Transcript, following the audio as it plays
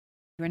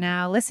You're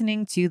now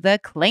listening to the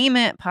Claim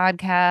It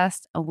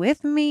podcast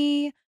with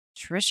me,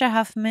 Trisha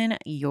Huffman,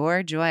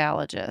 your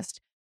joyologist.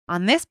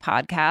 On this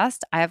podcast,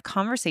 I have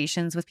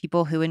conversations with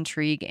people who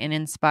intrigue and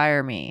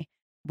inspire me.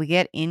 We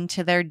get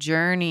into their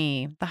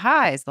journey, the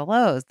highs, the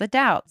lows, the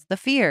doubts, the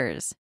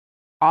fears,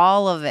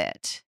 all of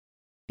it.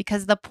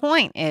 Because the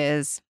point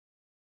is,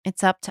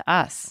 it's up to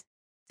us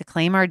to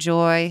claim our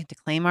joy, to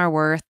claim our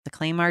worth, to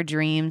claim our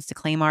dreams, to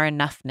claim our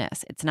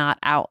enoughness. It's not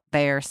out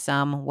there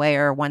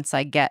somewhere. Once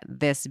I get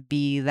this,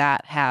 be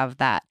that, have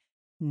that.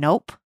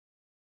 Nope.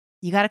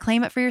 You got to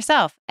claim it for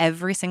yourself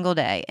every single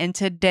day. And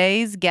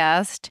today's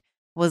guest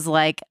was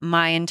like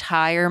my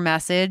entire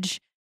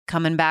message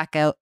coming back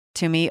out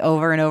to me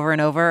over and over and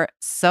over.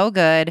 So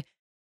good.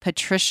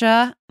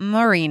 Patricia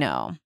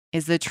Marino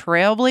is the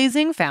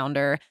trailblazing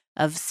founder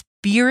of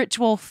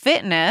Spiritual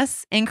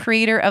Fitness and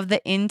creator of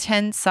the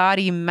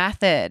Intensati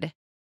method.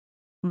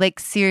 Like,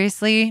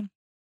 seriously,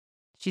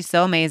 she's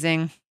so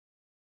amazing.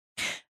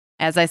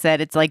 As I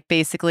said, it's like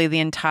basically the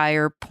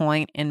entire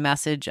point and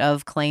message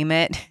of Claim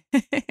It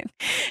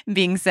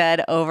being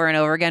said over and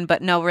over again.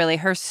 But no, really,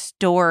 her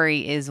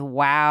story is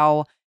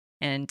wow.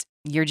 And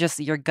you're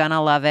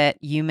gonna love it.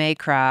 You may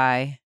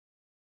cry.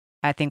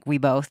 I think we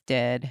both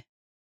did.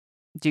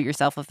 Do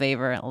yourself a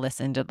favor and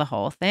listen to the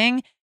whole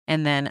thing.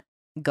 And then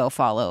go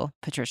follow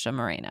Patricia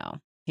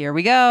Marino. Here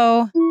we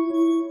go.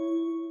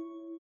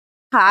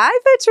 Hi,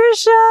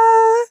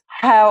 Patricia.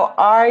 How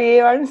are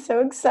you? I'm so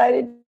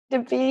excited to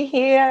be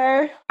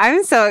here.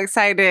 I'm so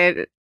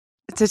excited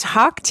to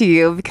talk to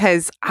you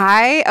because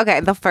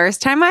the first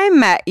time I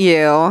met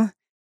you,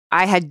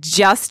 I had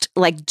just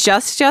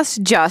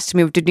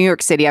moved to New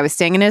York City. I was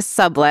staying in a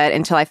sublet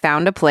until I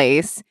found a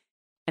place.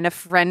 And a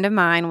friend of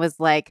mine was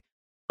like,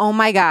 oh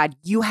my God,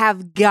 you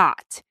have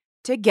got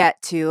to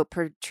get to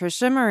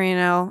Patricia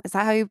Marino. Is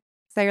that how you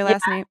say your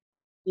last name?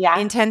 Yeah.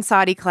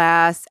 Intensati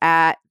class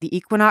at the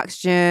Equinox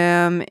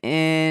Gym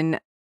in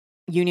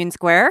Union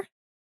Square.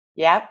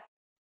 Yep.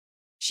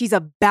 She's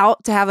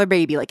about to have a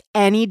baby like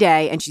any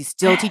day and she's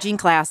still teaching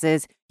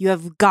classes. You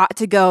have got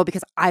to go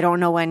because I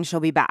don't know when she'll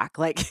be back.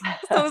 Like, so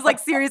it was like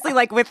seriously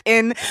like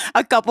within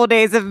a couple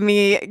days of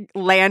me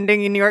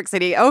landing in New York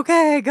City.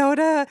 Okay, go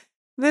to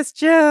this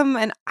gym.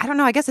 And I don't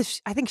know, I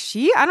think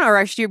she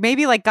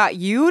maybe like got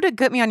you to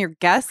get me on your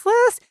guest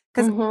list.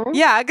 Because it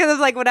was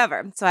like,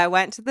 whatever. So I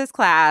went to this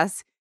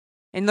class.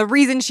 And the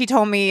reason she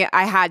told me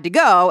I had to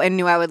go and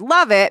knew I would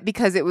love it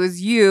because it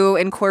was you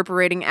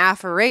incorporating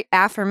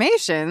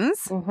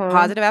affirmations,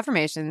 positive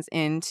affirmations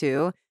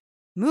into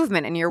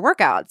movement in your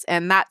workouts.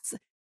 And that's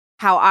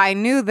how I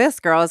knew this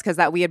girl, is because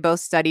that we had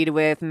both studied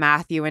with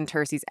Matthew and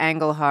Terces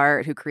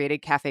Engelhart, who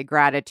created Cafe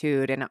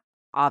Gratitude. And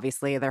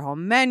obviously their whole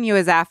menu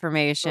is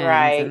affirmations.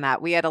 Right. And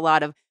that we had a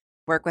lot of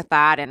work with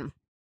that. And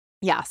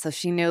yeah, so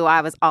she knew I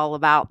was all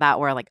about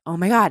that. We're like, oh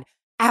my God,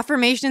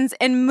 affirmations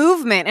and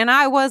movement. And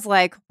I was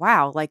like,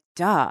 wow, like,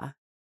 duh.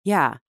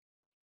 Yeah.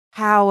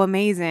 How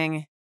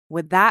amazing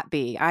would that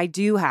be? I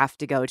do have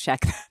to go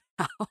check that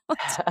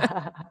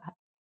out.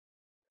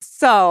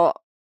 So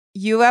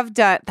you have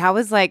done, that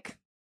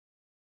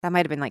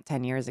might have been like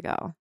 10 years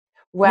ago.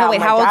 Well, no,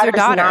 wait, how old's your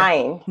daughter?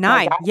 9.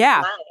 9.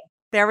 Yeah. 9.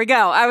 There we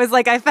go. I was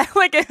like, I felt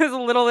like it was a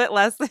little bit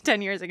less than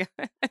 10 years ago.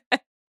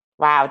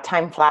 Wow,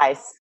 time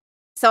flies.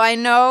 So I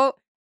know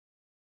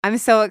I'm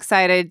so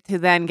excited to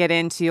then get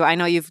into, I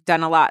know you've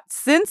done a lot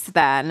since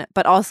then,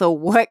 but also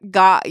what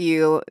got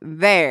you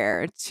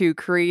there to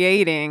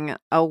creating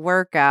a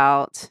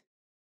workout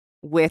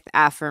with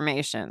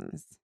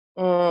affirmations.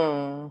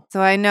 So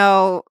I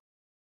know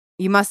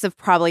you must have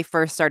probably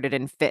first started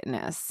in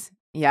fitness.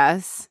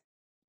 Yes?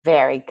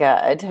 Very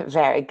good.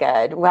 Very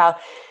good. Well,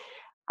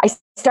 I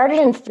started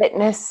in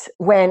fitness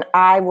when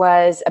I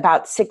was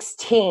about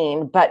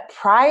 16, but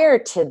prior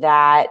to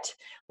that,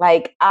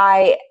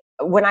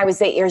 when I was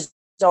 8 years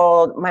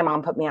old, my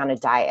mom put me on a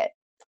diet.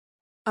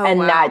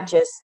 That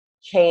just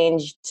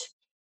changed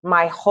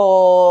my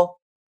whole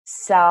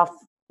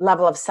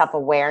level of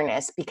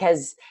self-awareness,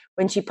 because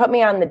when she put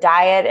me on the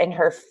diet and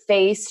her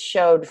face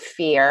showed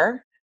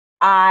fear,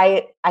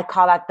 I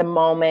call that the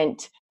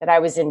moment that I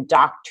was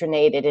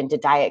indoctrinated into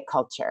diet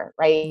culture,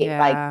 right? Yeah.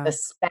 Like the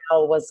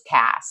spell was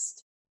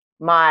cast.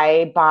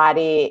 My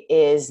body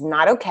is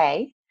not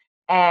okay,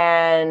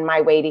 and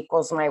my weight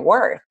equals my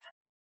worth.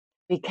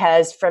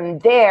 Because from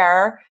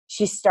there,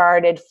 she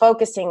started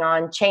focusing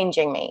on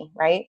changing me,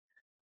 right?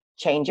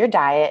 Change your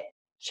diet,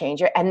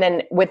 and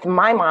then with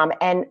my mom,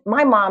 and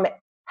my mom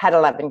had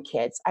 11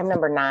 kids. I'm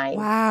number 9.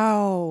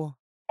 Wow.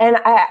 And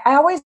I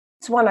always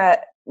want to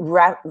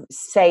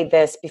say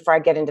this before I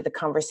get into the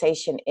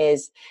conversation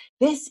is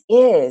this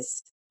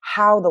is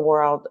how the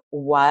world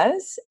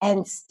was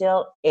and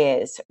still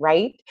is,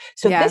 right?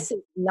 So This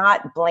is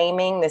not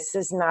blaming. This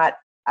is not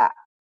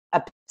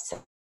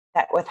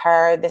upset with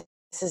her. This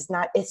is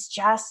not, it's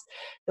just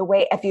the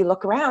way, if you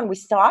look around, we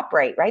still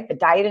operate, right? The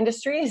diet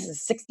industry is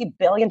a $60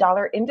 billion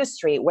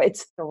industry.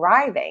 It's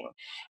thriving.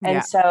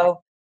 And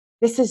so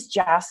this is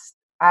just,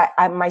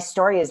 my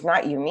story is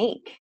not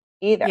unique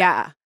either.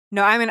 Yeah.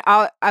 No, I'm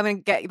going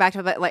to get back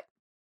to that. Like,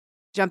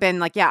 jump in,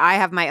 like, yeah, I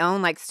have my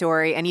own like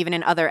story, and even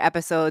in other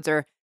episodes,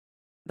 or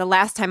the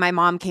last time my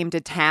mom came to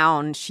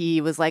town,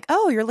 she was like,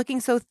 "Oh, you're looking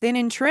so thin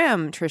and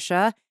trim,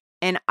 Trisha,"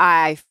 and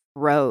I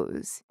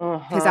froze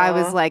because I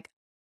was Mm-hmm. like,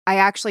 I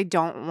actually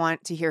don't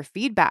want to hear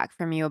feedback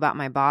from you about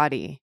my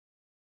body,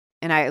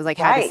 and I like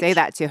had to say Right.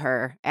 that to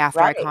her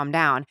after I Right. calmed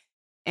down,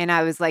 and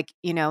I was like,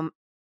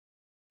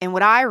 and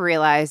what I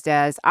realized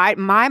is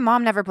my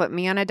mom never put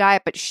me on a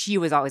diet, but she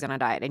was always on a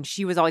diet, and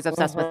she was always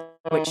obsessed with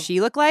what Mm-hmm.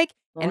 she looked like.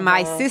 And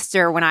my Mm-hmm.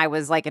 sister, when I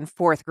was like in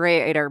 4th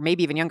grade or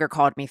maybe even younger,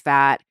 called me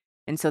fat.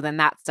 And so then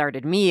that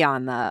started me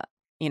on the,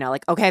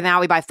 like, okay, now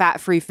we buy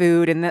fat-free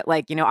food. And that,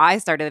 like, I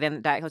started in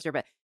the diet culture.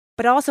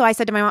 But also I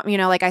said to my mom,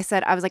 like I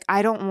said, I was like,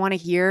 I don't want to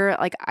hear,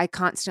 like, I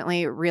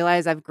constantly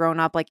realize I've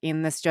grown up like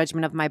in this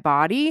judgment of my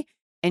body.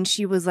 And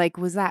she was like,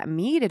 was that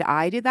me? Did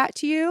I do that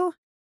to you?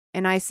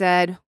 And I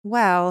said,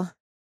 well,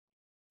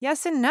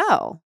 yes and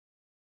no.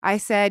 I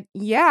said,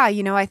 yeah,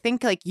 I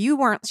think like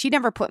she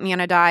never put me on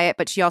a diet,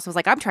 but she also was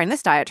like, I'm trying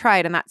this diet, try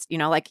it. And that's,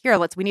 like, here,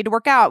 we need to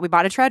work out. We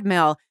bought a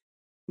treadmill,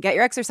 get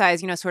your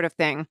exercise, sort of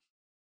thing.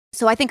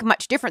 So I think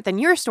much different than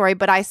your story.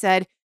 But I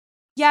said,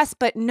 yes,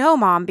 but no,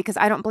 mom, because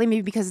I don't blame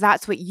you, because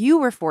that's what you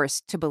were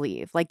forced to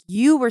believe. Like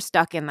you were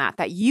stuck in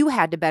that you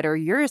had to better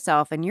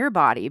yourself and your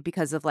body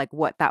because of like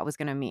what that was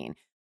going to mean.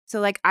 So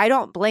like, I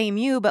don't blame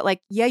you, but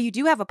like, yeah, you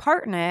do have a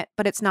part in it,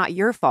 but it's not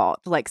your fault.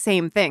 Like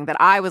same thing that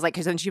I was like,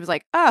 because then she was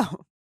like,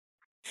 oh,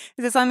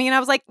 is this on me? And I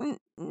was like,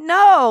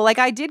 no, like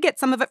I did get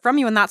some of it from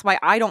you. And that's why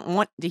I don't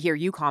want to hear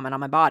you comment on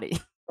my body.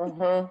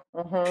 Mm-hmm.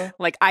 Mm-hmm.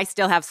 Like I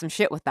still have some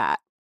shit with that,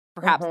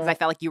 perhaps because Mm-hmm. I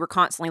felt like you were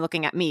constantly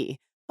looking at me.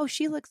 Oh,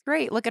 she looks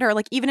great. Look at her.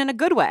 Like even in a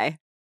good way.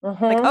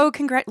 Like, Mm-hmm. oh,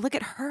 look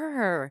at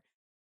her.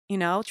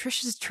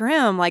 Trisha's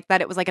trim, like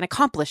that. It was like an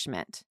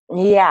accomplishment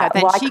Yeah. that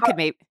then Well, I she call could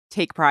maybe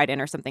take pride in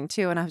or something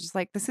too. And I was just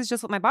like, this is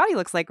just what my body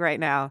looks like right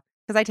now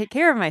because I take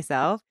care of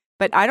myself.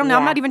 But I don't know.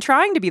 I'm not yeah. even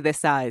trying to be this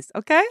size.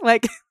 Okay.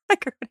 Like,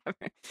 like or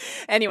whatever.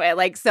 Anyway,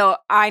 like, so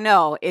I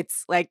know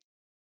it's like,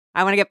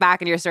 I want to get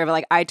back into your story, but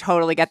like, I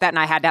totally get that. And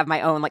I had to have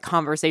my own like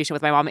conversation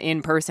with my mom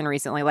in person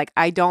recently. Like,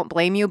 I don't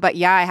blame you, but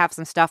yeah, I have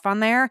some stuff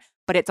on there,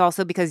 but it's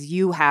also because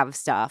you have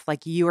stuff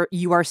like you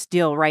are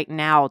still right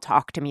now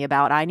talk to me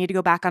about, I need to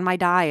go back on my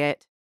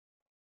diet.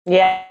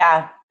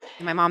 Yeah.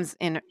 And my mom's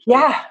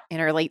Yeah. in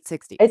her late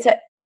 60s. It's a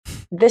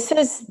this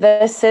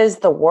is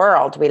the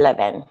world we live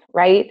in,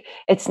 right?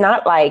 It's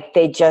not like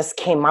they just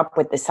came up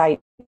with this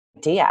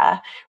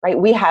idea, right?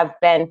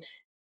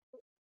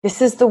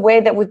 This is the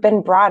way that we've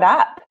been brought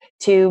up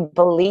to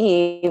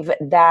believe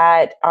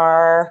that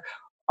our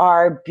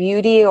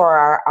beauty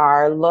or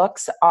our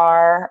looks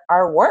are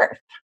our worth.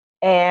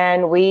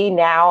 And we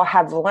now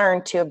have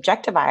learned to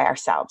objectify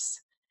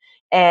ourselves.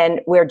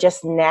 And we're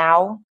just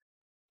now,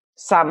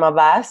 some of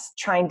us,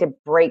 trying to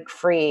break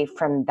free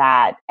from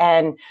that.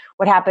 And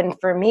what happened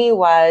for me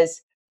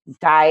was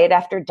diet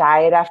after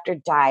diet after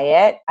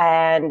diet.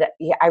 And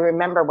yeah, I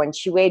remember when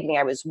she weighed me,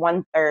 I was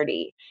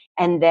 130.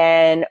 And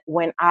then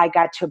when I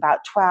got to about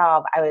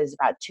 12, I was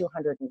about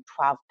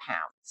 212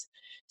 pounds.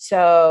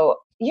 So,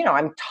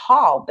 I'm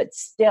tall, but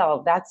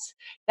still,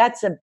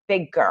 that's a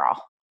big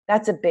girl.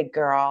 That's a big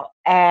girl.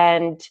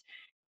 And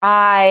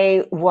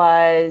I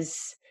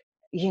was,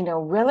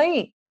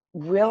 really,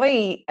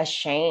 really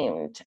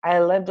ashamed. I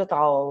lived with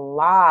a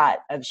lot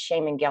of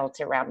shame and guilt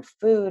around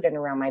food and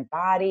around my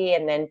body,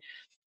 and then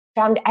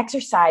found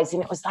exercise.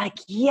 And it was like,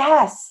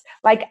 yes,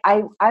 like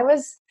I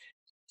was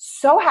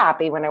so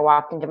happy when I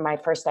walked into my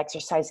first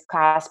exercise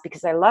class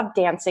because I loved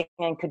dancing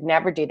and could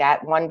never do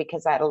that. One,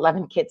 because I had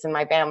 11 kids in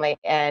my family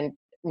and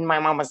my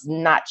mom was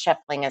not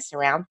shuffling us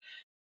around.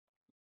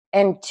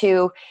 And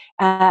two,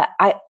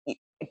 I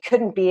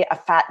couldn't be a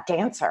fat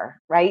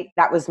dancer, right?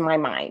 That was my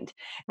mind.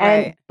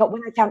 Right. But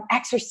when I found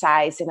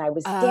exercise and I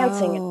was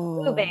dancing and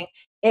Oh, moving,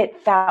 it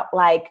felt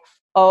like,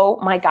 oh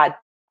my God.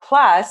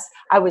 Plus,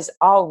 I was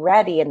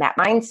already in that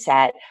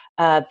mindset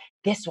of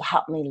this will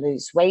help me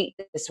lose weight.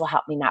 This will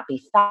help me not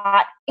be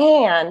fat.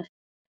 And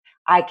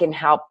I can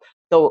help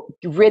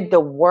rid the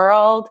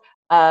world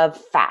of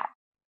fat,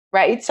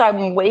 right? So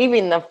I'm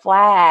waving the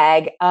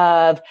flag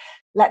of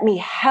let me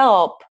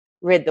help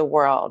rid the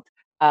world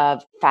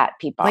of fat like,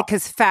 people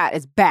because fat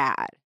is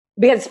bad.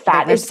 because Like,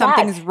 fat there's is bad.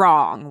 something's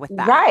wrong with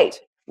Right. that.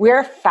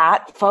 We're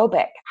fat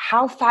phobic.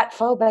 How fat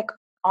phobic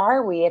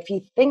are we? If you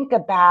think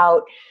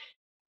about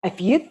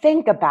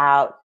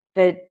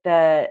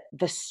the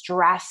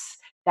stress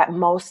that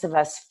most of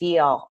us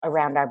feel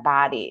around our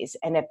bodies,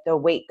 and if the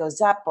weight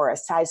goes up or a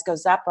size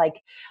goes up,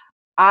 like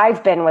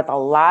I've been with a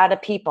lot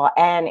of people,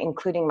 and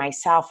including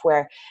myself,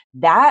 where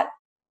that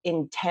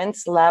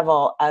intense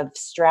level of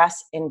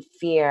stress and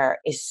fear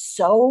is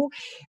so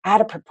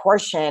out of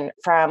proportion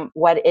from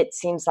what it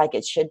seems like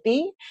it should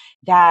be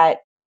that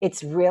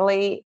it's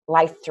really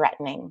life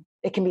threatening.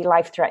 It can be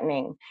life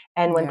threatening.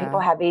 And when people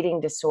Yeah. have eating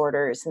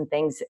disorders and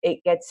things,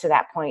 it gets to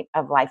that point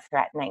of life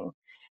threatening.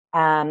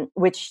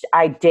 Which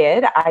I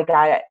did.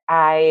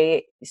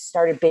 I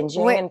started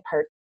binging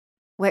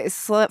Wait,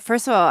 and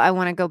first of all, I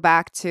want to go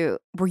back to,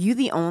 were you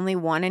the only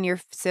one in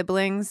your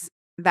siblings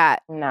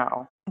that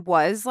no.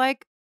 was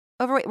like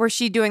overweight? Was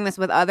she doing this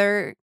with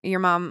your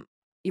mom?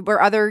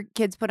 Were other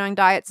kids put on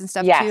diets and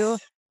stuff too? Yes.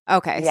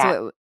 Okay.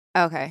 Yeah.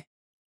 Okay.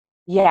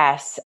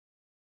 Yes.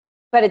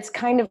 But it's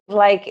kind of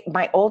like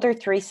my older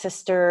three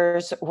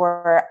sisters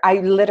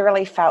I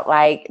literally felt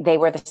like they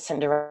were the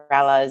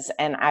Cinderellas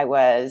and I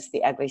was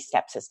the ugly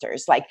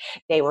stepsisters. Like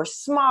they were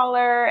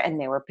smaller and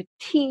they were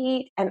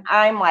petite and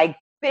I'm like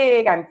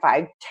big, I'm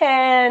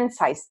 5'10",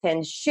 size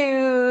 10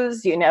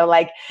 shoes,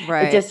 like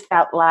it just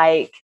felt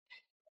like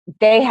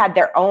they had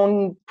their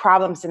own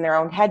problems in their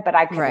own head, but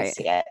I couldn't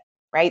see it.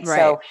 Right.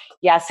 So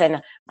yes.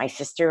 And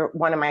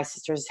one of my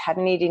sisters had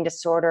an eating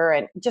disorder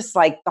and just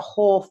like the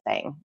whole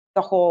thing.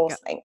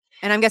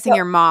 And I'm guessing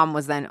your mom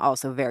was then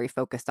also very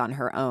focused on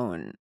her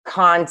own.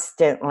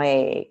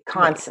 Constantly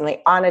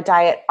on a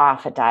diet,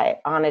 off a diet,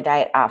 on a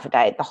diet, off a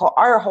diet.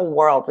 Our whole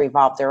world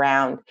revolved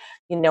around,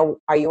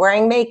 are you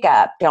wearing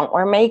makeup? Don't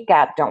wear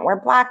makeup. Don't wear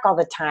black all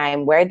the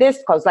time. Wear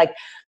this clothes. Like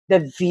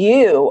the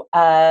view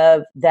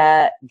of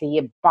the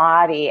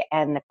body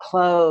and the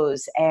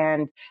clothes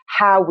and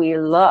how we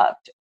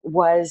looked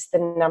was the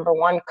number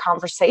one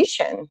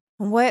conversation.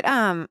 What,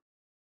 I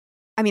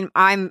mean,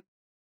 I'm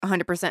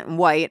 100%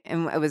 white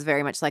and it was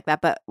very much like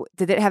that, but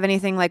did it have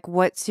anything like,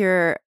 what's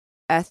your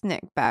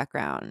ethnic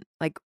background?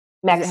 Like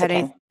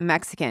Mexican.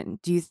 Mexican.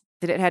 Did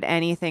it had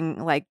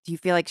anything like, do you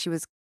feel like she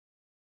was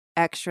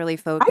actually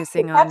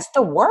focusing on? That's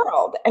the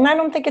world. And I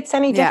don't think it's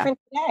any different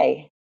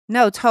today.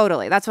 No,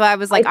 totally. That's why I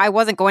was like, I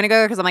wasn't going to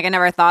go because I'm like, I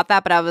never thought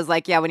that. But I was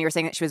like, yeah, when you were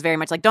saying that she was very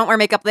much like, don't wear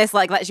makeup this,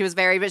 like she was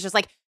very, it's just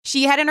like,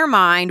 she had in her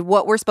mind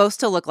what we're supposed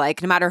to look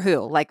like no matter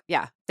who. Like,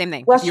 yeah, same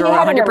thing. Well, you're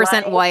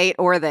 100% white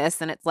or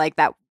this. And it's like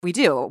that we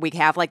do. We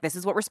have like, this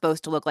is what we're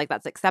supposed to look like.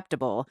 That's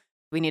acceptable.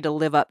 We need to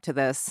live up to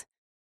this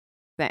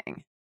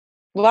thing.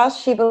 Well,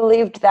 she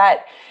believed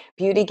that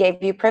beauty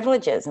gave you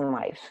privileges in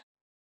life.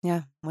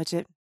 Yeah, which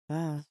it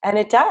does. And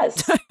it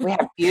does. We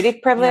have beauty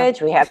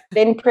privilege, we have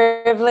thin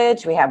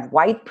privilege, we have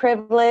white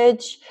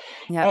privilege.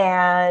 Yep.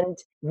 And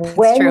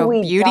when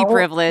we beauty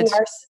privilege.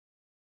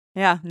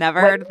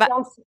 Never heard of that.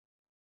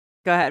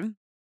 Go ahead.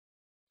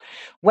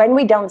 When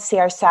we don't see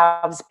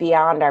ourselves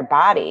beyond our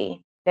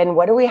body, then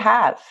what do we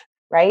have?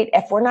 Right?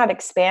 If we're not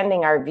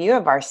expanding our view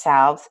of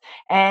ourselves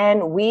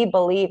and we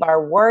believe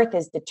our worth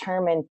is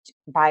determined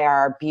by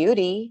our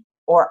beauty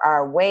or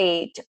our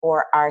weight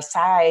or our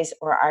size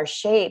or our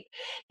shape,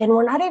 then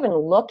we're not even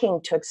looking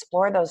to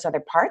explore those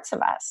other parts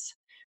of us,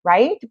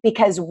 right?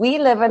 Because we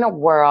live in a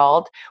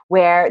world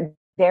where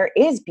there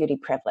is beauty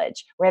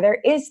privilege, where there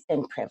is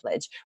thin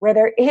privilege, where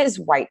there is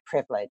white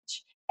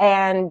privilege.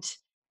 And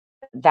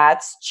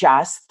that's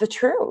just the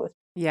truth.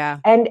 Yeah.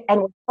 And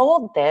we're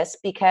told this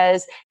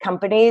because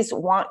companies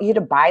want you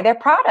to buy their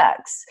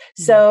products.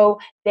 Mm-hmm. So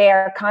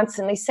they're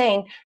constantly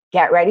saying,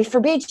 get ready for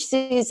beach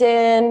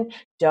season.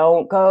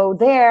 Don't go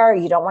there.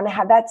 You don't want to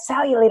have that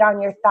cellulite on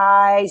your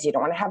thighs. You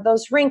don't want to have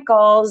those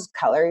wrinkles.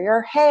 Color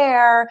your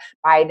hair.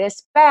 Buy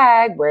this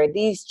bag. Wear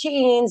these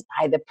jeans.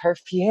 Buy the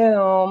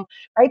perfume,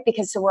 right?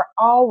 Because so we're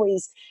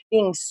always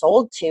being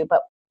sold to,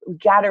 but we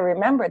got to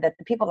remember that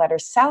the people that are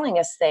selling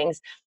us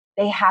things,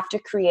 they have to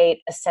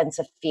create a sense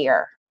of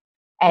fear.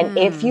 And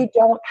if you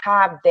don't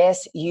have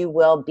this, you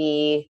will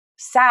be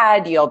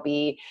sad, you'll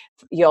be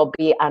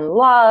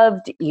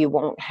unloved, you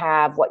won't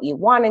have what you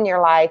want in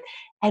your life.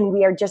 And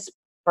we are just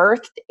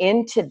birthed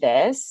into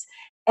this.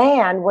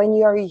 And when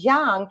you're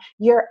young,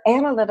 your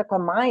analytical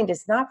mind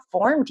is not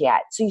formed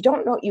yet. So you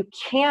don't know, you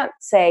can't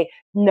say,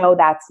 no,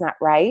 that's not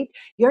right.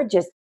 You're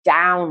just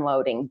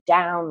downloading,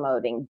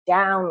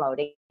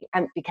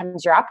 and it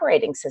becomes your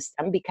operating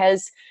system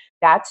because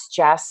that's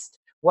just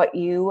what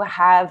you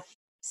have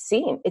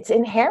seen. It's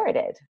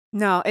inherited.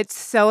 No, it's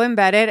so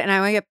embedded. And I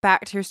want to get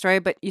back to your story,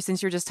 but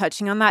since you're just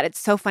touching on that, it's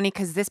so funny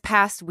because this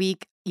past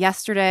week,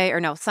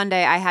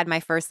 Sunday, I had my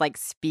first like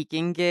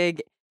speaking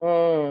gig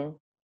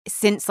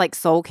since like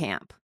Soul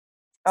Camp.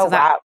 So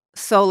wow.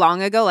 So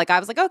long ago, like I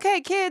was like,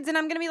 okay, kids, and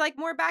I'm going to be like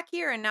more back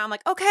here. And now I'm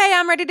like, okay,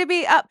 I'm ready to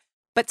be up.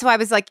 But so I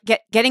was like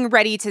getting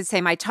ready to say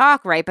my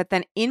talk, right? But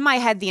then in my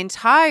head, the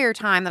entire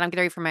time that I'm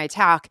getting ready for my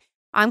talk,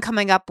 I'm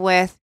coming up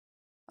with,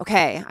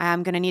 okay,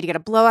 I'm going to need to get a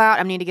blowout.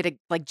 I need to get a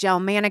like gel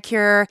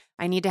manicure.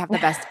 I need to have the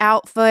best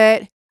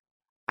outfit.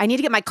 I need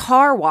to get my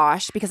car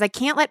washed because I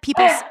can't let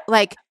people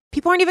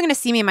aren't even going to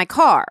see me in my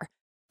car.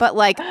 But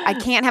like, I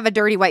can't have a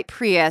dirty white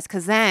Prius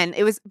because then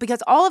it was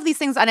because all of these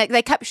things, and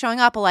they kept showing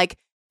up like,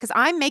 because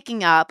I'm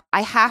making up,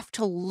 I have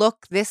to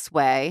look this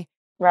way.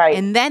 Right.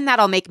 And then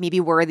that'll make me be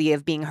worthy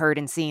of being heard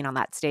and seen on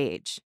that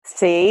stage.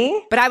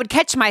 See? But I would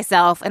catch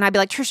myself and I'd be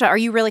like, Trisha, are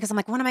you really? Because I'm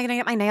like, when am I going to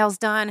get my nails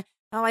done?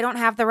 Oh, I don't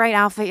have the right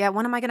outfit yet.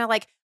 When am I going to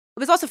like, it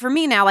was also for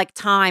me now, like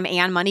time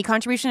and money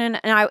contribution.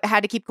 And I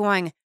had to keep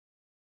going.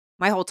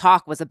 My whole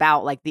talk was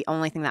about like, the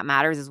only thing that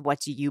matters is what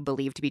do you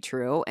believe to be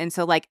true? And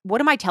so like,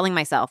 what am I telling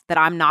myself? That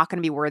I'm not going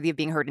to be worthy of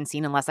being heard and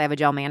seen unless I have a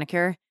gel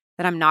manicure?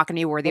 That I'm not going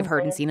to be worthy of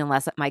heard and seen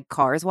unless my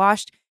car is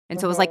washed? And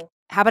so it was like,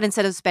 how about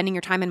instead of spending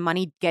your time and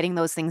money getting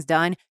those things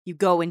done, you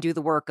go and do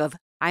the work of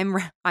I'm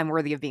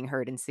worthy of being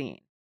heard and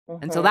seen.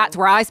 And so that's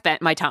where I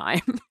spent my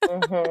time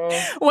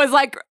was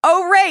like,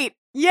 oh, right.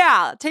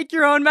 Yeah, take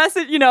your own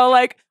message,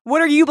 like,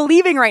 what are you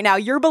believing right now?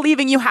 You're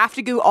believing you have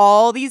to do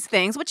all these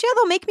things, which, yeah,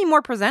 they'll make me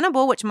more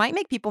presentable, which might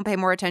make people pay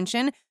more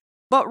attention.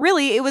 But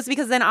really, it was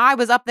because then I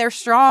was up there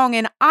strong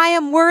and I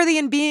am worthy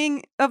in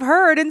being of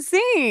heard and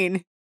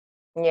seen.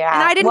 And Yeah.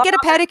 I didn't Well, get a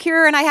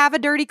pedicure and I have a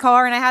dirty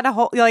car and I had a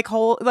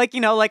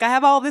I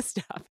have all this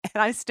stuff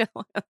and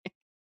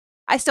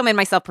I still made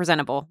myself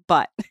presentable,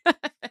 but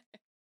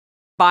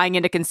buying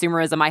into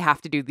consumerism, I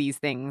have to do these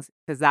things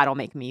because that'll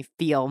make me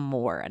feel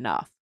more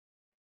enough.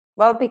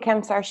 well, it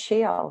becomes our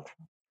shield.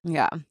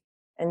 Yeah.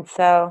 And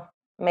so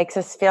makes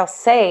us feel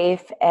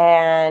safe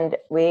and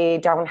we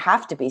don't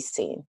have to be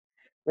seen,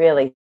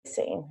 really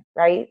seen,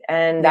 right?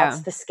 And Yeah.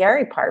 that's the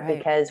scary part Right.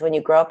 because when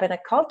you grow up in a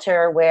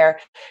culture where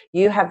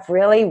you have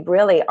really,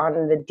 really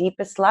on the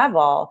deepest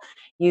level,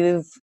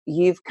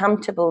 you've come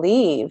to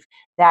believe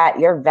that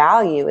your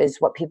value is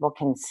what people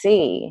can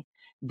see,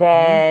 Mhm.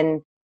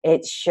 then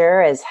it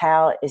sure as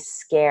hell is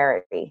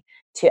scary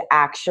to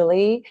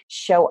actually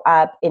show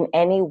up in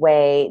any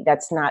way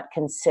that's not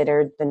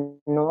considered the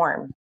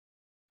norm.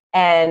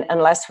 And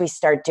unless we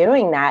start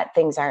doing that,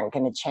 things aren't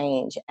going to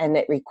change. And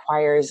it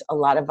requires a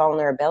lot of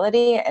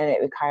vulnerability and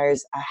it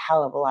requires a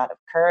hell of a lot of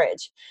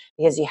courage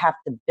because you have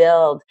to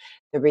build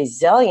the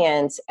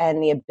resilience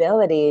and the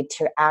ability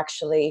to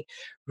actually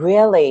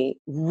really,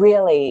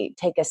 really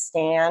take a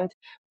stand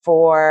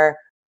for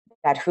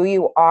that who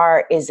you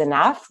are is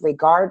enough,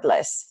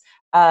 regardless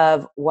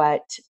of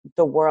what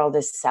the world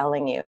is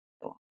selling you.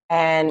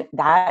 And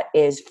that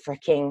is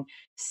freaking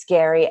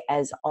scary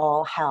as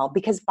all hell.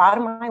 Because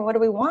bottom line, what do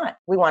we want?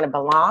 We want to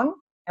belong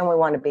and we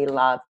want to be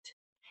loved.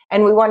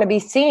 And we want to be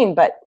seen,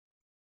 but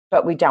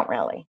we don't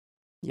really.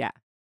 Yeah.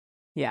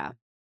 Yeah.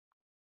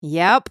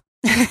 Yep.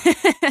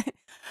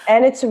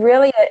 And it's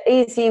really an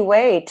easy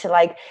way to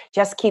like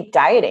just keep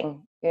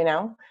dieting, you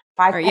know,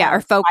 Or, 5 yeah, or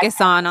pounds, five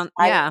focus on pounds,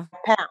 five yeah.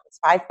 pounds,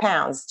 5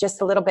 pounds, just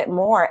a little bit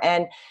more.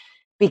 And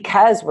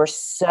because we're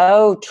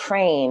so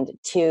trained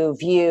to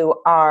view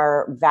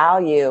our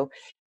value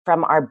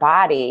from our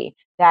body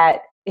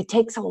that it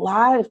takes a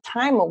lot of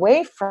time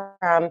away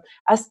from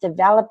us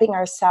developing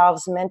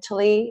ourselves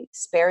mentally,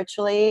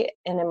 spiritually,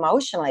 and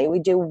emotionally. We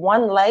do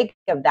one leg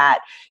of that.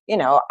 You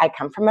know, I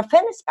come from a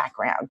fitness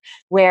background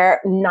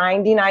where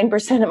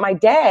 99% of my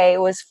day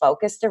was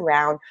focused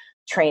around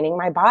training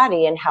my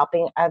body and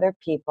helping other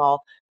people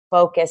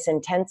focus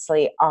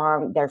intensely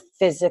on their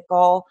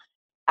physical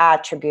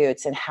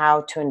attributes and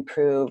how to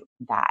improve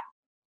that.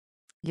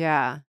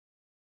 Yeah.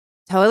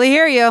 Totally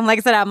hear you. Like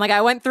I said,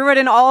 I went through it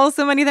in all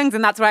so many things.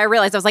 And that's what I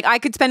realized. I was like, I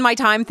could spend my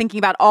time thinking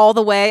about all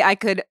the way I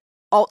could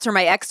alter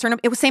my external.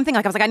 It was the same thing.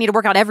 Like I was like, I need to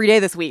work out every day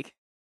this week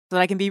so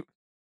that I can be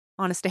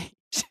on a stage.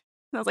 And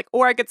I was like,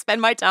 or I could spend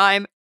my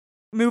time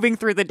moving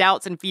through the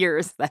doubts and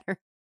fears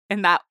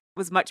and that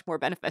was much more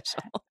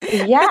beneficial.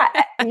 Yeah,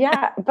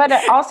 yeah. But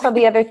also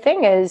the other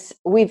thing is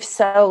we've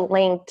so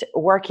linked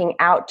working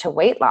out to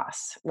weight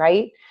loss,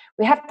 right?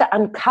 We have to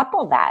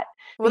uncouple that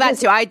Well, that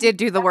because too. I did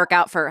do the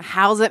workout for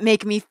how's it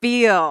make me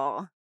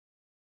feel?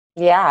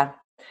 yeah,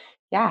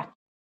 yeah.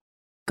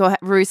 Go ahead,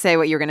 Rue, say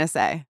what you're going to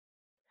say.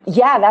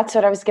 Yeah, that's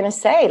what I was going to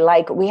say.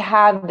 Like we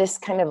have this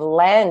kind of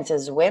lens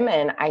as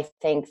women, I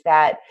think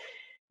that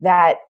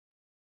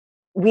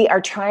we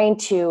are trying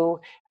to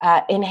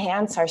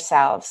enhance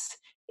ourselves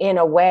in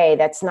a way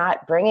that's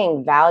not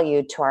bringing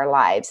value to our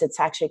lives. It's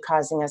actually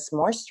causing us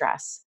more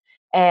stress.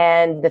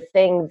 And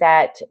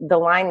the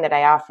line that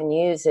I often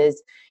use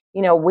is,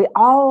 you know, we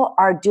all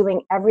are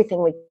doing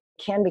everything we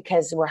can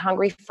because we're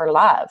hungry for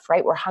love,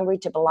 right? We're hungry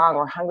to belong,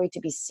 we're hungry to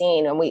be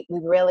seen. And we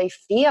really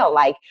feel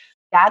like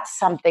that's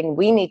something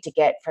we need to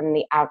get from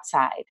the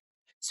outside.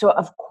 So,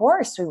 of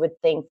course, we would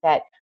think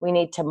that we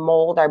need to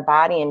mold our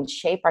body and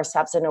shape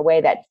ourselves in a way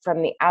that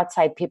from the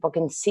outside people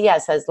can see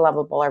us as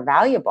lovable or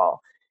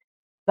valuable.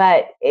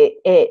 But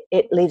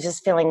it leaves us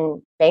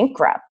feeling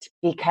bankrupt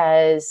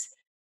because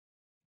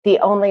the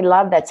only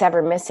love that's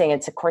ever missing,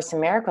 it's a Course in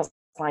Miracles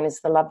line,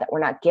 is the love that we're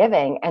not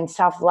giving. And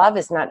self-love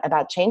is not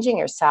about changing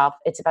yourself.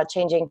 It's about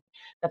changing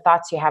the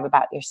thoughts you have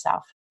about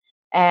yourself.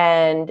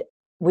 And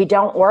we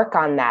don't work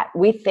on that.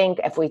 We think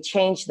if we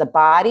change the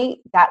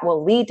body, that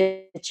will lead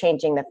to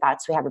changing the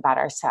thoughts we have about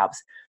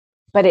ourselves.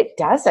 But it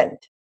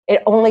doesn't.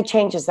 It only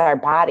changes our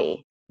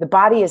body. The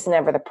body is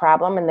never the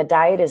problem, and the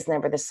diet is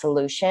never the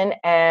solution.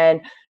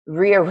 And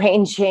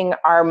rearranging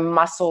our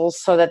muscles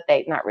so that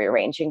they, not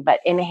rearranging, but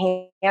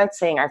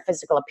enhancing our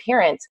physical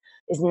appearance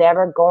is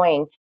never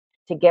going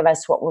to give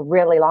us what we're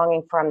really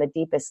longing for on the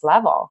deepest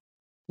level.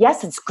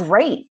 Yes, it's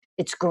great.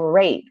 It's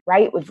great,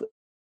 right? With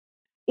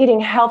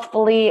eating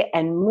healthfully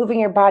and moving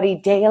your body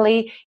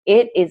daily,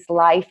 it is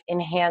life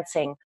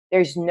enhancing.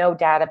 There's no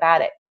doubt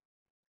about it.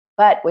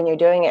 But when you're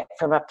doing it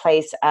from a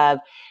place of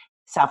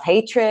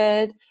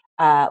self-hatred,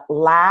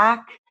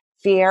 lack,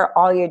 fear,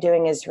 all you're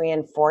doing is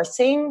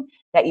reinforcing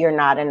that you're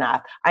not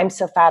enough. I'm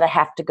so fat, I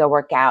have to go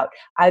work out.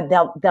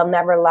 They'll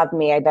never love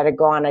me. I better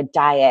go on a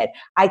diet.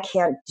 I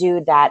can't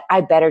do that.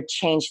 I better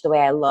change the way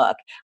I look.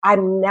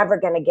 I'm never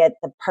going to get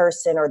the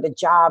person or the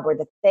job or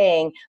the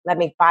thing. Let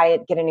me buy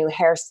it, get a new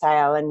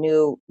hairstyle and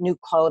new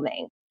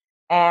clothing.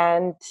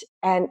 and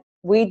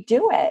we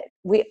do it.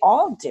 We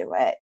all do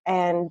it.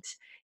 And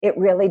it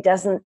really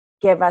doesn't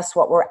give us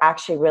what we're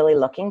actually really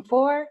looking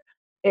for.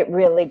 It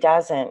really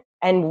doesn't.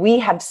 And we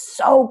have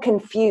so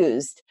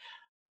confused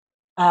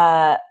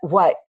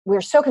what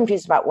we're so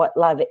confused about what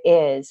love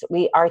is.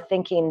 We are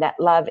thinking that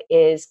love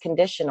is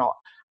conditional.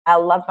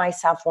 I'll love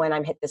myself when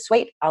I'm hit this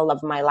weight. I'll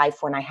love my life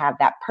when I have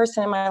that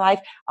person in my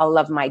life. I'll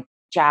love my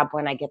job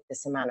when I get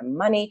this amount of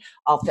money.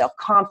 I'll feel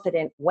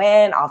confident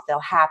when, I'll feel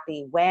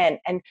happy when.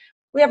 And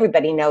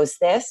everybody knows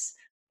this.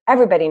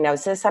 Everybody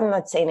knows this. I'm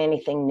not saying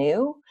anything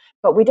new,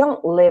 but we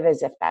don't live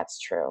as if that's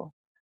true.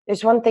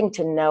 There's one thing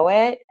to know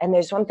it, and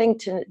there's one thing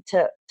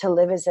to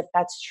live as if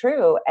that's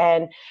true.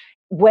 And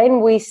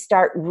when we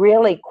start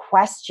really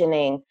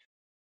questioning,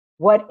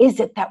 what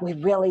is it that we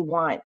really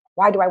want?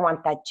 Why do I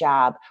want that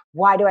job?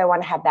 Why do I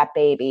want to have that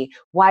baby?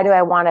 Why do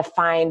I want to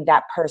find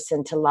that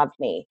person to love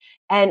me?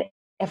 And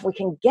if we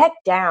can get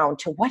down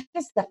to what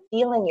is the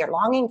feeling you're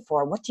longing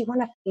for, what do you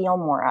want to feel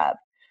more of?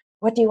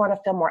 What do you want to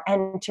feel more?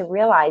 And to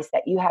realize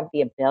that you have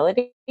the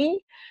ability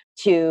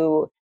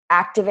to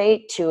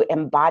activate, to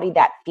embody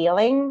that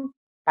feeling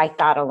by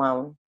thought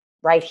alone,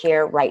 right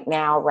here, right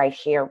now, right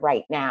here,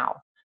 right now.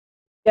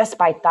 Just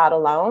by thought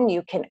alone,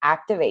 you can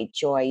activate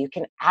joy, you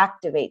can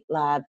activate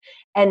love.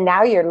 And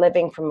now you're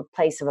living from a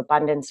place of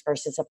abundance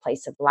versus a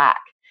place of lack.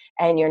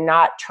 And you're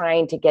not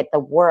trying to get the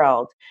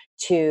world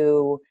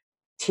to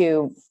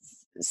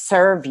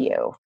serve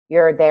you.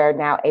 You're there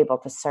now able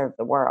to serve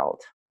the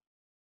world.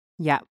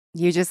 Yeah.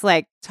 You just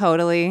like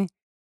totally,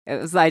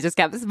 I just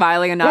kept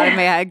smiling and nodding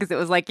my head because it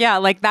was like, yeah,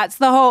 like that's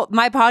the whole,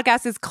 my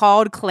podcast is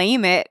called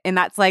Claim It. And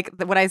that's like,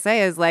 what I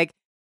say is like,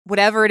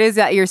 whatever it is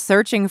that you're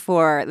searching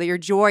for, your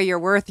joy, your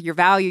worth, your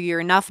value,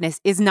 your enoughness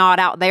is not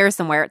out there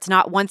somewhere. It's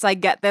not once I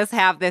get this,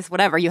 have this,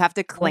 whatever. You have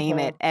to claim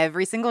it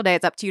every single day.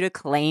 It's up to you to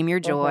claim your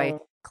joy,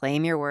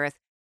 claim your worth,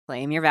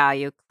 claim your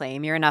value,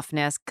 claim your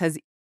enoughness. Because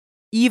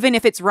even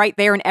if it's right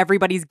there and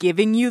everybody's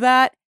giving you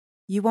that,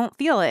 you won't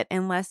feel it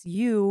unless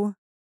you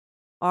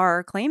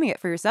are claiming it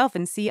for yourself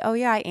and see, oh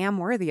yeah, I am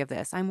worthy of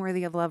this. I'm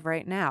worthy of love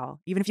right now.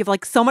 Even if you have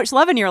like so much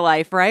love in your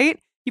life, right?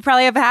 You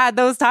probably have had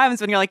those times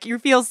when you're like, you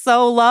feel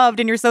so loved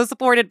and you're so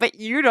supported, but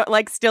you don't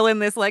like still in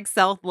this like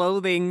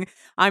self-loathing,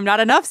 I'm not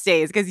enough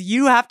stage because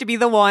you have to be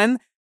the one.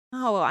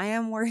 Oh, I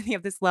am worthy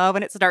of this love.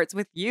 And it starts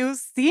with you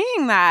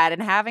seeing that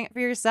and having it for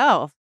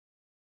yourself.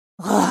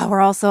 Ugh, we're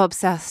all so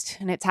obsessed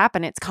and it's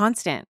happened. It's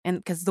constant. And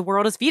because the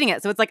world is feeding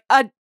it. So it's like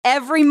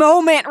every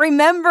moment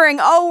remembering,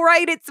 oh,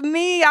 right, it's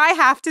me. I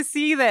have to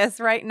see this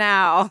right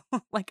now.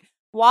 Like,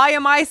 why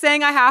am I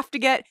saying I have to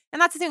get,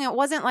 and that's the thing. It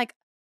wasn't like,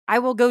 I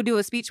will go do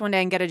a speech one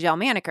day and get a gel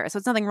manicure. So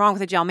it's nothing wrong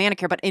with a gel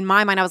manicure. But in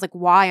my mind, I was like,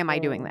 why am I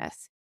doing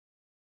this?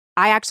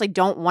 I actually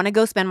don't want to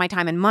go spend my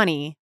time and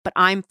money, but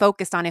I'm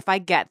focused on if I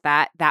get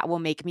that, that will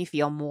make me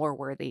feel more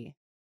worthy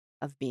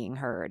of being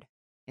heard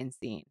and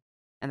seen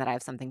and that I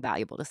have something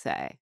valuable to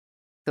say.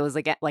 So it was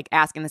like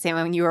asking the same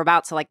when you were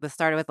about to like the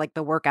start with like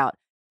the workout.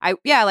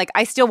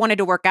 I still wanted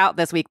to work out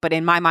this week, but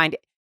in my mind,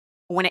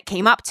 when it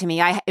came up to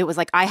me, it was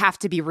like, I have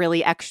to be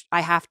really extra.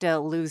 I have to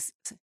lose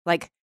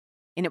like,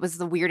 and it was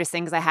the weirdest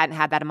thing because I hadn't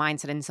had that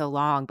mindset in so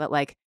long. But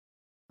like,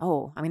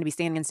 oh, I'm going to be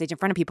standing on stage in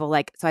front of people.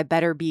 Like, so I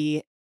better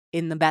be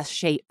in the best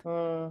shape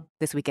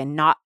this weekend.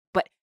 Not,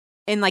 but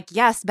in like,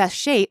 yes, best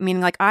shape,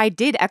 meaning like I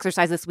did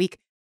exercise this week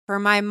for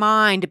my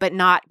mind, but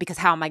not because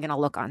how am I going to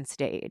look on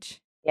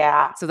stage?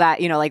 Yeah. So that,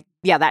 like,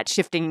 yeah, that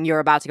shifting, you're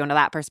about to go into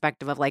that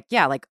perspective of like,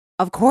 yeah, like,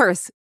 of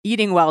course,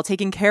 eating well,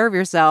 taking care of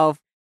yourself,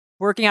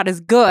 working out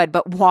is good,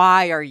 but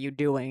why are you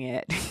doing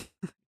it? Is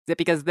it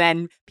because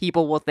then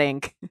people will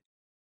think,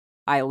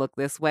 I look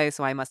this way,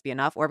 so I must be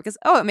enough, or because,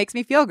 oh, it makes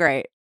me feel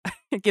great.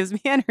 It gives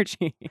me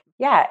energy.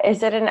 Yeah.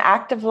 Is it an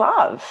act of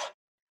love?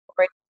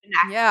 Or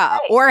yeah.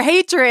 Or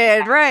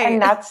hatred, right.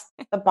 And that's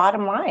the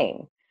bottom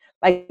line.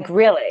 Like,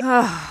 really,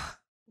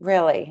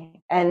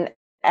 really. And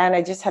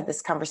I just had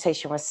this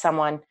conversation with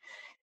someone,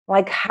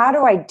 like, how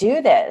do I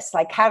do this?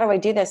 Like, how do I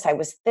do this? I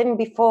was thin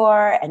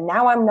before and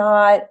now I'm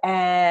not.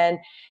 And,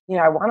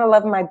 I want to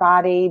love my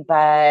body,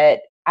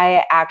 but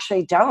I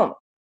actually don't.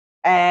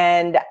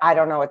 And I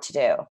don't know what to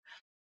do.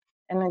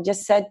 And I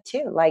just said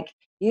too, like,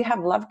 you have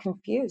love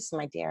confused,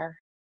 my dear.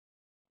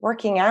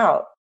 Working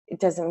out, it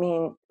doesn't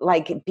mean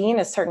like being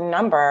a certain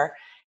number.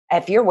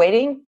 If you're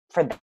waiting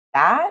for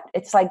that,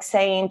 it's like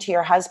saying to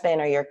your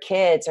husband or your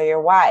kids or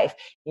your wife,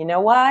 you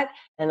know what?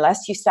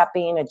 Unless you stop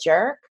being a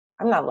jerk,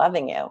 I'm not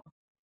loving you.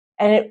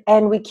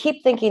 And we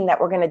keep thinking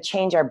that we're going to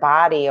change our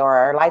body or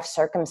our life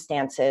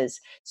circumstances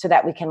so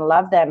that we can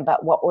love them.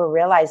 But what we're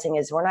realizing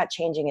is we're not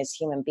changing as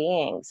human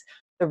beings.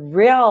 The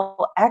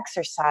real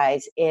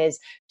exercise is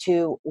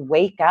to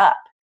wake up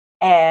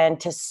and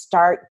to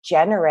start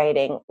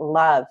generating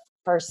love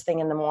first thing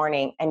in the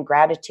morning and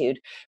gratitude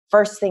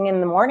first thing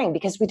in the morning,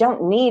 because we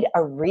don't need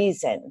a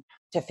reason.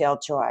 to feel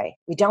joy.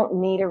 We don't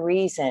need a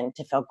reason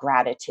to feel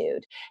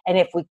gratitude. And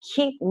if we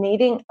keep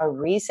needing a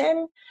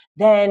reason,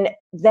 then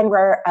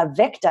we're a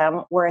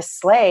victim, we're a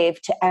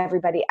slave to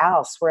everybody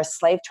else. We're a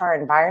slave to our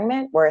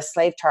environment, we're a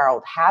slave to our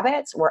old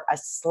habits, we're a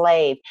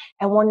slave,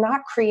 and we're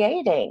not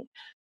creating.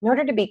 In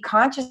order to be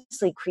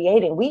consciously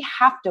creating, we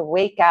have to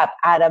wake up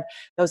out of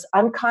those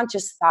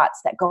unconscious thoughts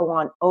that go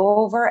on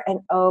over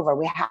and over.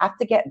 We have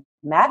to get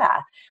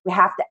meta. We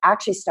have to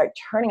actually start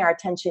turning our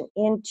attention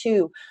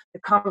into the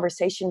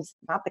conversations,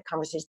 not the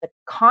conversations, the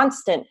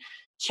constant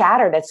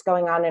chatter that's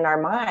going on in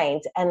our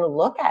minds, and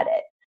look at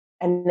it.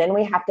 And then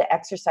we have to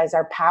exercise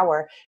our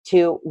power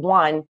to,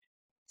 one,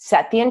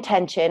 set the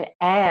intention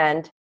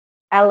and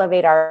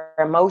elevate our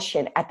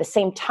emotion at the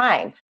same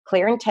time.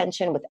 Clear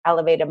intention with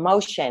elevated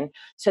emotion,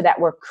 so that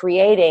we're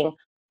creating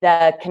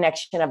the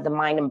connection of the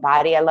mind and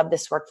body. I love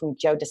this work from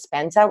Joe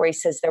Dispenza, where he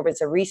says there was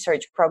a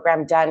research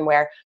program done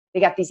where they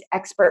got these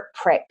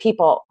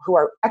people who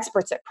are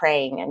experts at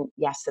praying. And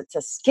yes, it's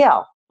a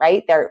skill,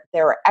 right?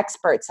 They're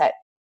experts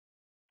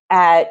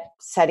at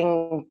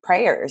setting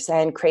prayers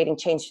and creating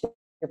change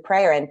through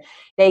prayer. And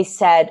they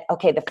said,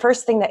 okay, the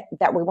first thing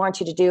that we want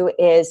you to do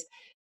is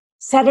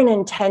set an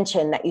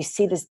intention that you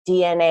see this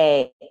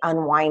DNA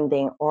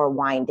unwinding or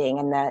winding,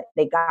 and that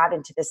they got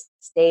into this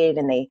state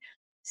and they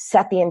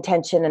set the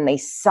intention and they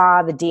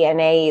saw the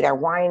DNA either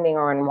winding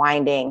or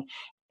unwinding.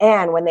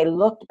 And when they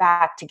looked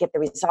back to get the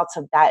results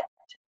of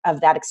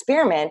that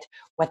experiment,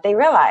 what they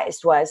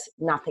realized was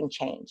nothing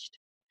changed.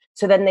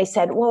 So then they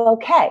said, well,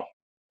 okay,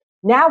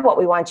 now what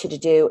we want you to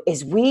do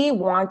is we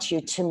want you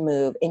to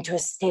move into a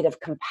state of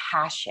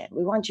compassion.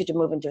 We want you to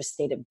move into a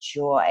state of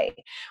joy.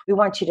 We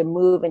want you to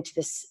move into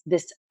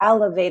this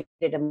elevated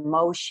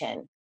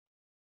emotion.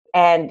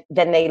 And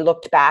then they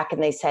looked back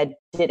and they said,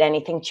 did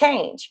anything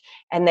change?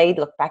 And they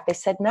looked back, they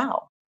said,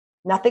 no,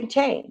 nothing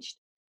changed.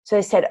 So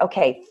they said,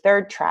 okay,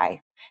 third try.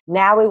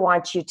 Now we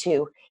want you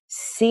to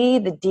see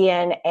the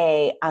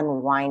DNA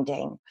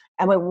unwinding.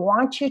 And we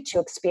want you to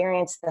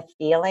experience the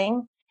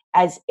feeling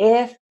as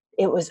if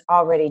it was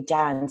already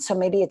done. So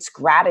maybe it's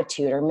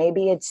gratitude, or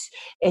maybe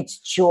it's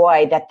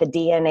joy that the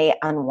DNA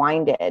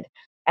unwinded.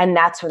 And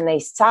that's when they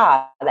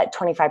saw that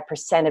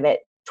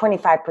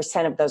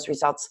 25% of those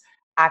results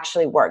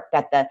actually worked,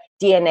 that the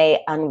DNA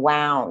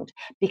unwound,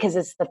 because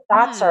it's the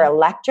thoughts are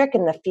electric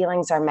and the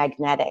feelings are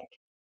magnetic.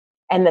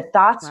 And the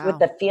thoughts with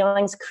the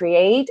feelings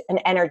create an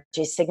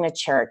energy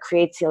signature. It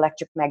creates the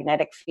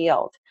electromagnetic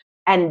field.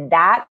 And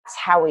that's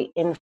how we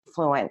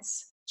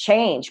influence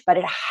change. But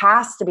it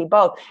has to be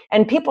both.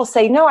 And people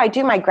say, no, I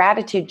do my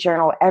gratitude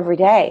journal every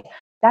day.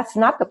 That's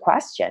not the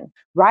question.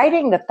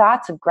 Writing the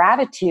thoughts of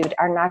gratitude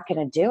are not going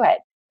to do it.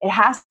 It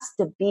has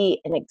to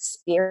be an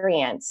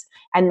experience.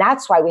 And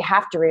that's why we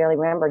have to really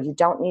remember, you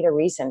don't need a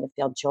reason to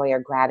feel joy or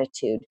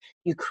gratitude.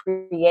 You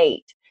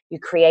create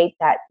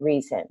that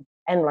reason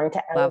and learn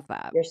to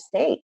elevate your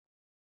state.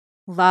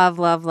 Love,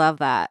 love, love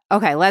that.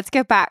 Okay, let's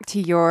get back to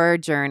your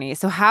journey.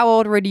 So how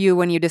old were you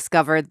when you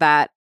discovered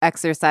that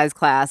exercise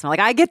class? I'm like,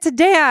 I get to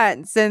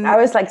dance. And I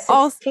was like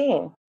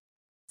 16.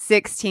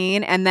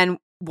 16. And then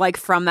like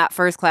from that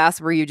first class,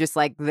 were you just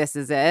like, this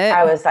is it?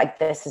 I was like,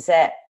 this is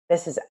it.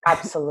 This is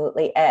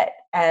absolutely it.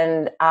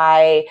 And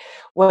I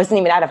wasn't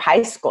even out of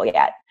high school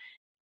yet.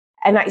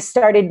 And I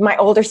started, my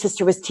older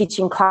sister was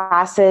teaching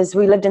classes.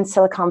 We lived in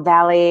Silicon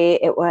Valley.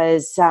 It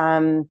was,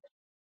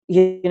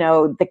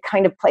 the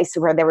kind of place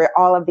where there were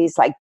all of these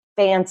like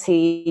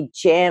fancy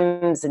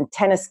gyms and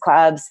tennis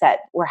clubs that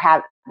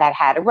had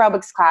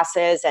aerobics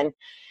classes. And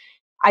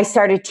I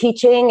started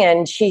teaching,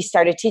 and she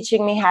started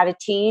teaching me how to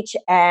teach.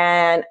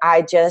 And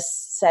I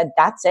just said,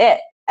 that's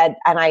it. And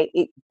I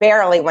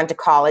barely went to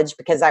college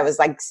because I was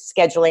like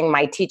scheduling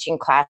my teaching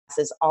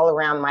classes all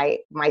around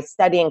my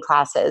studying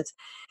classes.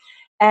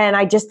 And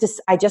I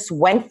just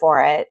went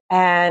for it.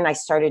 And I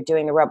started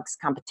doing aerobics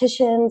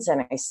competitions,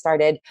 and I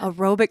started.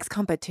 Aerobics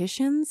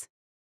competitions?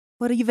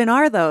 What even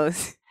are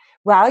those?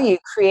 Well, you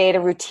create a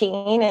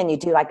routine and you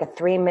do like a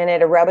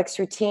 3-minute aerobics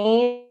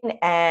routine,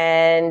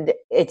 and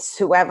it's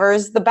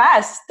whoever's the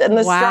best and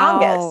the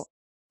strongest.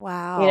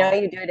 Wow.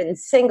 You do it in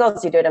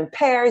singles, you do it in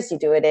pairs, you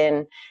do it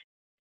in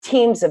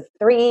teams of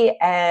 3,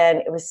 and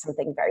it was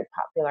something very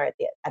popular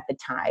at the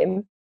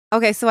time.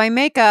 Okay, so I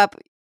make up,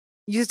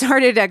 you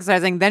started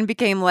exercising, then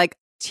became like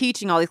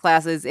teaching all these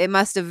classes. It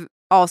must have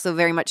also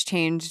very much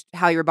changed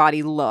how your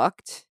body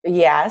looked.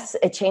 Yes,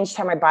 it changed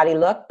how my body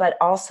looked, but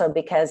also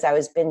because I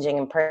was binging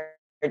and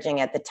purging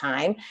at the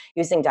time,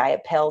 using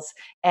diet pills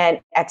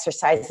and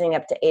exercising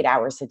up to 8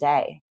 hours a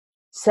day.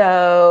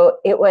 So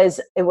it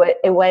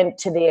went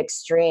to the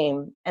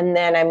extreme. And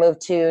then I moved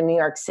to New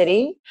York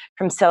City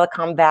from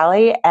Silicon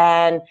Valley,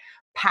 and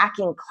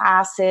packing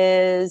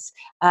classes,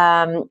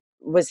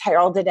 was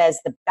heralded as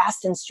the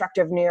best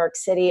instructor of New York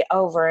City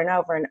over and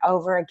over and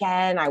over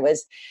again. I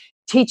was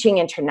teaching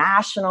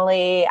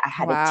internationally. I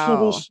had a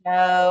TV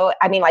show.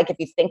 I mean, like if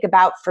you think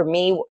about, for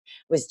me,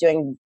 was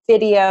doing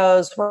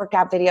videos,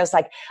 workout videos,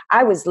 like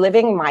I was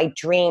living my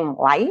dream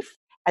life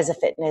as a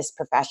fitness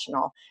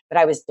professional, but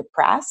I was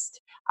depressed.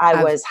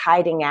 I was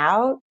hiding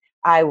out.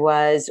 I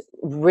was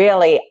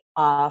really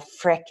a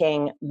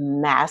freaking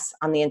mess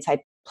on the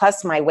inside.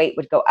 Plus, my weight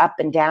would go up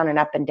and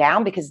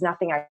down because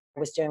nothing I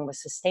was doing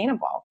was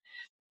sustainable.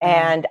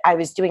 And I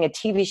was doing a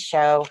TV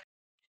show.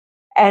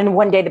 And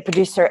one day,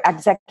 the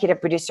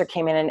executive producer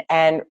came in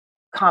and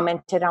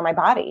commented on my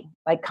body,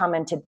 like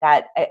commented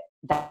that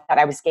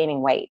I was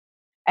gaining weight.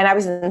 And I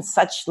was in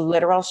such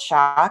literal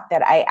shock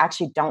that I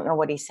actually don't know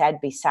what he said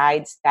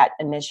besides that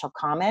initial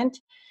comment.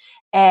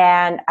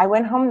 And I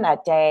went home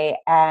that day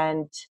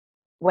and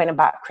went and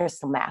bought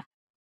crystal meth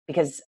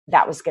because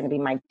that was going to be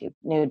my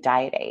new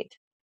diet aid,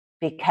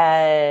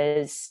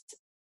 because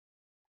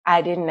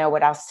I didn't know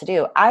what else to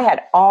do. I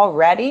had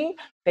already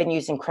been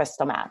using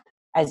crystal meth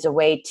as a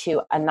way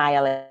to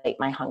annihilate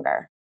my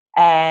hunger.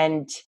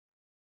 And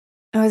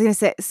I was going to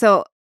say,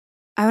 so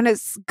I want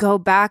to go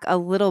back a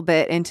little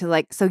bit into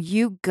like, so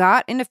you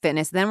got into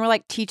fitness, then we're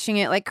like teaching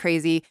it like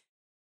crazy,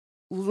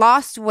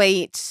 lost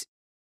weight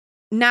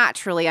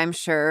naturally, I'm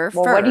sure.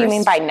 Well, what do you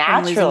mean by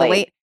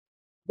naturally?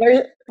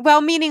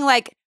 Well, meaning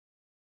like,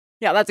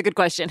 yeah, that's a good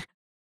question.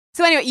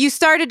 So anyway, you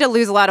started to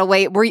lose a lot of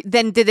weight.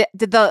 Then did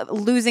the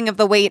losing of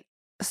the weight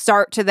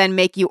start to then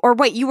make you, or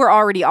wait, you were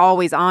already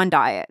always on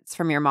diets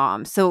from your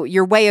mom, so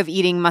your way of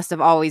eating must have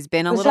always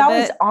been a little bit. I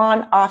was always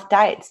on off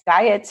diets.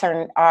 Diets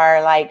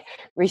are like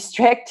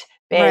restrict,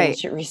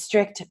 binge, right.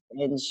 Restrict,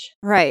 binge.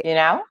 Right. You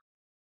know?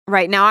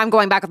 Right. Now I'm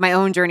going back with my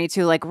own journey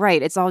too. Like,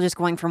 right, it's all just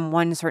going from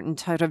one certain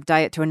type of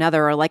diet to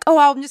another, or like, oh,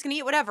 I'm just going to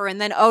eat whatever. And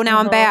then, oh, now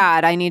I'm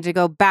bad. I need to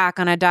go back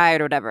on a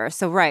diet or whatever.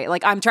 So, right.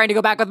 Like, I'm trying to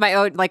go back with my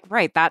own, like,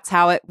 right. That's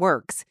how it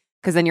works.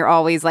 Because then you're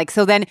always like,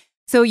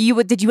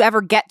 did you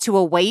ever get to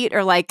a weight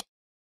or like,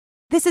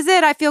 this is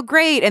it, I feel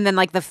great. And then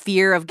like the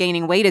fear of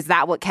gaining weight, is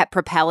that what kept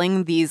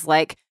propelling these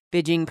like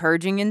binging,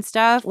 purging and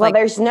stuff? Well,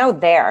 there's no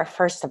there,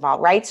 first of all,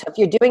 right? So if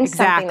you're doing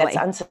something that's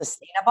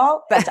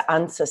unsustainable, it's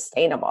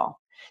unsustainable.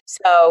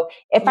 So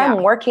if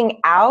I'm working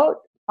out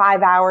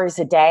 5 hours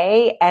a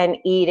day and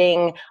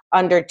eating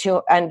under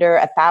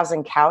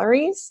 1,000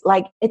 calories,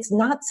 like it's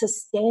not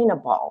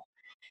sustainable.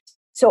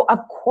 So of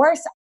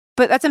course.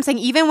 But that's what I'm saying.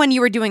 Even when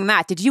you were doing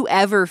that, did you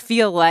ever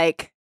feel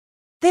like,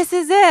 this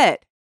is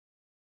it,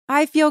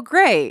 I feel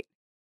great?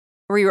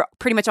 Or you were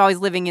pretty much always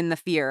living in the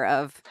fear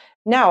of?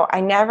 No, I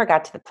never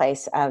got to the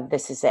place of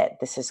this is it,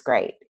 this is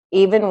great.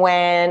 Even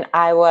when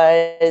I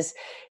was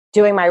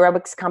doing my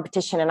aerobics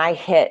competition and I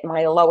hit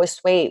my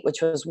lowest weight,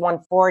 which was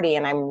 140,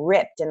 and I'm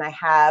ripped and I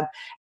have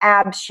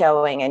abs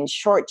showing and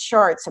short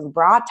shorts and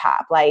bra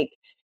top, like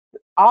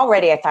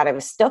already I thought I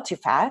was still too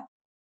fat.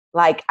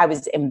 Like I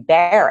was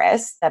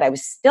embarrassed that I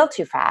was still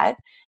too fat.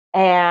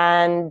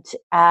 And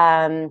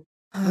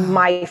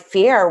my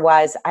fear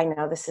was, I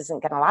know this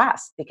isn't going to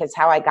last because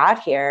how I got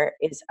here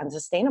is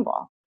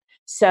unsustainable.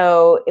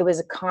 So it was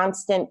a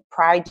constant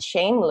pride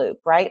shame loop,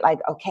 right? Like,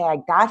 okay, I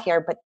got here,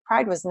 but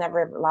pride was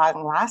never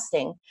long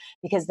lasting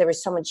because there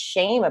was so much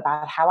shame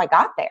about how I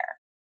got there.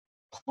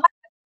 Plus,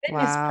 a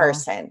fitness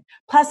person.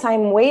 Plus,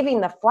 I'm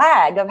waving the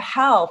flag of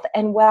health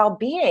and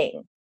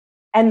well-being.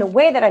 And the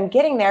way that I'm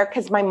getting there,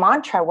 because my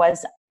mantra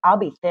was, I'll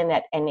be thin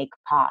at any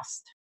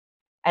cost.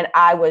 And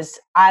I was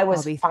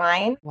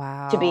fine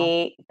to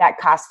be that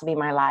cost to be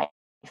my life.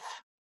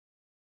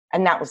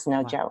 And that was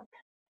no joke.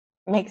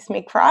 It makes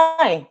me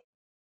cry.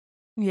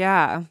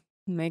 Yeah,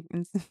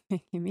 making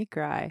me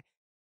cry.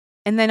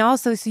 And then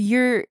also, so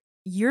you're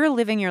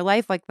living your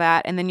life like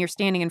that, and then you're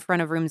standing in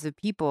front of rooms of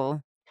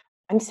people.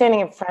 I'm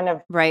standing in front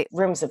of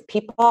rooms of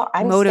people.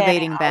 I'm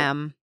motivating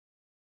them.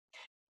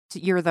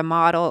 You're the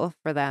model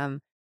for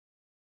them.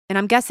 And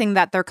I'm guessing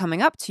that they're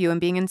coming up to you and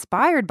being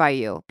inspired by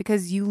you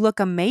because you look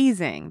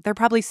amazing. They're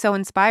probably so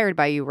inspired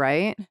by you,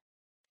 right?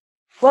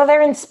 Well,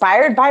 they're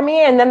inspired by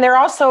me, and then they're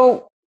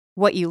also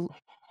Go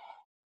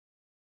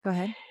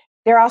ahead.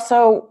 They're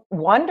also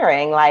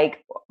wondering,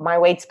 like, my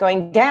weight's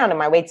going down and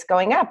my weight's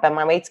going up and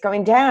my weight's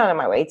going down and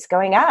my weight's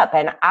going up.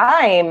 And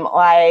I'm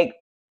like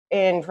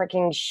in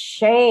freaking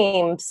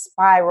shame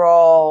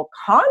spiral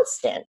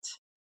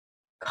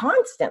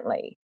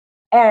constantly.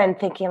 And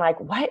thinking like,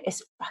 what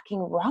is fucking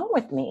wrong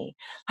with me?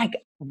 Like,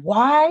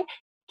 why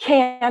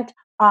can't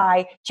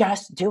I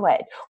just do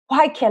it?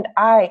 Why can't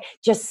I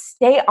just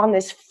stay on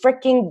this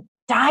freaking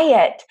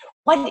diet?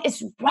 What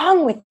is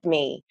wrong with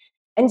me?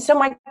 And so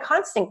my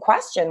constant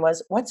question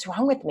was, what's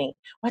wrong with me?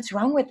 What's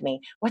wrong with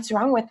me? What's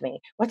wrong with me?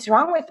 What's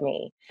wrong with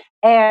me?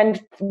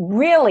 And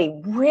really,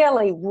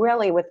 really,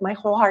 really with my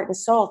whole heart and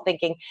soul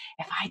thinking,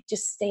 if I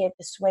just stay at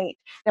this weight,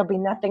 there'll be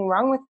nothing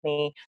wrong with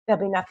me.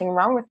 There'll be nothing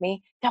wrong with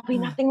me. There'll be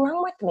nothing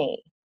wrong with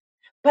me.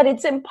 But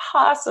it's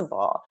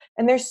impossible.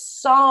 And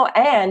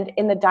and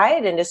in the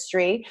diet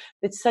industry,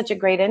 it's such a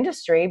great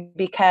industry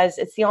because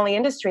it's the only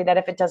industry that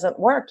if it doesn't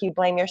work, you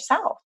blame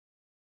yourself.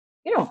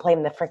 You don't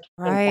blame the freaking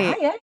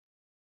diet.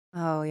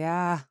 Oh,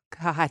 yeah.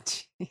 God.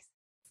 Geez.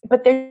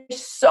 But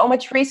there's so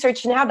much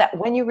research now that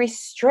when you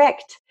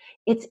restrict,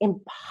 it's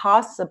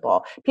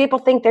impossible. People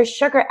think they're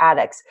sugar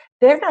addicts.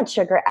 They're not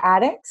sugar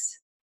addicts.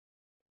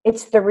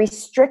 It's the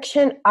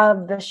restriction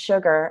of the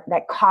sugar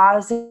that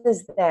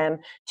causes them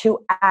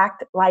to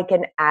act like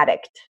an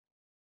addict.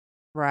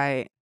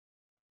 Right.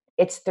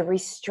 It's the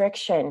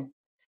restriction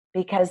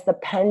because the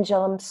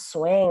pendulum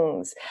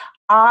swings.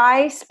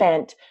 I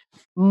spent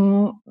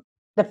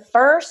the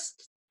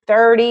first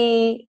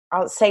 30,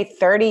 I'll say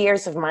 30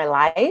 years of my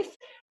life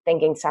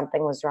thinking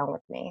something was wrong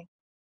with me,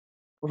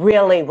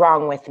 really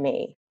wrong with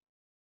me.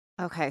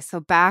 Okay, so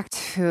back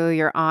to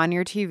you're on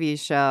your TV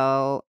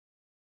show,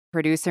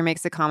 producer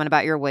makes a comment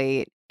about your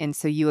weight, and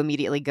so you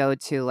immediately go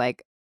to,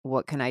 like,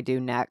 what can I do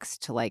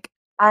next to, like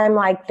I'm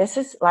like, this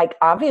is like,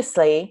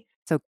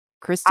 so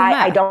crystal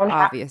I meth, don't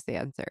have, obvious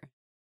answer.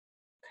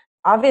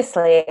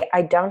 obviously,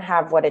 I don't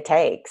have what it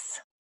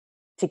takes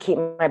to keep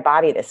my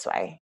body this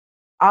way.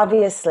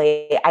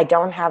 Obviously, I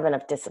don't have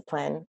enough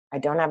discipline. I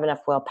don't have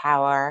enough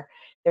willpower.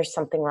 There's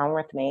something wrong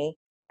with me.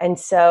 And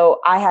so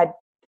I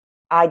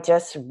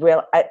just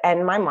real,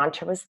 and my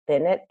mantra was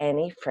thin at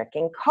any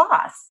freaking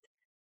cost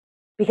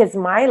because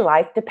my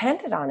life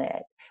depended on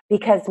it,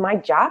 because my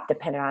job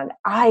depended on it.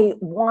 I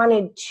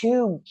wanted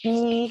to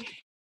be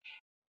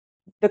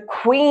the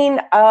queen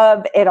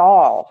of it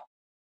all.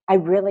 I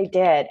really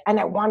did. And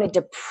I wanted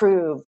to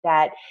prove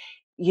that,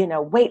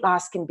 weight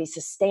loss can be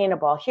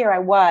sustainable. Here I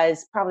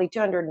was, probably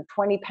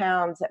 220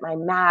 pounds at my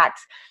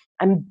max.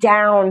 I'm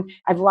down.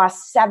 I've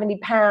lost 70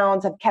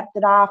 pounds. I've kept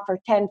it off for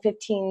 10,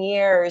 15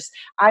 years.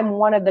 I'm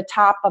one of the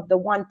top of the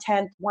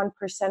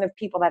 1% of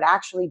people that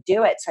actually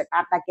do it. So I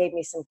thought that gave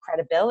me some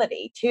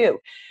credibility too.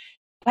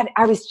 But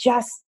I was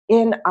just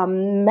in a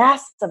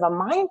mess of a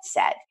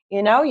mindset.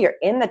 You're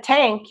in the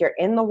tank, you're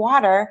in the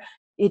water,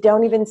 you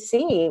don't even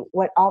see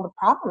what all the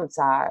problems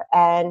are.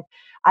 And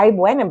I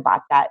went and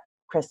bought that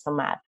crystal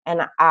meth.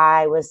 And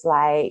I was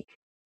like,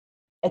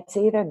 it's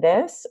either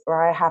this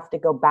or I have to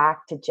go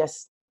back to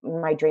just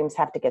my dreams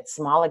have to get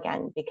small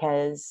again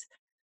because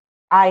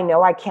I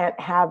know I can't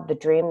have the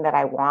dream that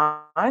I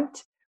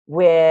want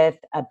with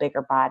a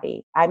bigger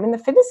body. I'm in the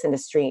fitness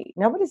industry.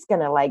 Nobody's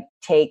going to like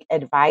take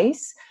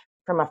advice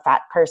from a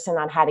fat person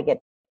on how to get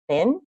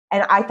thin.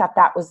 And I thought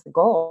that was the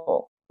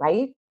goal,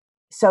 right?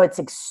 So it's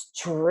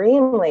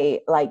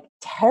extremely like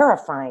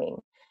terrifying.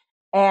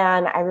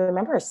 And I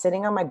remember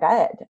sitting on my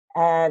bed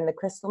and the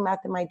crystal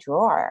meth in my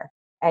drawer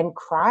and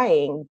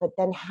crying, but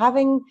then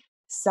having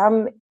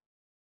some,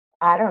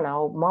 I don't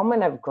know,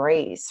 moment of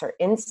grace or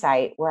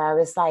insight where I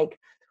was like,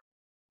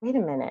 wait a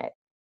minute,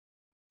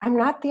 I'm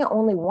not the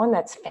only one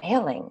that's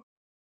failing.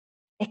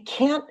 It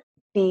can't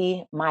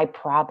be my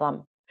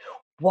problem.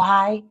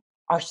 Why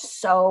are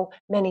so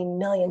many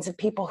millions of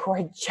people who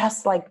are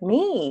just like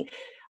me?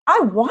 I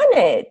want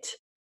it.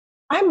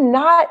 I'm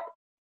not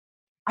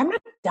I'm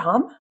not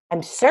dumb.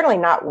 I'm certainly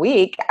not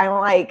weak. I'm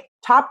like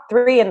top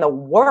 3 in the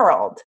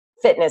world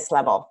fitness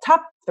level.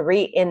 Top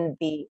 3 in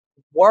the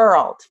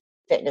world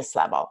fitness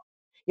level.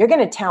 You're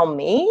going to tell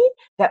me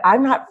that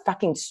I'm not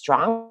fucking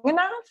strong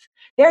enough?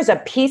 There's a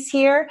piece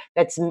here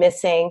that's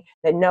missing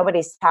that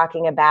nobody's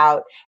talking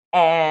about.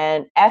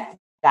 And F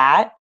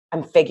that,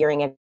 I'm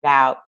figuring it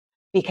out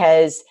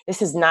because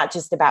this is not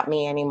just about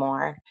me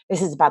anymore.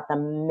 This is about the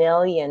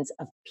millions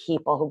of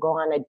people who go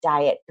on a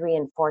diet 3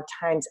 and 4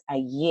 times a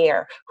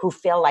year, who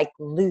feel like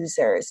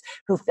losers,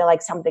 who feel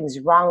like something's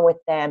wrong with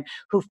them,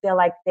 who feel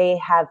like they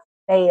have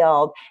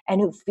failed,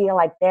 and who feel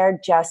like they're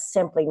just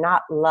simply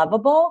not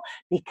lovable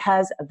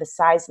because of the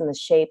size and the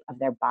shape of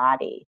their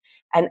body.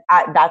 And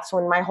that's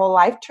when my whole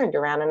life turned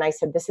around and I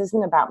said, this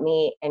isn't about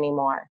me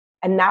anymore.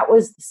 And that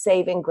was the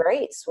saving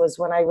grace, was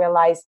when I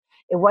realized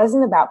it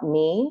wasn't about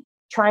me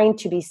trying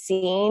to be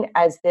seen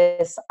as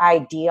this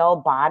ideal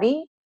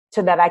body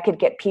so that I could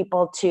get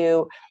people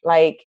to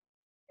like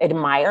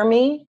admire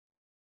me.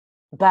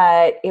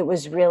 But it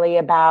was really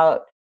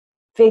about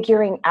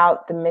figuring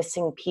out the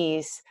missing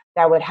piece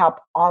that would help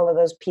all of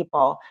those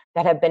people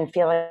that have been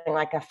feeling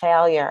like a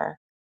failure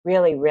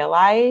really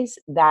realize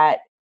that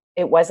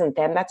it wasn't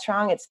them that's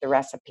wrong, it's the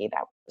recipe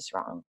that was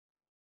wrong.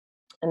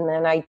 And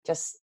then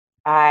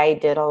I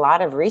did a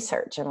lot of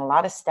research and a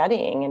lot of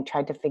studying and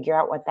tried to figure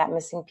out what that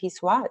missing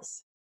piece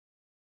was.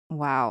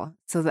 Wow.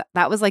 So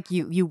that was like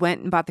you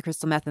went and bought the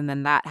crystal meth and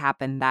then that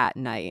happened that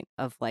night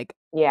of like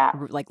Yeah.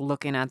 like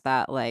looking at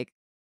that like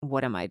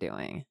what am I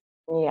doing?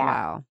 Yeah.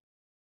 Wow.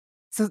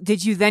 So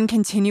did you then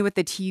continue with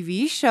the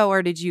TV show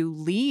or did you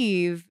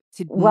leave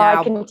to Well, I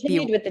now be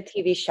continued with the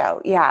TV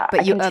show. Yeah, but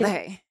I you continued.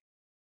 okay.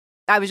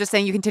 I was just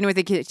saying you continue with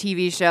the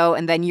TV show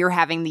and then you're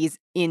having these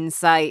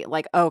insight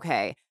like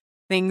okay,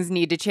 things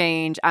need to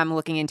change. I'm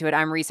looking into it.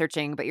 I'm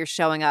researching, but you're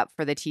showing up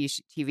for the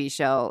TV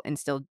show and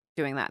still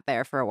doing that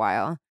there for a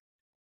while.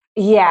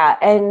 Yeah,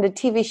 and the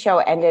TV show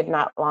ended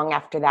not long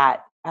after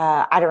that.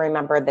 I don't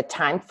remember the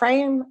time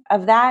frame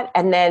of that,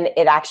 and then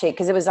it actually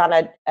because it was on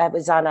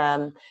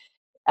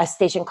a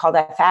station called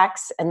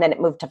FX, and then it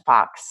moved to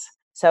Fox.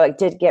 So it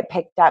did get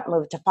picked up,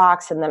 moved to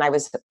Fox, and then I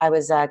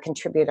was a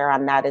contributor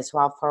on that as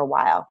well for a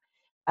while,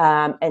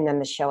 and then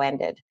the show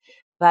ended.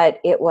 But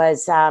it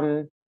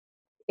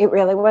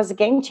really was a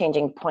game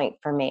changing point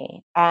for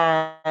me.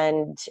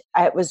 And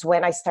it was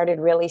when I started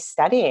really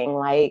studying,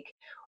 like,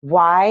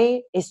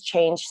 why is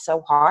change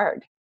so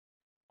hard?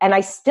 And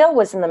I still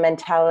was in the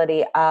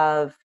mentality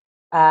of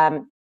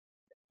the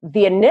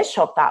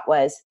initial thought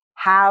was,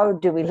 how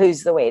do we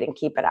lose the weight and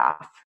keep it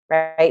off?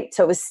 Right.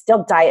 So it was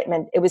still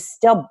it was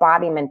still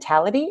body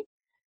mentality.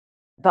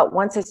 But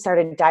once I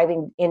started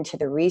diving into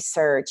the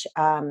research,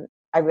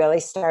 I really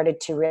started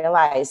to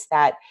realize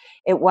that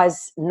it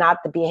was not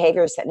the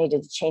behaviors that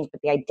needed to change,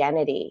 but the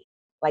identity,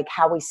 like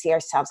how we see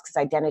ourselves, because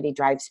identity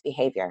drives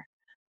behavior.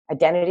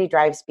 Identity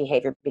drives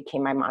behavior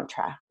became my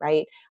mantra,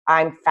 right?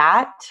 I'm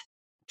fat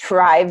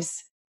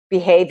drives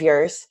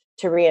behaviors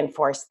to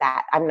reinforce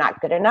that. I'm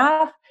not good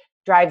enough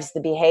drives the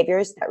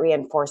behaviors that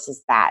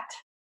reinforces that.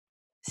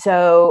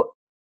 So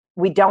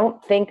we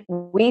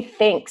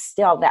think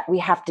still that we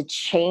have to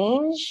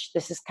change.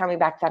 This is coming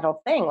back to that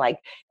whole thing. Like,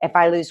 if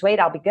I lose weight,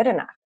 I'll be good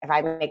enough. If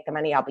I make the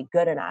money, I'll be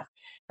good enough.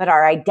 But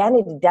our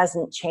identity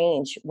doesn't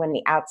change when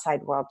the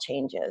outside world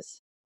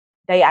changes.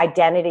 The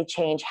identity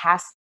change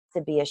has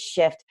to be a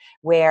shift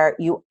where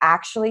you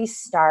actually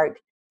start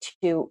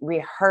to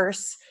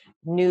rehearse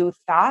new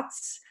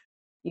thoughts.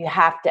 You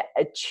have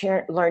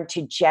to learn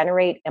to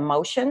generate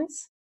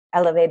emotions,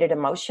 elevated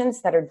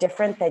emotions that are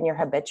different than your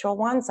habitual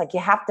ones. Like, you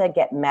have to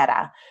get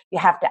meta. You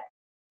have to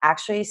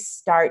actually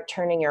start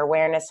turning your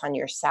awareness on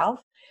yourself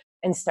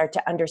and start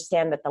to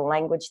understand that the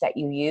language that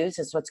you use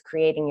is what's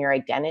creating your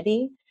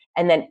identity,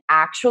 and then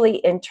actually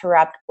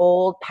interrupt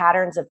old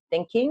patterns of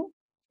thinking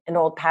and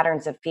old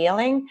patterns of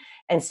feeling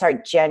and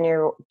start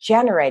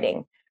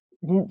generating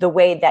the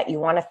way that you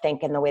want to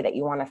think and the way that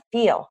you want to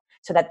feel,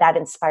 so that that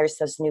inspires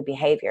those new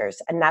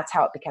behaviors. And that's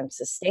how it becomes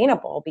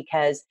sustainable,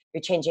 because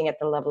you're changing at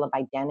the level of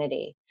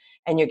identity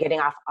and you're getting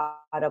off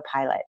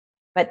autopilot.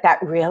 But that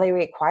really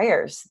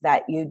requires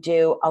that you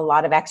do a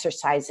lot of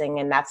exercising,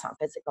 and that's not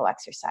physical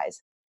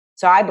exercise.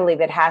 So I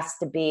believe it has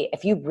to be,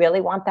 if you really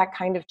want that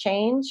kind of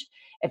change,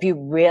 if you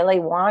really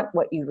want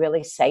what you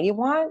really say you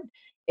want,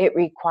 it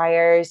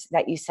requires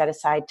that you set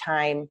aside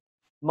time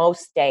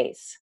most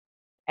days,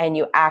 and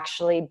you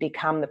actually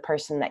become the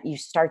person that you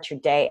start your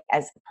day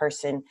as the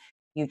person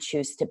you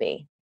choose to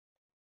be.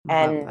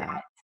 Love And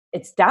that.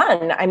 it's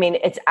done. I mean,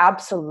 it's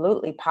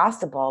absolutely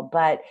possible,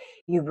 but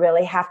you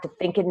really have to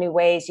think in new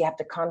ways. You have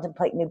to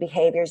contemplate new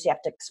behaviors. You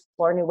have to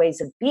explore new ways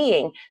of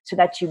being, so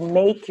that you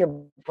make your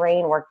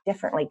brain work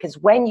differently. Because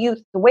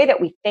the way that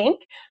we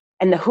think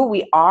and the who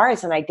we are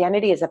as an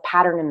identity is a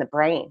pattern in the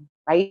brain,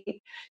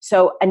 right?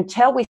 So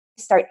until we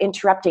start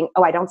interrupting,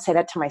 oh, I don't say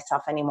that to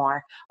myself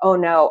anymore. Oh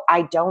no,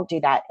 I don't do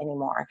that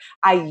anymore.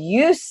 I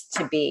used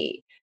to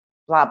be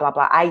blah, blah,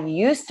 blah. I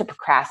used to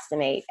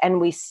procrastinate.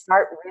 And we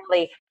start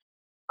really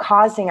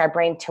causing our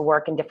brain to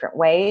work in different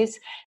ways,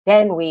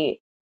 then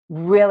we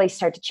really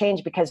start to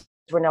change, because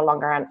we're no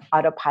longer on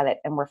autopilot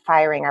and we're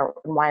wiring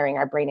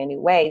our brain in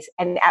new ways.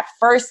 And at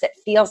first it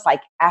feels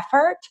like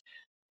effort,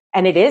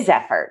 and it is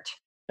effort.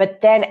 But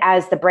then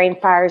as the brain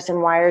fires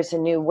and wires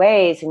in new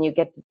ways, and you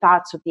get the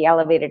thoughts with the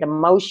elevated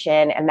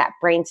emotion, and that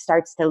brain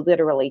starts to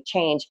literally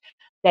change,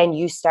 then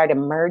you start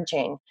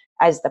emerging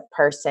as the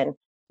person,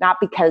 not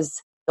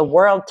because the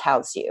world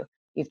tells you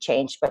you've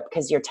changed, but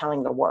because you're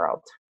telling the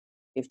world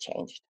you've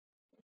changed.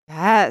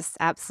 Yes,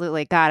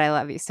 absolutely. God, I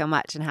love you so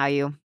much, and how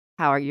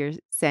are you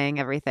saying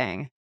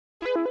everything.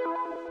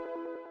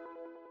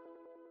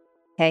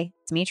 Hey,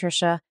 it's me,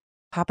 Trisha,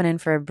 popping in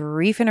for a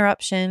brief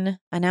interruption,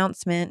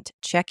 announcement,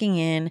 checking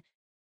in.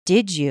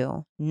 Did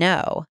you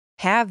know?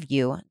 Have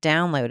you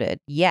downloaded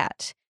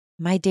yet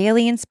my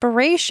daily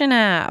inspiration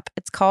app?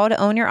 It's called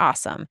Own Your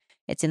Awesome.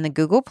 It's in the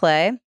Google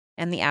Play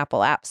and the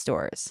Apple App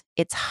Stores.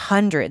 It's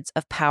hundreds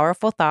of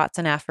powerful thoughts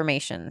and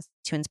affirmations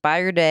to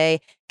inspire your day,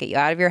 get you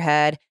out of your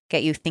head,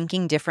 get you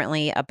thinking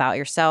differently about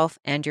yourself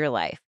and your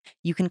life.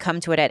 You can come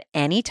to it at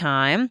any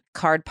time.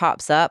 Card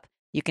pops up.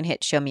 You can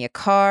hit show me a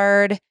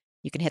card.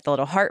 You can hit the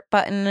little heart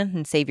button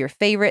and save your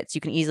favorites.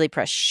 You can easily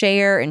press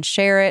share and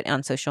share it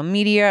on social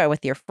media or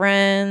with your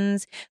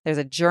friends. There's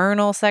a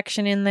journal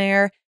section in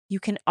there. You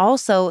can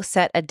also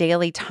set a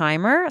daily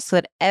timer so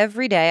that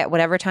every day at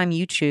whatever time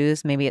you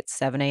choose, maybe it's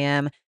 7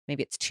 a.m.,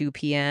 maybe it's 2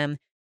 p.m.,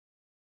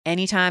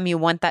 anytime you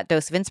want that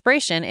dose of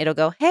inspiration, it'll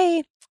go,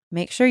 hey,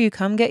 make sure you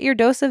come get your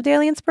dose of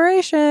daily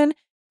inspiration.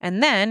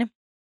 And then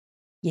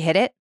you hit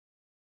it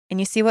and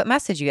you see what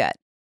message you get.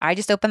 I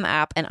just opened the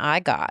app and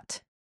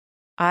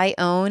I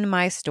own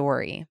my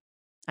story.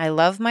 I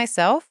love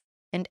myself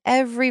and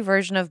every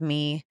version of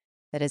me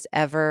that has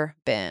ever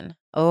been.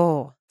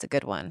 Oh, it's a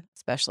good one,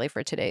 especially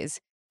for today's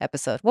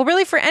episode. Well,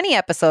 really for any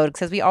episode,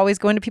 because we always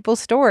go into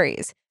people's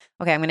stories.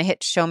 Okay, I'm going to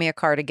hit show me a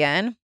card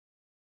again.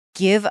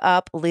 Give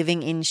up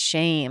living in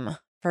shame.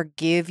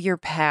 Forgive your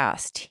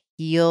past.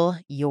 Heal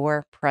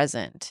your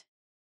present.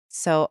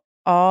 So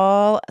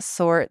all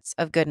sorts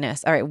of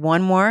goodness. All right,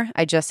 one more.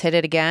 I just hit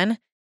it again.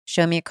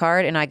 Show me a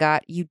card, and I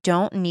got, you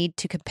don't need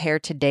to compare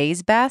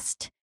today's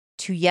best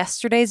to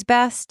yesterday's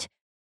best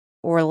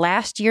or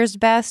last year's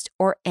best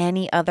or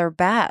any other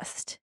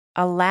best.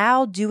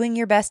 Allow doing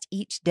your best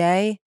each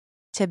day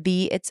to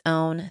be its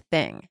own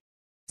thing.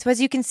 So as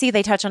you can see,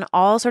 they touch on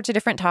all sorts of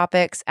different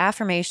topics,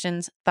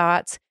 affirmations,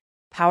 thoughts,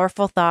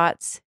 powerful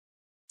thoughts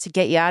to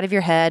get you out of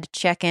your head,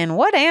 check in.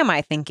 What am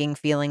I thinking,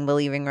 feeling,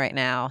 believing right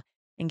now?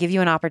 and give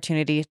you an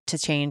opportunity to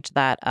change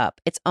that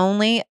up. It's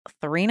only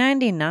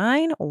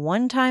 $3.99,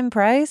 one-time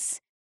price,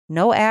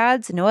 no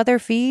ads, no other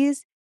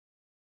fees.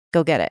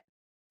 Go get it.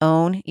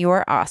 Own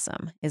Your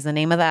Awesome is the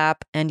name of the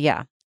app. And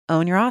yeah,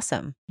 own your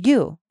awesome.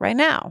 You, right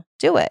now.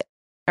 Do it.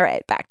 All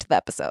right, back to the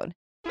episode.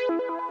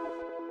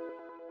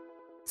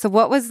 So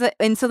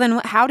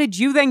then how did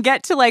you then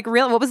get to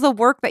what was the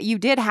work that you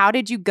did? How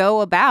did you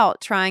go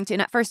about trying to,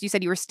 and at first you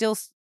said you were still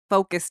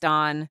focused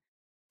on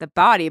the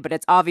body, but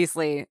it's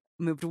obviously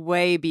moved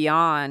way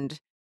beyond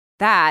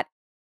that.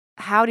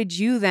 How did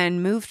you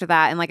then move to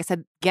that? And like I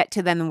said, get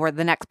to then where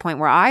the next point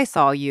where I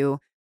saw you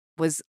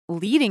was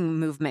leading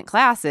movement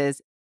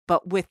classes,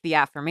 but with the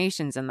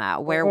affirmations in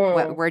that.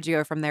 Where'd you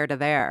go from there to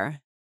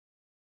there?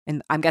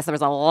 And I guess there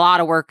was a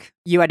lot of work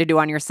you had to do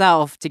on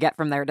yourself to get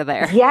from there to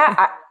there.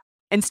 Yeah.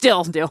 And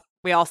still do.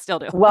 We all still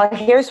do. Well,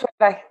 here's what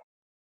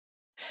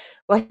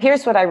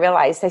I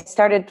realized. I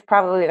started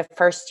probably the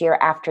first year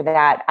after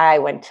that. I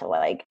went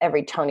to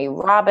every Tony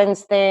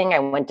Robbins thing. I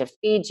went to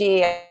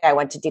Fiji. I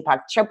went to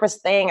Deepak Chopra's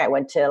thing. I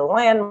went to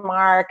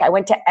Landmark. I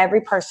went to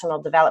every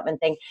personal development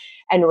thing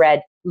and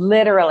read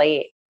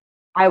literally,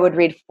 I would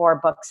read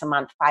 4 books a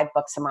month, 5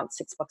 books a month,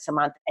 6 books a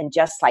month, and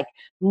just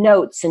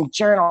notes and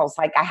journals.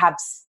 I have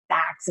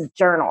stacks of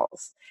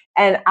journals.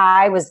 And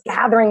I was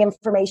gathering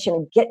information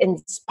and get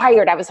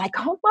inspired. I was like,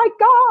 oh my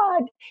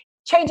God,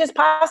 change is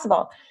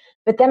possible.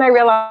 But then I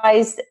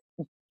realized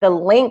the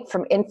link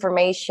from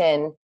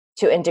information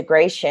to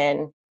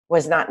integration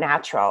was not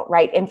natural,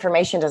 right?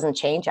 Information doesn't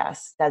change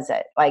us, does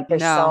it?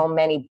 There's so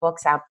many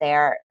books out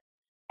there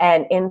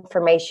and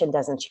information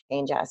doesn't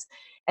change us.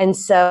 And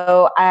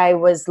so I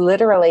was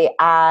literally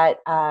at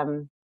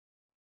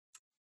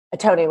a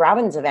Tony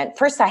Robbins event.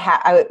 First,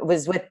 I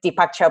was with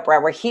Deepak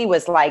Chopra, where he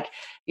was like,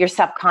 your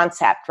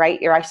self-concept,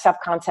 right? Your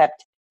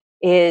self-concept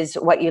is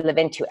what you live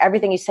into.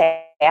 Everything you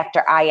say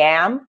after I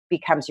am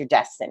becomes your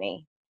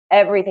destiny.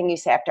 Everything you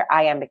say after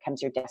I am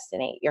becomes your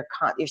destiny. Your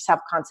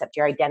self-concept,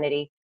 your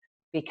identity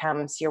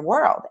becomes your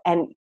world.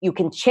 And you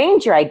can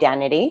change your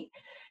identity,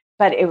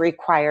 but it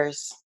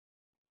requires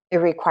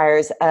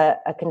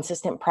a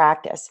consistent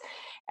practice.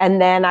 And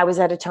then I was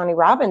at a Tony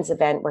Robbins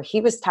event where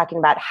he was talking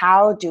about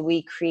how do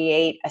we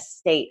create a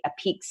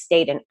peak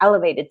state, an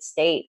elevated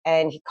state.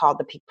 And he called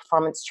the peak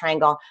performance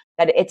triangle,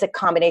 that it's a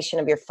combination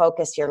of your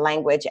focus, your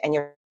language, and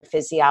your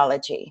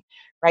physiology,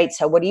 right?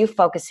 So what are you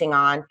focusing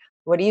on?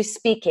 What are you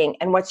speaking?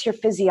 And what's your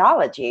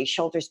physiology?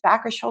 Shoulders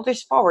back or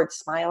shoulders forward,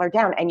 smile or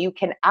down, and you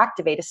can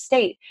activate a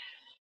state.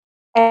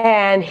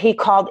 And he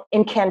called them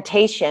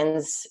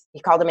incantations,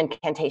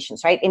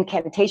 right?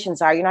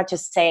 Incantations are, you're not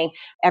just saying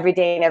every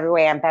day and every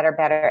way I'm better,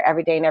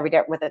 every day and every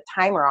day with a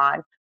timer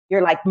on.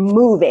 You're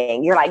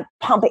moving, you're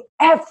pumping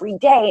every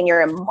day, and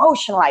you're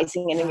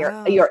emotionalizing it, and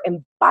you're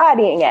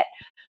embodying it.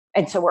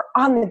 And so we're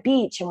on the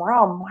beach and we're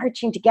all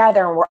marching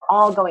together and we're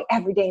all going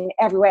every day and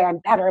every way I'm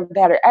better and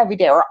better every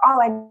day, or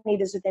all I need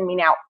is within me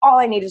now. All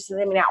I need is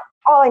within me now.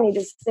 All I need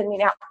is within me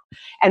now.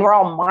 And we're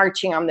all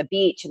marching on the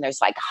beach and there's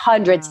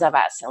hundreds of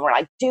us and we're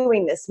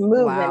doing this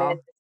movement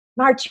and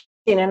marching.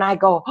 And I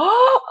go,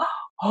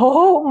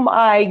 oh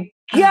my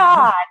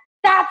God,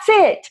 that's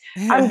it.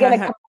 I'm going to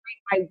combine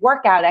my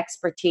workout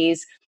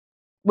expertise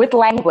with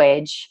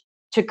language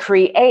to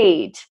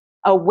create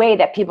a way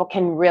that people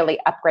can really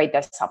upgrade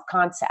their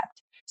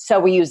self-concept.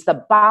 So we use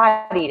the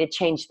body to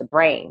change the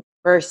brain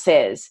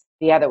versus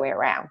the other way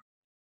around.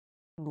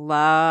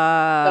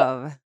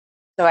 Love.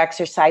 So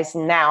exercise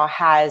now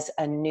has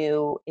a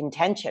new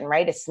intention,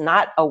 right? It's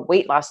not a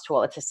weight loss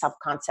tool. It's a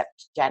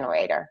self-concept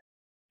generator.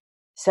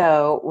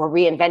 So we're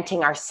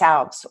reinventing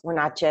ourselves. We're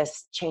not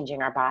just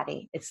changing our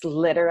body. It's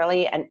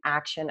literally an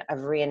action of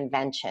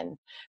reinvention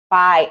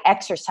by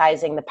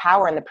exercising the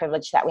power and the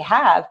privilege that we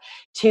have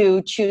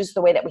to choose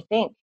the way that we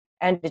think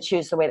and to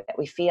choose the way that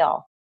we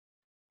feel.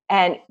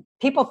 And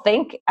people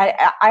think,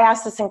 I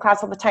ask this in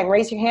class all the time,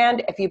 raise your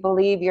hand if you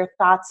believe your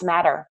thoughts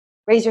matter.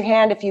 Raise your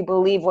hand if you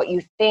believe what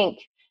you think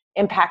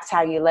impacts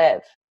how you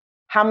live.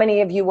 How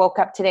many of you woke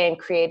up today and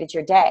created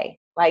your day?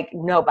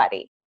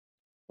 Nobody.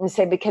 And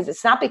say, because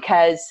it's not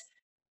because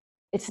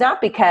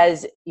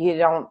you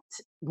don't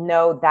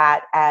know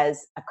that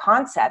as a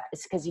concept,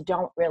 it's because you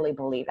don't really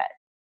believe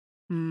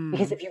it.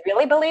 Because if you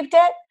really believed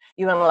it,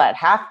 you wouldn't let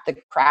half the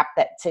crap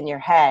that's in your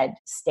head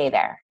stay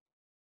there.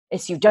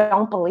 It's you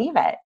don't believe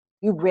it.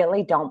 You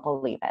really don't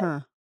believe it. Huh.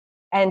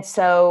 And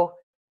so,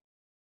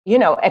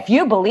 if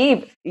you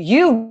believe,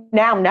 you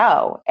now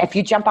know if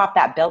you jump off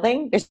that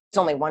building, there's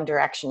only one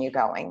direction you're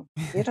going.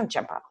 You don't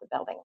jump off the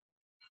building.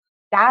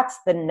 That's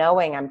the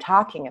knowing I'm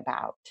talking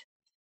about.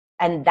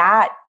 And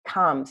that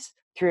comes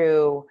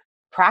through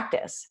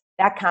practice.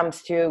 That comes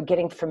through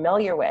getting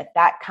familiar with.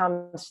 That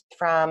comes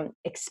from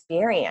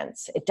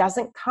experience. It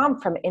doesn't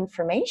come from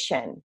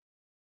information.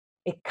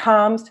 It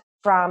comes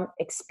from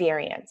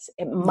experience.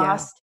 It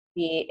must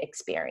be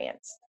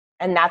experience.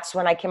 And that's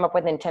when I came up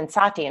with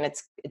Intensati. And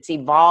it's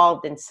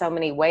evolved in so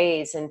many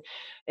ways. And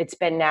it's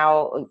been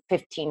now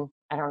 15,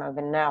 I don't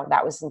even know.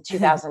 That was in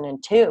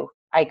 2002.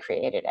 I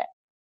created it.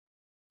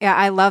 Yeah,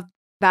 I love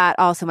that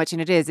all so much.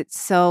 And it's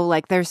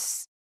so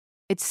there's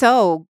it's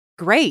so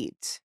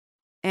great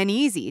and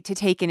easy to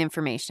take in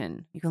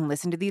information. You can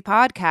listen to the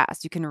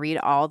podcasts. You can read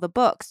all the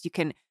books. You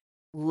can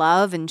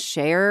love and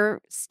share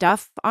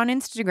stuff on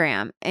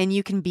Instagram, and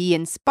you can be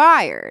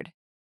inspired.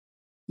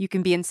 You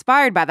can be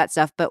inspired by that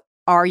stuff, but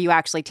are you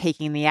actually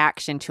taking the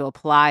action to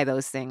apply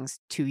those things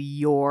to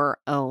your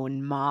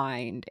own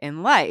mind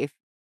and life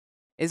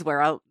is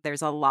where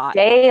there's a lot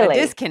of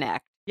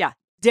disconnect. Yeah.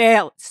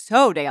 Daily.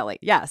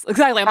 Yes,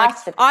 exactly.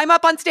 I'm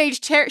up on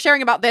stage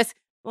sharing about this.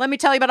 Let me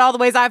tell you about all the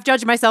ways I've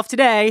judged myself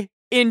today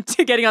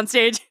into getting on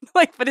stage.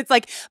 But it's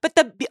like, but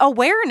the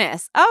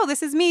awareness, oh,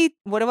 this is me.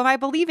 What am I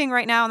believing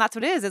right now? And that's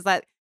what it is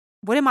that,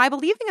 what am I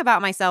believing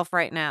about myself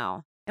right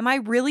now? Am I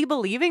really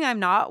believing I'm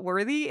not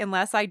worthy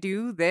unless I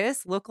do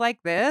this, look like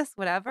this,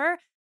 whatever?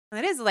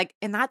 And it is like,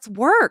 and that's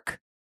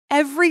work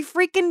every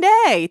freaking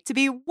day to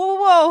be,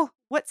 whoa,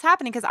 what's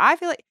happening? Because I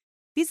feel like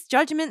these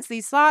judgments,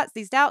 these thoughts,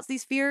 these doubts,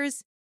 these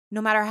fears, no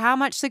matter how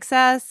much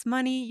success,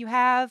 money you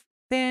have,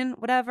 thin,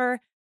 whatever,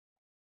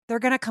 they're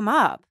going to come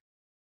up.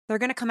 They're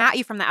going to come at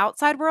you from the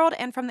outside world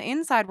and from the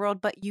inside world,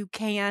 but you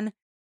can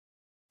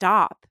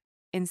stop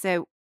and say,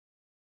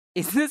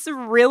 is this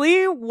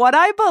really what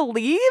I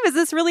believe? Is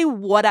this really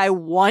what I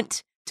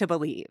want to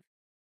believe?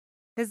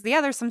 Because, yeah,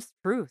 there's some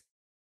truth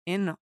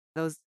in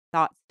those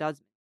thoughts,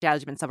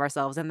 judgments of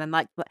ourselves. And then,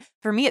 like,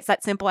 for me, it's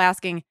that simple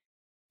asking,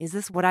 is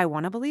this what I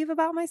want to believe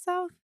about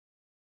myself?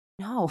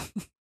 No.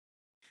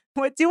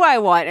 What do I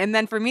want? And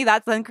then for me,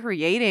 that's then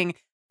creating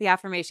the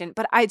affirmation.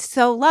 But I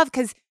so love,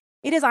 because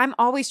it is, I'm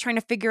always trying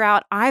to figure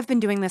out, I've been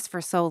doing this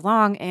for so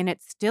long and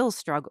it's still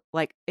struggle.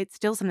 Like, it's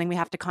still something we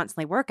have to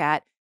constantly work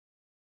at.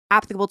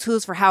 Applicable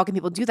tools for how can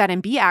people do that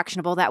and be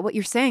actionable. That what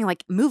you're saying,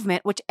 like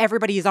movement, which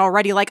everybody is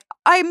already like,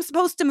 I'm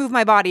supposed to move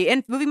my body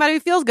and moving my body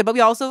feels good. But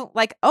we also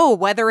like,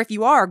 whether if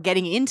you are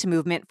getting into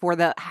movement for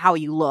the how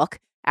you look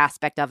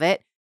aspect of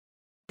it,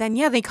 then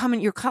yeah, they come in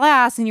your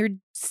class and you're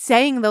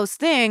saying those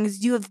things.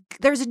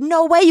 There's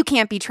no way you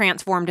can't be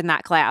transformed in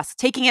that class.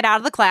 Taking it out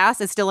of the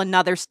class is still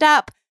another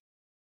step.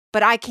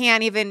 But I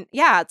can't even,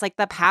 it's like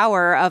the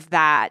power of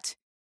that.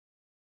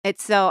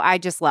 I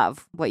just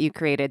love what you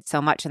created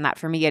so much. And that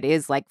for me, it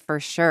is like for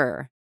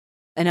sure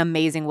an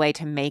amazing way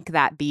to make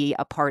that be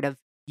a part of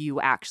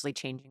you actually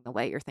changing the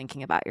way you're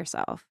thinking about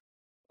yourself.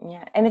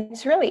 Yeah. And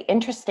it's really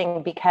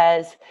interesting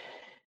because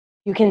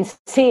you can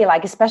see,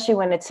 like, especially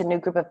when it's a new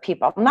group of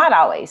people, not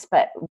always,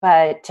 but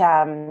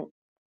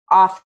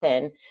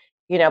often,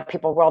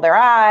 people roll their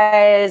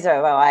eyes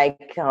or they're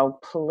like, oh,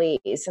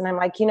 please. And I'm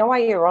like, you know why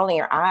you're rolling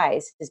your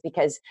eyes is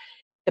because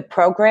the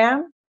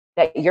program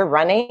that you're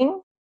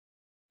running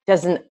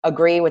doesn't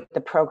agree with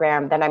the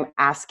program that I'm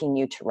asking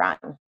you to run,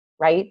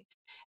 right?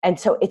 And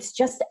so it's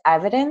just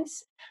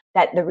evidence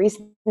that the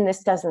reason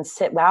this doesn't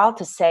sit well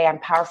to say I'm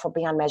powerful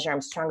beyond measure,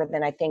 I'm stronger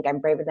than I think, I'm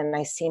braver than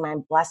I seem,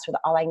 I'm blessed with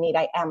all I need,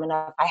 I am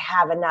enough, I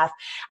have enough,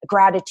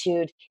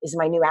 gratitude is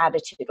my new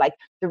attitude. Like,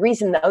 the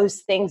reason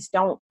those things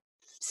don't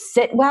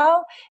sit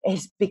well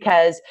is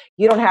because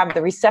you don't have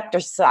the receptor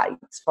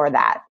sites for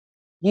that.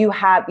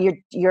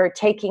 You're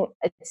taking,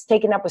 it's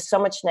taken up with so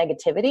much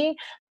negativity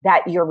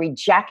that you're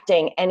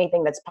rejecting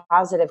anything that's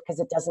positive because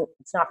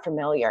it's not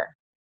familiar.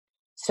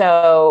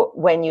 So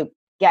when you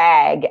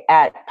gag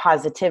at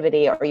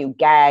positivity or you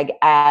gag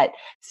at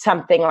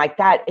something like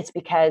that, it's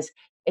because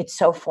it's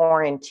so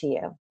foreign to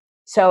you.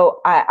 So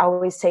I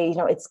always say,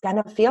 it's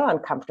going to feel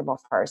uncomfortable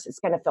first. It's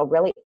going to feel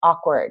really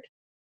awkward.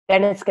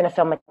 Then it's going to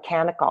feel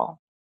mechanical.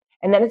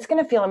 And then it's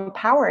going to feel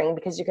empowering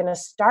because you're going to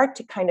start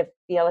to kind of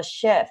feel a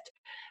shift.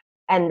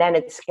 And then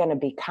it's going to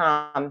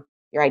become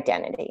your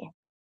identity.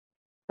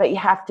 But you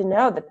have to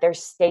know that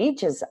there's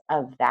stages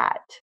of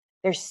that.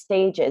 There's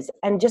stages.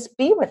 And just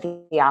be with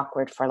the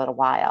awkward for a little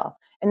while.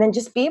 And then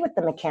just be with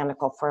the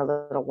mechanical for a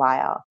little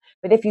while.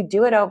 But if you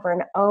do it over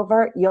and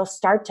over, you'll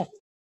start to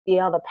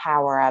feel the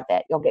power of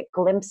it. You'll get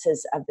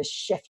glimpses of the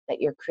shift that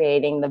you're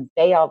creating, the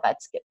veil that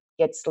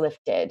gets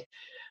lifted,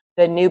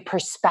 the new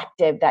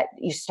perspective that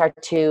you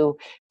start to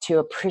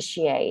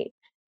appreciate.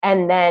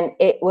 And then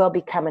it will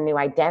become a new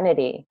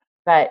identity.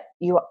 But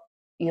you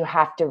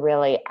have to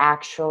really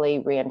actually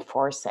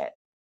reinforce it.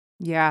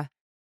 Yeah.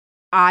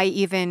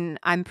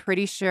 I'm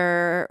pretty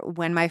sure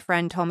when my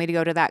friend told me to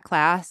go to that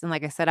class, and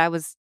like I said, I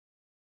was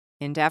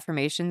into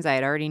affirmations. I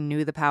had already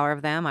knew the power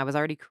of them. I was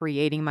already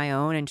creating my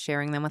own and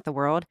sharing them with the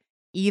world.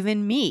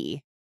 Even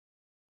me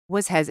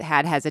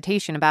had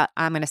hesitation about,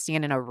 I'm going to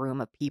stand in a room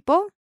of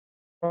people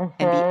and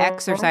be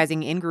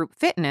exercising in group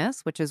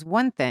fitness, which is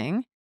one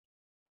thing,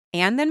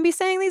 and then be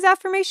saying these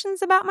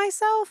affirmations about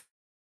myself.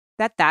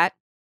 That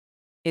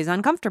is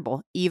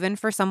uncomfortable, even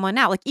for someone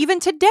now. Like,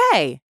 even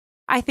today,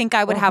 I think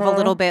I would have a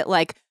little bit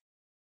like,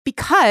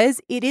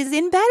 because it is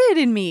embedded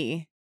in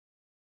me.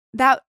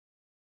 That,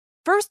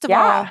 first of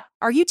all,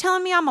 are you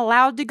telling me I'm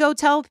allowed to go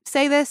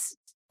say this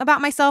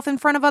about myself in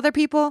front of other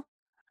people?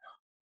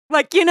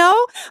 Like,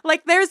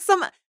 like there's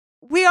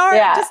we are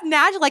just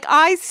natural. Like,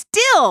 I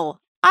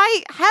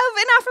have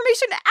an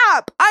affirmation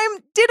app. I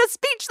did a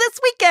speech this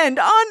weekend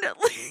on,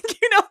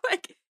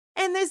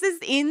 and there's this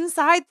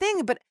inside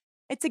thing, but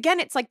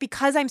it's like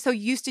because I'm so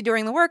used to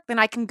doing the work, then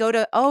I can go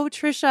to, oh,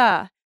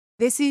 Trisha,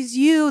 this is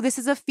you. This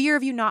is a fear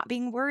of you not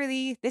being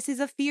worthy. This is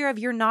a fear of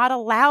you're not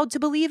allowed to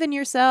believe in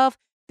yourself.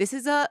 This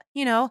is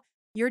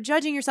you're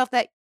judging yourself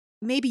that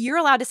maybe you're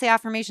allowed to say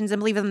affirmations and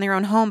believe in your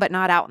own home, but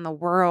not out in the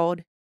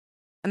world.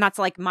 And that's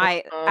like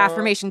my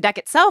affirmation deck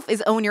itself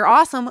is own you're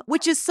awesome,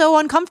 which is so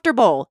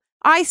uncomfortable.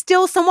 I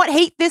still somewhat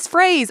hate this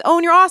phrase,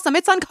 own you're awesome.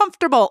 It's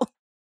uncomfortable.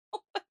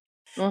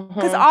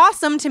 Because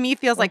awesome to me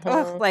feels like,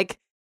 like,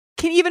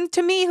 can even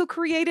to me who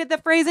created the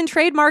phrase and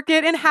trademark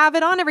it and have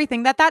it on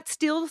everything, that's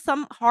still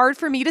some hard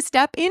for me to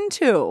step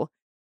into.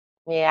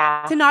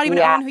 Yeah. To not even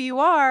own who you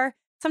are.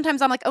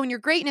 Sometimes I'm like, own your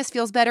greatness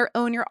feels better.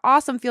 Own your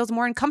awesome feels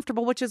more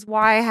uncomfortable, which is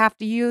why I have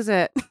to use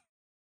it.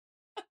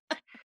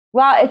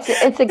 Well,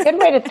 it's a good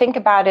way to think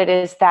about it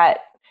is that,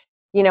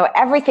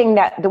 everything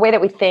the way that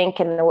we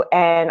think and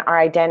our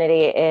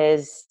identity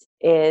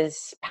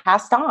is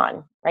passed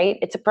on, right?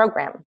 It's a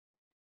program.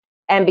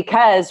 And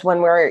because when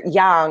we're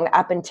young,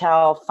 up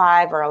until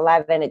 5 or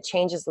 11, it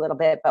changes a little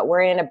bit, but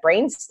we're in a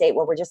brain state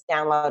where we're just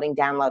downloading.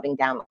 Our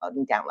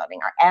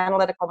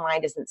analytical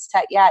mind isn't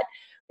set yet.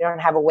 We don't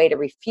have a way to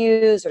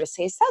refuse or to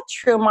say, is that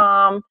true,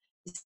 Mom?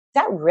 Is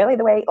that really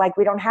the way? Like,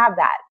 we don't have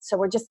that. So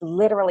we're just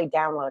literally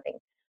downloading.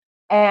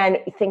 And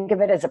think of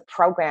it as a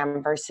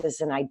program versus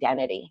an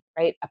identity,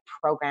 right? A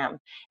program.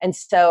 And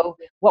so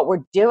what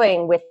we're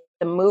doing with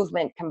the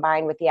movement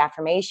combined with the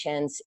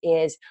affirmations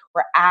is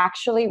we're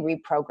actually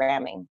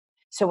reprogramming.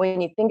 So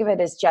when you think of it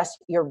as just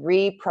you're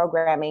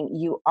reprogramming,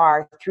 you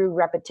are through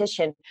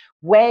repetition.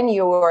 When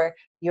your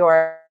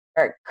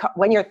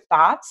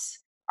thoughts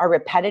are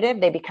repetitive,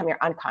 they become your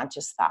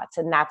unconscious thoughts.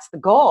 And that's the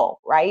goal,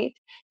 right?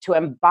 To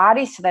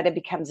embody so that it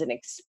becomes an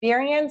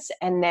experience.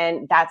 And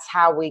then that's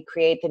how we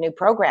create the new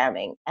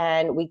programming.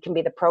 And we can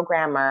be the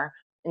programmer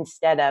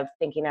instead of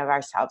thinking of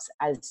ourselves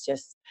as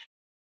just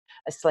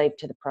a slave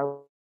to the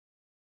program.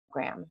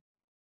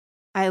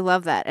 I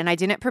love that. And I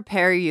didn't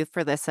prepare you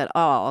for this at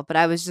all, but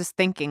I was just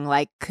thinking,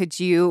 like, could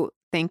you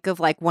think of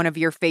like one of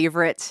your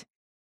favorite,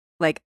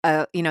 like,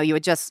 you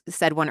had just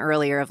said one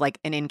earlier of like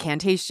an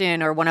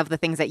incantation or one of the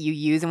things that you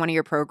use in one of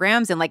your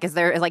programs. And like, is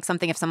there like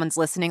something, if someone's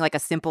listening, like a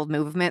simple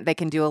movement they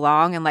can do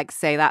along and like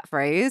say that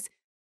phrase?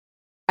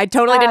 I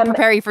totally didn't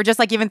prepare you for just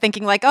like even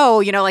thinking like,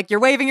 oh, like you're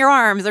waving your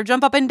arms or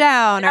jump up and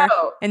down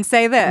and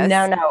say this.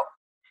 No.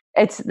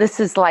 This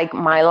is like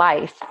my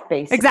life,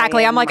 basically.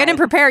 Exactly. I'm like, I didn't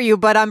prepare you,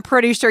 but I'm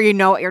pretty sure you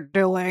know what you're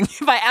doing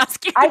if I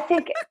ask you. I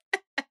think,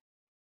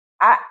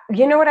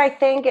 what I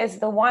think is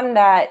the one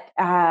that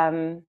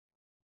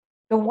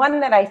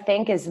I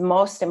think is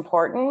most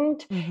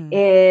important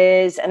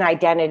is an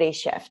identity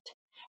shift.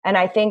 And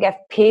I think if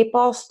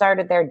people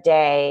started their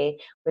day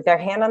with their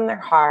hand on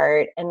their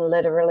heart and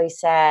literally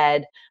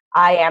said,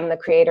 I am the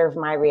creator of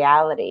my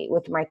reality,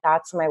 with my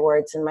thoughts, my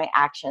words, and my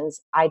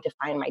actions, I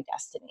define my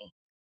destiny.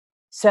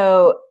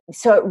 So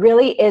it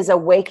really is a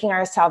waking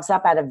ourselves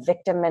up out of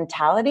victim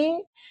mentality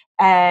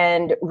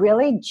and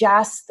really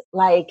just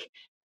like,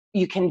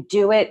 you can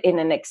do it in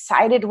an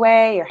excited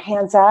way, your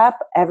hands up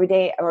every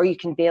day, or you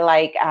can be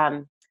like,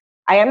 I'm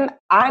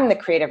the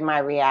creator of my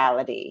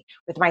reality.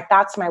 With my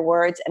thoughts, my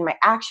words, and my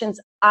actions,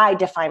 I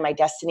define my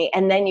destiny.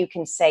 And then you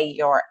can say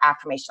your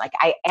affirmation, like,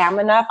 I am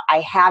enough, I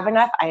have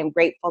enough, I am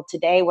grateful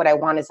today, what I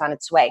want is on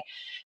its way.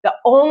 The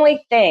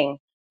only thing,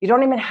 you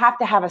don't even have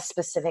to have a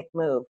specific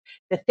move.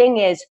 The thing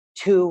is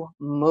to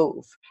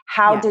move.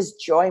 How does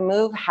joy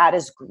move? How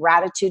does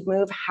gratitude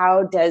move?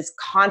 How does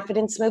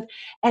confidence move?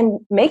 And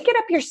make it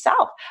up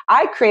yourself.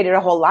 I created a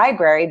whole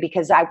library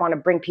because I want to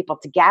bring people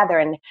together.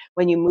 And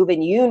when you move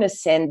in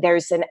unison,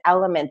 there's an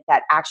element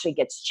that actually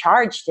gets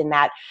charged in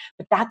that,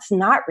 but that's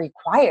not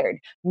required.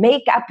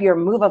 Make up your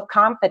move of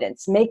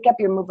confidence. Make up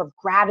your move of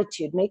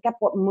gratitude. Make up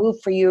what move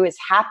for you is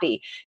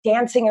happy.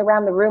 Dancing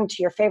around the room to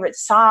your favorite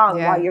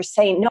song while you're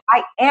saying, no,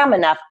 I am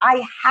enough.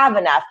 I have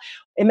enough.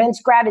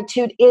 Immense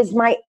gratitude is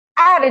my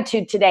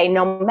attitude today,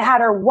 no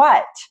matter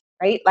what,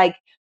 right? Like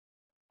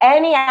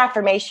any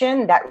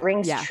affirmation that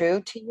rings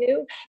true to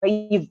you, but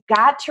you've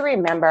got to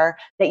remember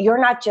that you're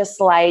not just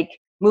like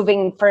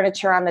moving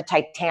furniture on the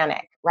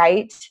Titanic,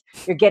 right?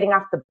 You're getting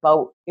off the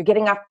boat. You're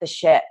getting off the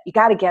ship. You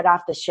got to get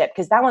off the ship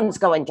because that one's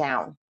going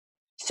down.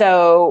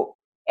 So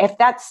if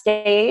that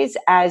stays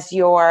as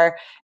your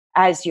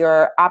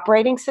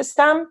operating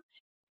system,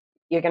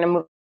 you're going to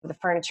move the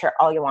furniture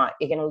all you want.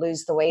 You're going to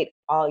lose the weight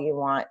all you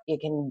want.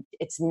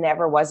 It's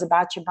never was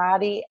about your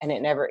body, and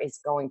it never is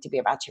going to be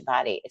about your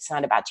body. It's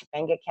not about your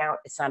bank account.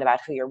 It's not about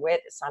who you're with.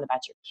 It's not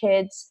about your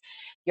kids.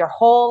 Your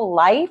whole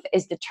life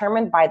is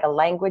determined by the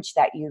language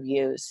that you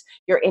use.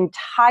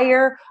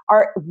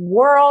 Our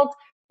world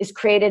is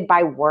created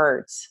by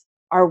words.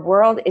 Our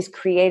world is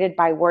created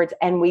by words,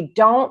 and we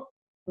don't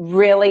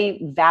really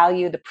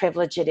value the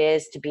privilege it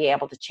is to be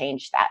able to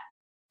change that.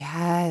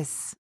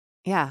 Yes.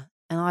 Yeah.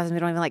 And a lot of times we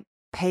don't even like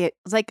pay it.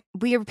 It's like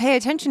we pay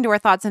attention to our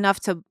thoughts enough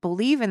to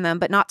believe in them,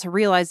 but not to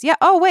realize,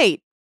 oh,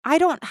 wait, I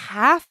don't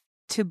have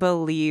to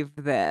believe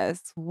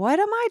this. What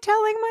am I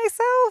telling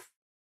myself?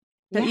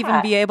 To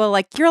even be able,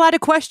 like, you're allowed to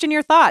question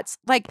your thoughts.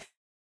 Like,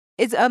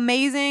 as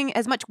amazing,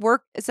 as much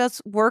work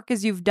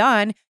as you've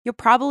done, you'll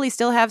probably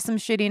still have some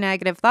shitty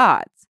negative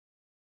thoughts,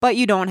 but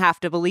you don't have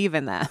to believe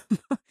in them.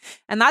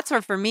 And that's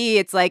where, for me,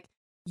 it's like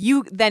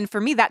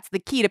for me, that's the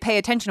key to pay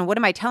attention to what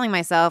am I telling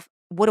myself?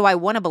 What do I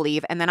want to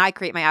believe? And then I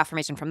create my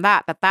affirmation from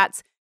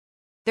that's,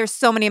 there's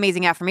so many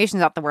amazing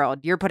affirmations out the world.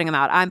 You're putting them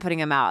out. I'm putting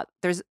them out.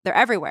 They're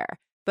everywhere.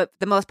 But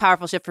the most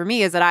powerful shift for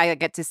me is that I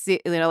get to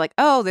see, like,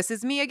 oh, this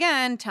is me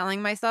again,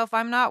 telling myself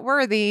I'm not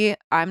worthy.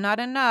 I'm not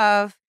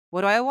enough.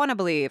 What do I want to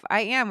believe?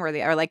 I am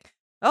worthy. Or like,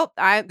 oh,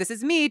 this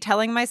is me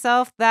telling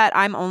myself that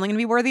I'm only going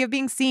to be worthy of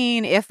being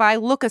seen if I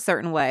look a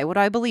certain way. What do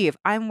I believe?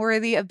 I'm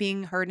worthy of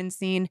being heard and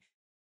seen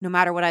no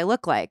matter what I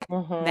look like.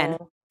 Mm-hmm.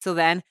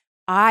 Then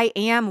I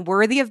am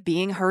worthy of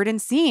being heard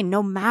and seen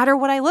no matter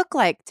what I look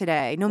like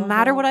today, no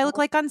matter what I look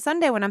like on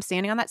Sunday when I'm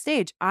standing on that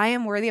stage. I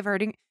am worthy of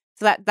hurting.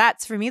 So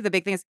that's for me, the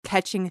big thing is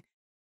catching,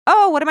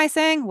 oh, what am I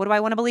saying? What do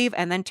I want to believe?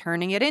 And then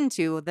turning it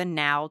into the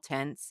now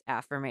tense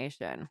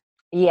affirmation.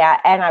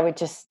 Yeah. And I would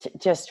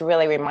just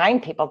really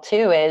remind people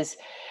too, is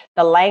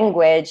the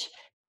language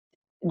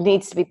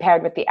needs to be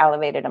paired with the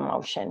elevated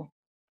emotion.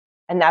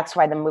 And that's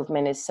why the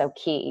movement is so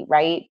key,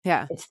 right?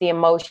 Yeah. It's the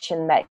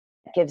emotion that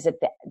gives it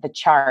the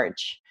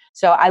charge.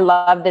 So I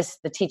love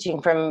the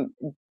teaching from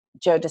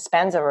Joe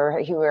Dispenza, where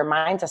he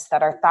reminds us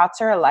that our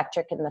thoughts are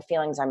electric and the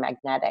feelings are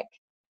magnetic.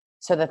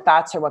 So the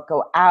thoughts are what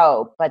go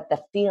out, but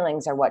the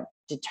feelings are what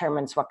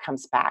determines what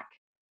comes back.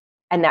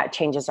 And that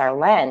changes our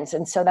lens.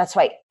 And so that's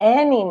why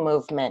any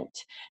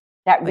movement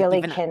that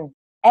really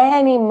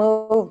any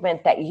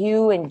movement that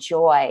you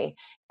enjoy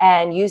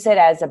and use it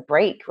as a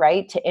break,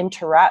 right? To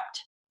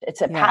interrupt.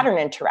 It's a pattern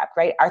interrupt,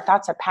 right? Our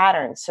thoughts are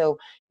patterns. So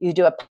you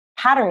do a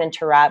pattern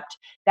interrupt.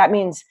 That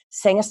means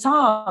sing a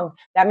song.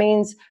 That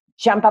means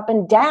jump up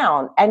and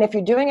down. And if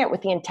you're doing it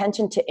with the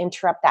intention to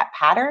interrupt that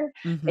pattern,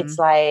 it's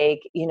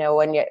like,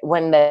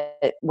 when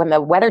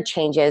the weather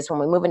changes, when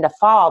we move into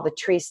fall, the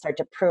trees start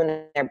to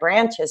prune their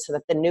branches so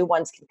that the new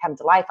ones can come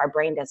to life. Our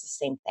brain does the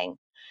same thing.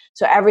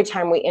 So every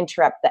time we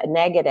interrupt the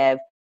negative,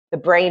 the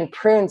brain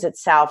prunes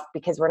itself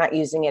because we're not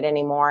using it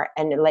anymore,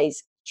 and it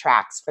lays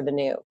tracks for the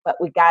new. But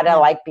we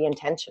gotta be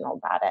intentional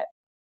about it.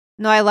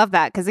 No, I love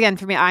that. Because again,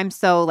 for me, I'm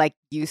so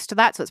used to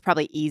that. So it's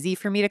probably easy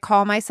for me to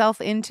call myself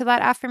into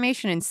that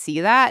affirmation and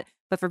see that.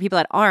 But for people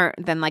that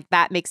aren't, then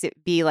that makes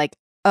it be like,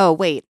 oh,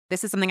 wait,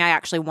 this is something I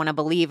actually want to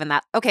believe. And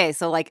that, okay,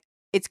 so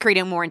it's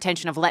creating more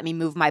intention of let me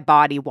move my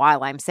body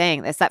while I'm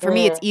saying this. That for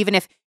me, it's even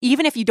if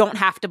you don't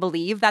have to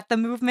believe that the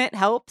movement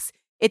helps,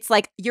 it's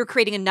like you're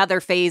creating another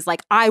phase.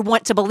 Like, I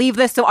want to believe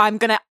this, so I'm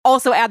going to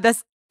also add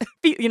this,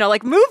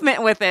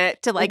 movement with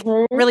it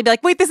to really be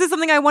like, wait, this is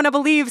something I want to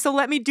believe. So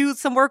let me do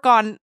some work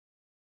on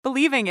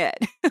believing it.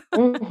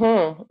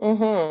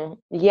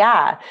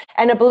 Yeah.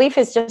 And a belief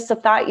is just a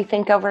thought you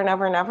think over and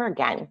over and over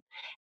again,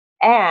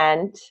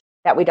 and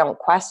that we don't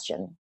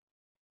question.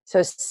 So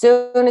as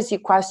soon as you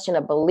question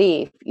a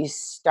belief, you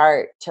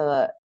start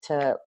to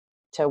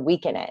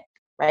weaken it,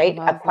 right?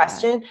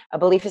 A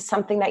belief is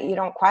something that you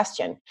don't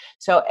question.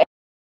 So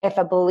if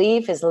a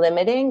belief is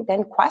limiting,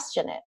 then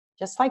question it.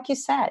 Just like you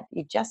said,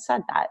 you just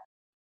said that.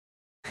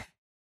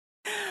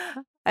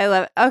 I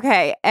love it.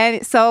 Okay.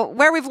 And so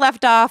where we've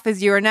left off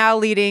is you are now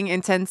leading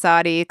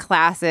Intensati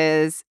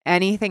classes.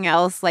 Anything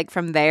else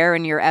from there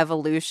in your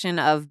evolution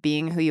of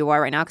being who you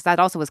are right now? Because that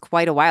also was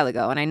quite a while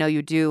ago. And I know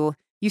you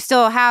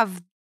still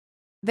have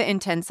the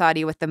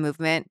Intensati with the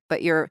movement,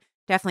 but you're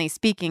definitely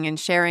speaking and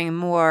sharing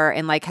more.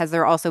 And has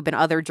there also been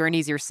other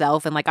journeys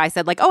yourself? And I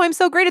said, oh, I'm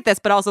so great at this,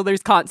 but also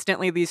there's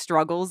constantly these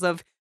struggles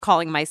of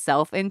calling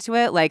myself into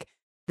it,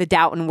 the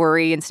doubt and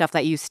worry and stuff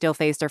that you still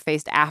faced or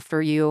faced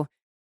after you.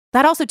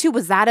 That also, too,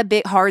 was that a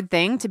big hard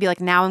thing to be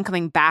now I'm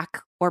coming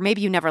back, or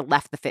maybe you never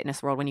left the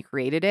fitness world when you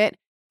created it,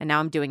 and now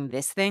I'm doing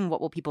this thing.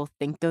 What will people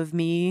think of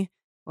me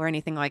or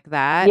anything like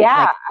that?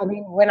 Yeah. I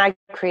mean, when I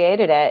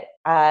created it,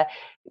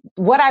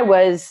 what I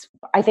was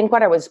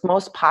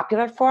most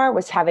popular for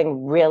was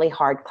having really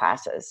hard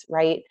classes,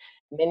 right?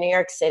 I'm in New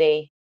York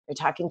City. You're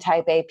talking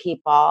type A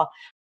people.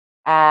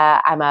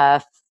 I'm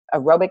a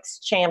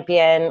aerobics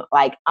champion.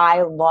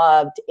 I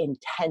loved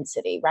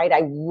intensity, right?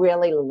 I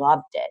really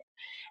loved it.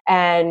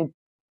 And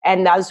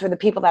those were the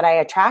people that I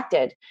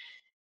attracted.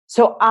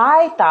 So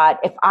I thought,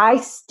 if I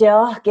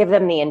still give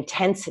them the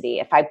intensity,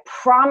 if I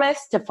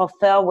promise to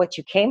fulfill what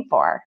you came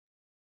for,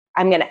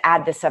 I'm going to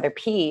add this other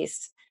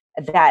piece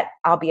that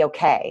I'll be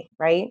okay,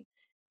 right?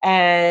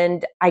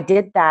 And I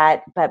did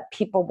that, but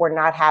people were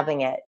not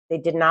having it. They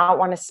did not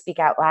want to speak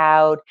out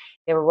loud.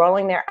 They were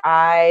rolling their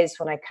eyes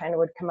when I kind of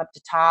would come up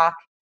to talk.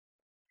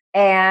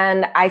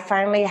 And I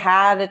finally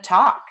had a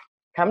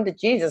come to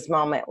Jesus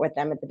moment with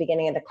them at the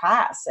beginning of the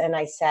class. And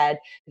I said,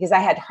 because I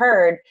had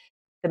heard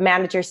the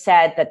manager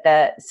said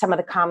that some of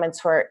the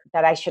comments were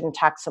that I shouldn't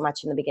talk so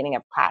much in the beginning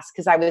of class,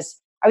 because I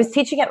was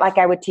teaching it like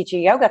I would teach a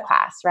yoga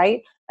class,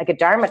 right? Like a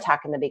Dharma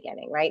talk in the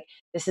beginning, right?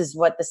 This is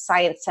what the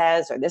science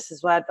says, or this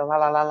is what the la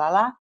la la la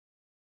la.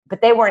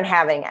 But they weren't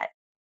having it.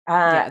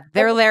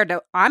 They're there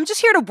to, I'm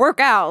just here to work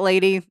out,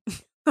 lady.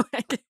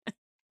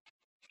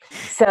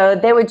 So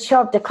they would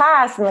show up to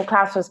class and the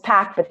class was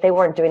packed, but they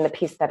weren't doing the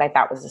piece that I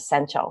thought was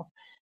essential.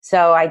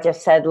 So I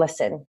just said,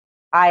 listen,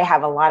 I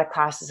have a lot of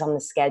classes on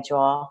the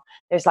schedule.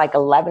 There's like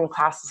 11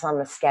 classes on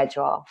the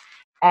schedule,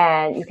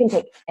 and you can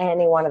take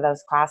any one of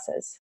those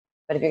classes.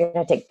 But if you're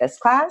going to take this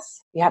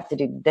class, you have to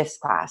do this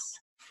class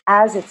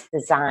as it's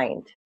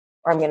designed.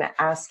 Or I'm going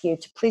to ask you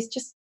to please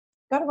just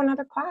go to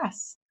another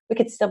class. We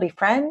could still be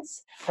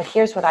friends, but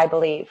here's what I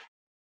believe,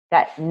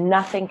 that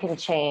nothing can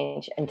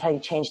change until you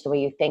change the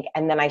way you think.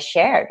 And then I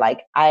shared,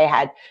 like, I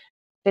had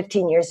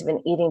 15 years of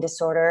an eating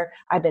disorder.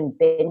 I've been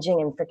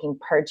binging and freaking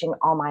purging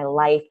all my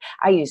life.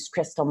 I used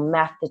crystal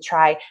meth to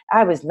try.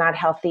 I was not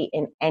healthy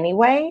in any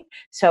way.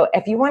 So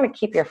if you want to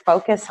keep your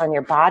focus on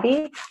your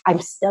body,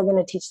 I'm still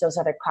going to teach those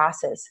other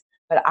classes.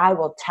 But I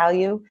will tell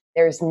you,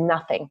 there's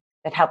nothing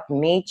that helped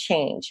me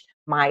change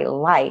my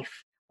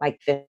life like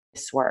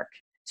this work.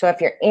 So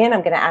if you're in,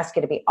 I'm going to ask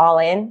you to be all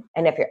in.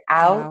 And if you're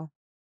out, Wow.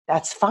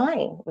 that's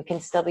fine. We can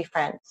still be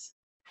friends.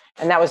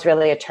 And that was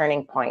really a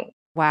turning point.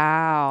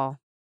 Wow.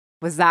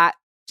 Was that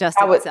just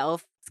That was,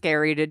 itself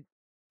scary to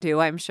do,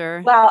 I'm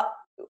sure? well,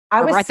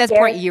 I was Or at this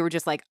point, scared. you were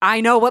just like,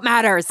 I know what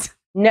matters.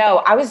 No,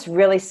 I was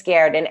really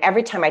scared. And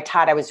every time I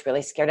taught, I was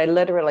really scared. I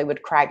literally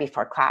would cry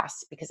before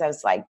class because I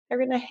was like, they're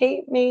going to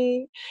hate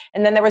me.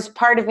 And then there was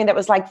part of me that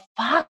was like,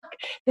 fuck,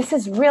 this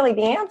is really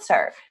the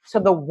answer. So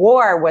the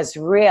war was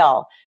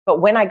real. But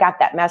when I got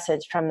that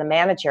message from the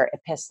manager, it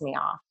pissed me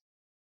off.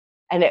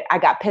 And I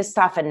got pissed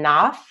off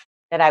enough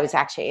that I was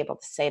actually able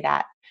to say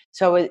that.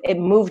 So it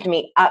moved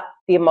me up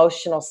the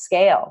emotional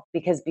scale,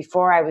 because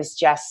before I was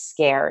just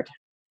scared.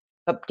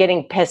 But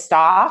getting pissed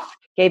off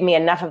gave me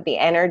enough of the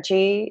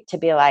energy to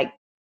be like,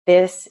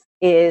 this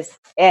is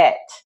it.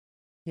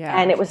 Yeah.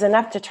 And it was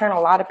enough to turn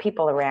a lot of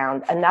people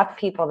around, enough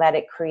people that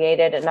it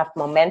created enough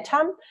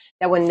momentum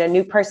that when the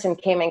new person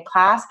came in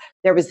class,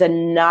 there was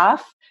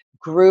enough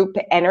group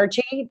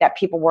energy that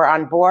people were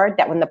on board,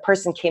 that when the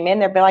person came in,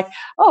 they'd be like,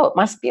 oh, it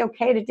must be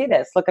okay to do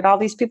this. Look at all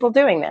these people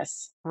doing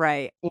this.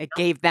 Right. You It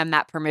gave them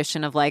that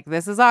permission of like,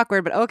 this is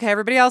awkward, but okay,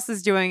 everybody else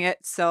is doing it.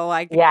 So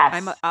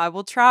Yes. I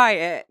will try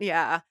it.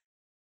 Yeah.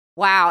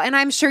 Wow. And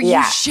I'm sure you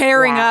Yeah.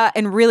 sharing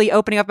and really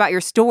opening up about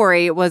your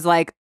story was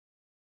like,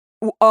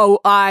 oh,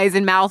 eyes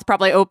and mouth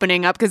probably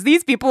opening up, because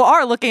these people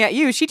are looking at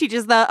you. She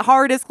teaches the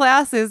hardest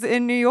classes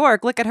in New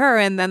York. Look at her.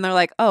 And then they're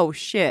like, oh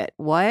shit,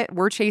 what?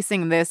 We're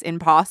chasing this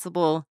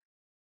impossible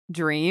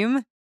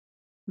dream,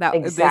 this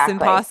Exactly.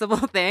 impossible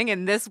thing,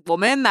 and this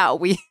woman that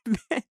we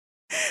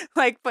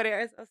like put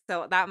it.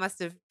 So that must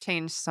have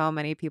changed so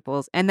many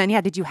people's. And then,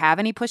 yeah, did you have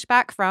any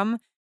pushback from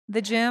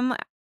the gym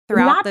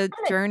throughout Not the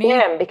from the journey?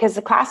 gym, because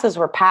the classes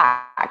were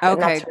packed, and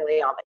Okay. that's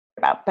really all they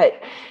cared about.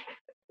 But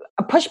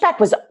pushback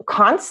was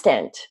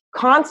constant.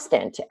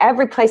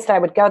 Every place that I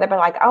would go, they'd be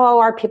like, oh,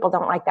 our people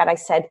don't like that. I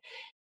said,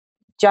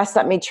 just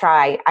let me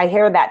try. I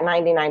hear that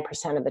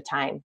 99% of the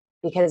time,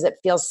 because it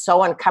feels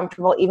so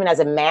uncomfortable, even as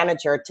a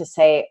manager, to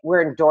say,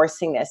 we're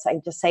endorsing this. I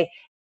just say,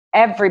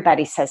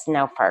 everybody says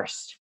no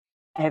first.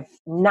 If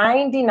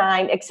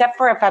 99, except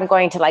for if I'm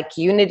going to like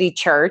Unity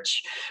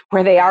Church,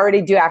 where they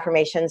already do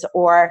affirmations,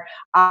 or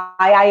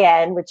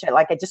IIN, which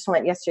I just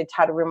went yesterday,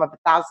 taught a room of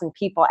 1,000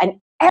 people, and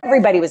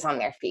everybody was on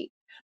their feet.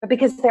 But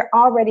because they're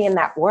already in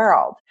that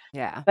world.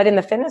 Yeah. But in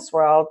the fitness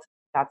world,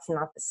 that's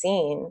not the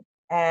scene.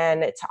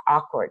 And it's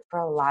awkward for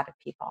a lot of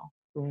people.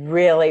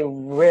 Really,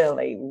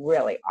 really,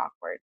 really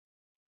awkward.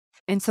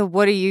 And so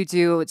what do you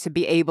do to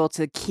be able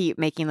to keep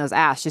making those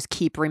asks? Just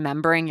keep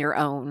remembering your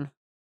own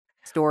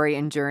story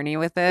and journey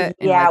with it.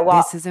 And Yeah, like, well,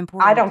 this is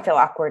important. I don't feel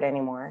awkward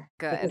anymore.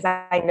 Good. Because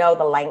I know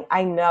the language.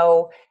 I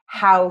know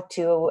how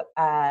to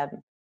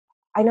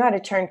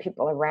turn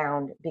people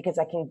around, because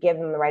I can give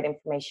them the right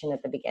information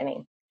at the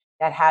beginning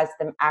that has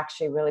them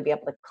actually really be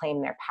able to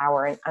claim their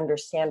power and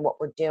understand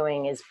what we're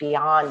doing is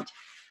beyond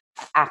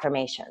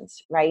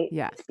affirmations, right?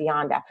 Yeah. It's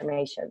beyond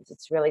affirmations.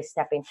 It's really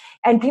stepping,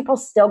 and people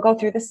still go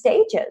through the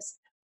stages.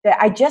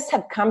 That I just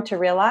have come to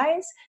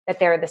realize that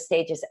there are the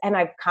stages, and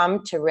I've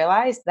come to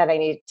realize that I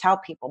need to tell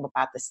people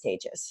about the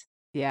stages.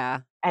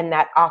 Yeah. And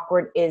that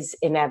awkward is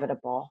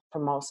inevitable for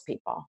most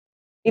people.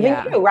 Even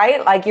you,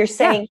 right? Like you're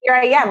saying, here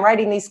I am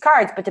writing these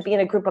cards, but to be in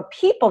a group of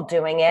people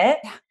doing it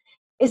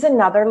is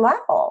another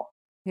level.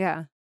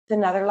 Yeah. It's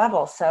another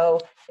level. So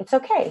it's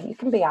okay. You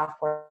can be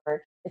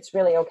awkward. It's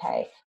really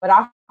okay. But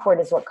awkward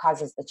is what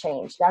causes the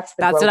change. That's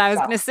what I was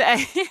going to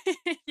say.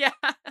 Yeah.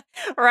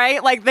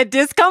 Right? Like the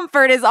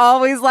discomfort is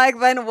always like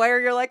then where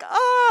you're like,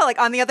 oh, like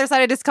on the other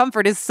side of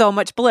discomfort is so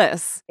much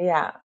bliss.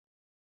 Yeah.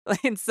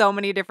 In so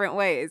many different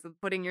ways.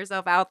 Putting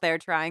yourself out there,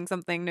 trying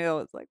something new.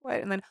 It's like, what?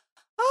 And then,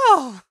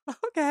 oh,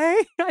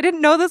 okay. I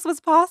didn't know this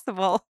was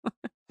possible.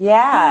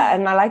 Yeah.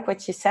 And I like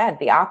what you said.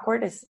 The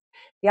awkward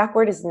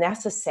is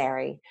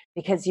necessary,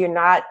 because you're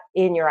not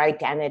in your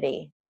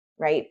identity,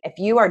 right? If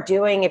you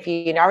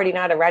already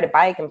know how to ride a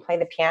bike and play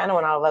the piano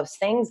and all those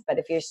things, but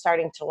if you're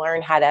starting to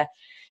learn how to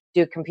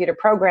do computer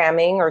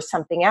programming or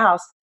something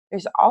else,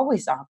 there's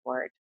always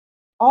awkward.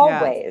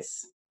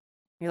 Always.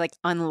 You're like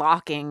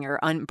unlocking or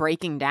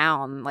breaking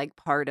down like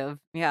part of,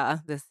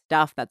 this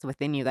stuff that's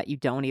within you that you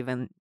don't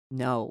even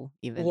know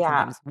even Yeah.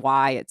 sometimes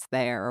why it's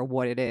there or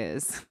what it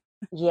is.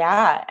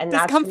 Yeah.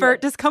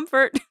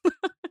 Discomfort.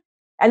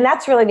 And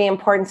that's really the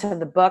importance of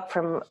the book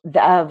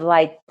of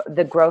like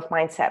the growth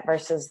mindset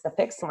versus the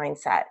fixed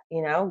mindset.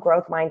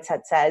 Growth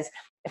mindset says,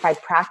 if I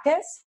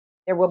practice,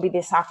 there will be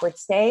this awkward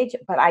stage,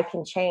 but I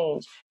can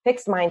change.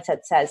 Fixed mindset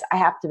says I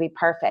have to be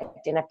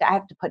perfect. And if I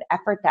have to put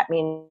effort, that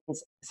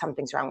means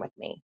something's wrong with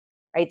me.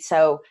 Right.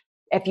 So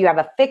if you have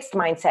a fixed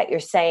mindset, you're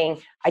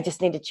saying, I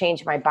just need to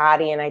change my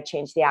body and I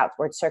change the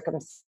outward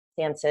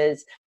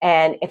circumstances.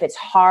 And if it's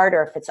hard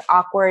or if it's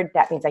awkward,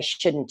 that means I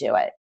shouldn't do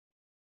it.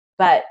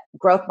 But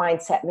growth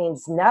mindset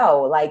means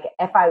no, like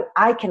if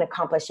I can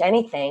accomplish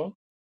anything,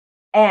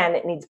 and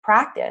it needs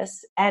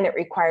practice and it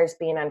requires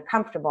being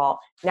uncomfortable,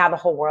 now the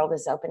whole world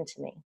is open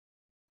to me.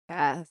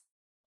 Yes.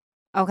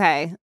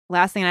 Okay.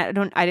 Last thing, I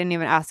didn't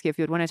even ask you if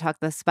you would want to talk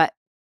this, but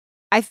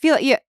I feel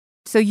yeah.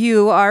 So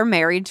you are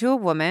married to a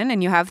woman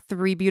and you have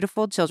 3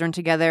 beautiful children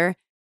together.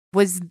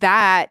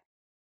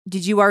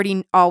 Did you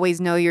already always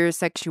know your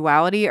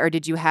sexuality, or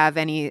did you have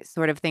any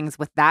sort of things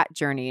with that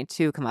journey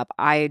to come up?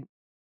 I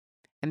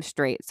am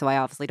straight, so I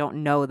obviously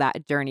don't know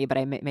that journey, but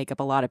I make up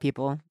a lot of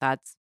people.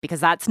 That's because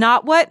that's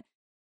not what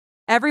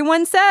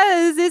everyone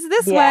says is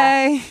this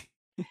Yeah. way.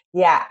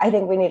 Yeah, I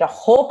think we need a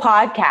whole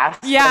podcast.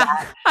 Yeah,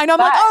 I know. I'm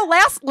like,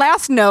 oh,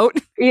 last note.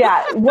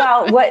 Yeah,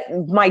 well, what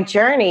my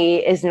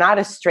journey is not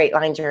a straight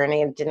line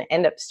journey. It didn't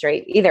end up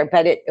straight either,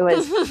 but it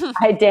was.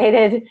 I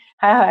dated.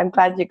 I'm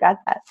glad you got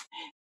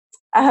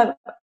that.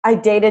 I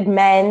dated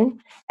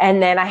men,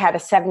 and then I had a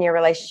 7-year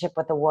relationship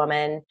with a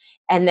woman,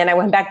 and then I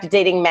went back to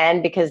dating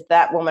men because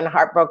that woman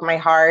broke my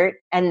heart,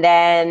 and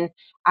then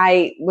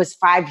I was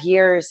 5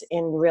 years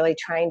in really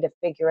trying to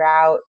figure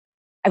out.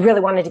 I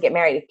really wanted to get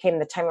married. It came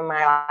the time of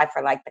my life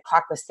where like the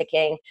clock was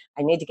ticking.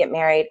 I need to get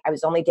married. I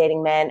was only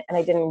dating men. And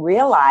I didn't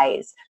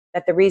realize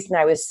that the reason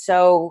I was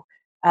so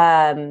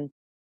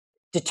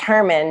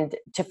determined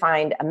to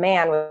find a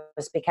man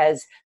was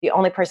because the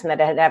only person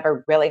that had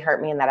ever really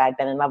hurt me and that I'd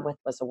been in love with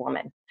was a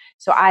woman.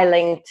 So I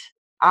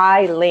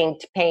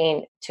linked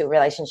pain to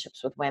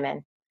relationships with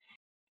women.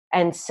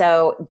 And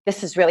so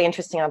this is really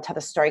interesting. I'll tell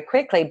the story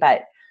quickly,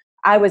 but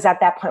I was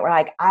at that point where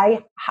like, I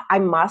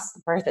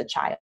must birth a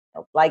child.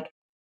 Like,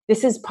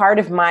 this is part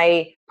of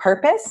my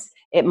purpose.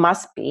 It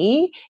must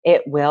be,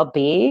 it will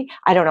be.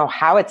 I don't know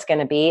how it's going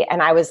to be.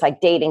 And I was like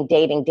dating.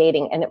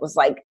 And it was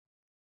like,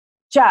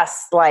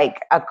 just like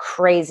a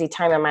crazy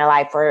time in my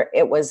life where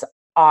it was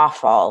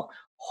awful,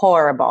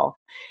 horrible.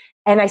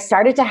 And I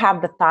started to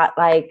have the thought,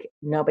 like,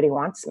 nobody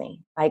wants me.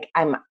 Like,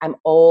 I'm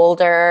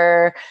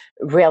older,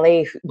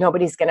 really,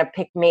 nobody's going to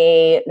pick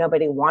me.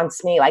 Nobody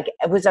wants me. Like,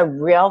 it was a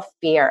real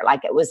fear.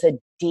 Like, it was a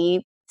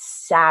deep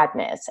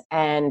sadness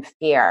and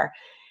fear.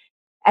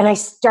 And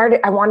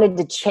I wanted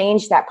to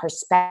change that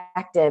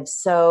perspective.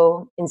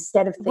 So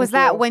instead of thinking. Was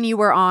that when you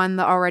were on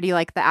the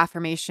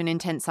affirmation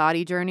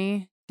Intensati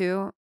journey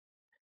too?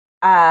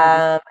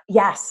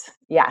 Yes.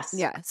 Yeah.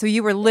 So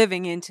you were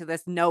living into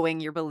this, knowing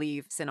your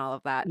beliefs and all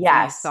of that.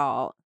 Yes. So you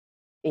saw.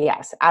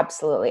 Yes,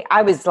 absolutely.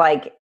 I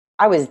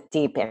was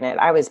deep in it.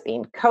 I was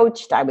being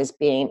coached. I was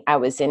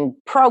in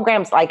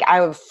programs. Like, I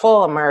was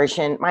full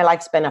immersion. My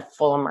life's been a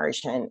full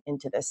immersion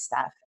into this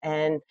stuff.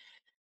 And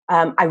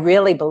I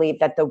really believe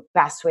that the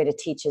best way to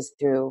teach is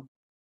through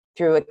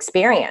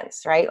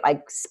experience, right?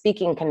 Like,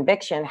 speaking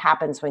conviction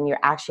happens when you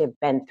actually have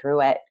been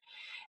through it.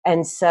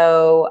 And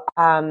so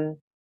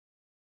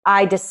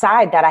I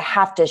decide that I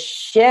have to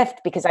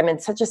shift because I'm in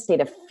such a state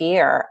of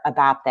fear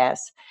about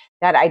this,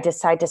 that I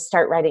decide to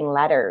start writing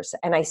letters.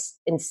 And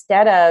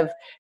instead of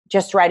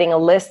just writing a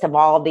list of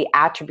all the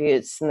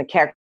attributes and the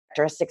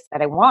characteristics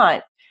that I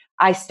want,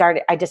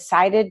 I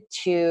decided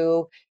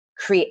to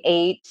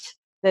create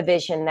the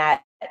vision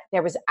that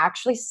there was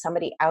actually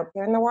somebody out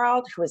there in the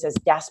world who was as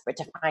desperate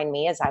to find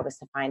me as I was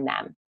to find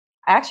them.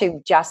 I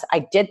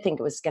did think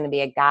it was going to be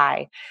a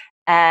guy.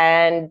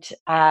 And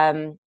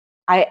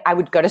I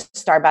would go to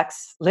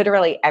Starbucks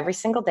literally every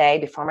single day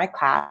before my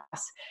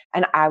class,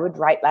 and I would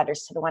write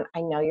letters to the one,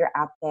 I know you're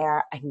out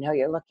there. I know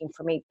you're looking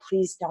for me.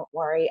 Please don't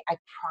worry. I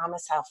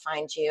promise I'll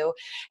find you.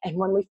 And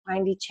when we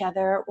find each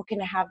other, we're going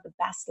to have the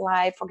best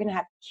life. We're going to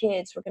have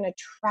kids. We're going to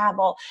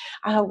travel.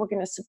 We're going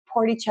to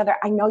support each other.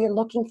 I know you're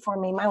looking for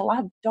me. My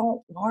love,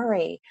 don't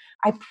worry.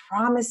 I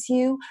promise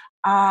you,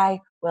 I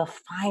will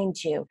find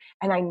you.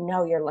 And I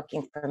know you're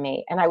looking for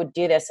me. And I would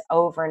do this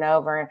over and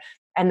over.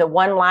 And the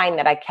one line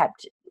that I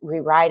kept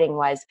rewriting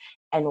was,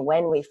 and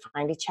when we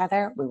find each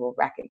other, we will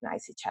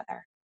recognize each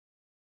other.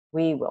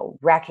 We will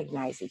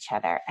recognize each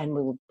other and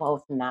we will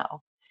both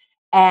know.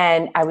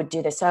 And I would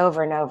do this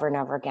over and over and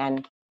over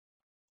again.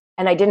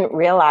 And I didn't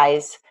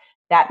realize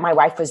that my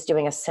wife was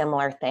doing a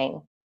similar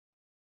thing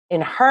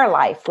in her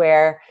life,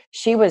 where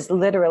she was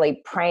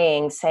literally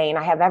praying, saying,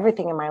 I have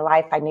everything in my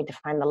life. I need to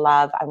find the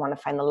love. I want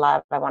to find the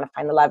love. I want to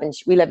find the love. And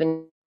we live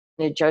in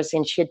New Jersey,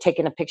 and she had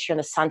taken a picture in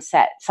the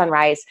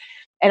sunrise.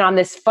 And on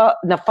this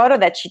the photo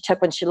that she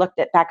took when she looked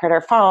back at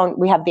her phone,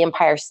 we have the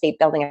Empire State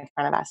Building in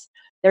front of us.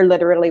 There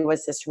literally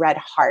was this red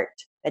heart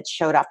that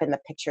showed up in the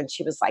picture. And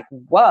she was like,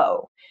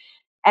 whoa.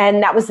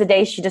 And that was the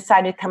day she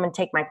decided to come and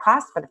take my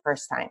class for the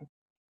first time.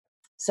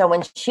 So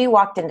when she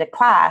walked into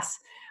class,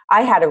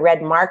 I had a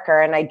red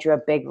marker and I drew a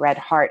big red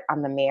heart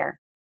on the mirror.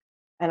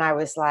 And I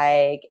was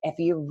like, if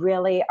you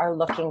really are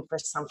looking for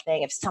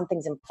something, if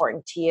something's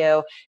important to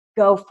you,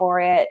 go for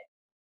it.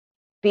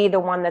 Be the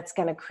one that's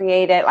going to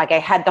create it. Like, I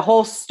had the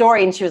whole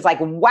story, and she was like,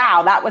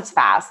 wow, that was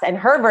fast. And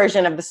her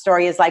version of the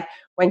story is like,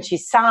 when she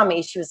saw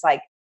me, she was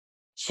like,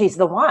 she's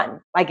the one.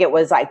 Like, it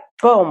was like,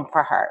 boom,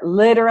 for her,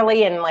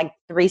 literally in like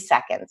 3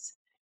 seconds.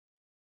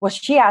 Well,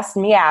 she asked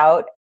me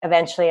out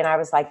eventually, and I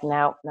was like,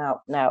 no.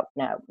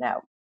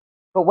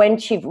 But when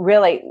she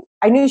really,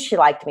 I knew she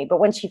liked me, but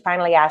when she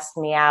finally asked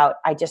me out,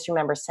 I just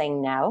remember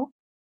saying no.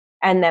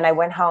 And then I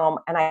went home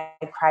and I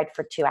cried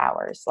for 2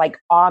 hours, like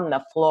on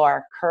the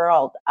floor,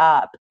 curled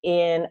up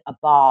in a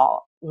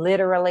ball,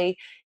 literally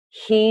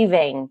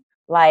heaving,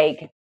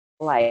 like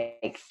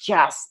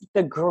just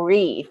the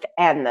grief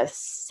and the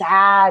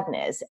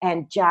sadness,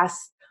 and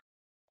just,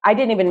 I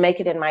didn't even make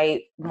it in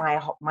my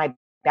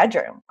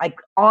bedroom, like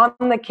on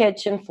the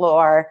kitchen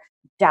floor,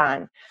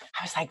 done.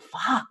 I was like,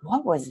 fuck,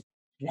 what was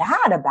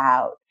that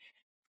about?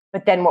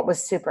 But then what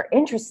was super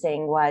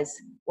interesting was,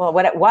 well,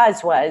 what it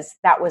was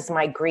that was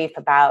my grief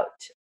about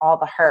all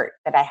the hurt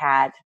that I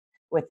had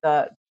with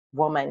the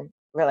woman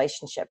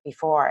relationship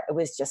before. It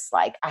was just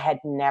like, I had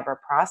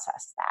never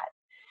processed that.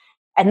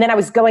 And then I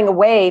was going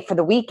away for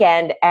the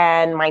weekend,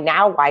 and my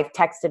now wife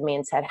texted me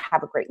and said,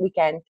 have a great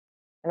weekend.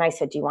 And I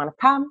said, do you want to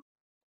come?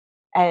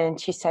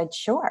 And she said,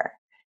 sure.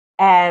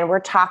 And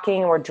we're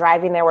talking, we're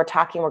driving there, we're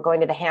talking, we're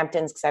going to the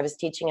Hamptons, because I was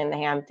teaching in the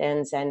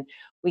Hamptons. And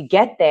we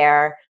get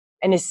there,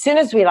 and as soon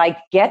as we like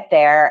get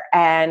there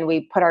and we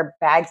put our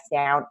bags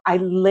down, I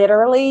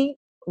literally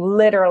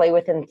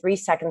within 3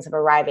 seconds of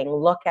arriving,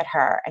 look at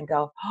her and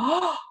go,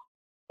 oh,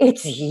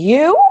 it's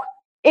you?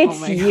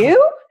 It's you?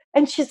 God.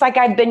 And she's like,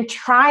 I've been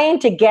trying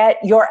to get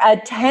your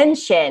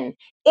attention.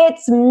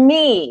 It's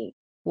me.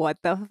 What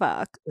the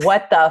fuck?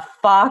 What the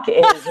fuck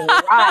is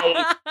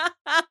right?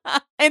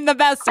 In the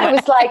best way. I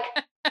was like,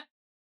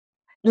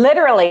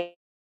 literally,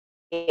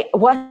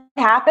 what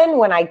happened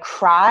when I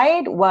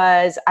cried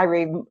was I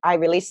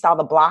released all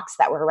the blocks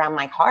that were around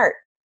my heart,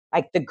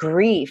 like the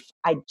grief.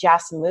 I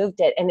just moved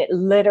it, and it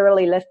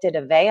literally lifted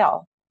a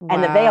veil. Wow.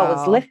 And the veil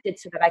was lifted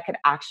so that I could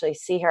actually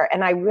see her.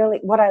 And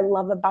what I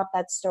love about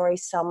that story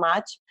so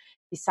much,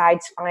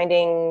 besides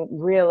finding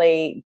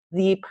really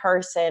the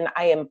person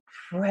I am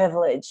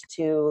privileged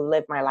to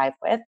live my life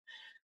with,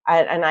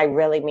 and I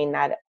really mean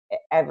that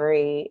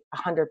every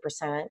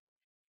 100%,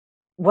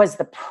 was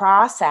the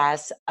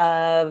process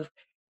of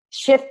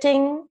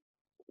shifting,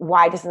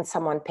 why doesn't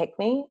someone pick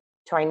me,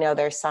 to I know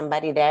there's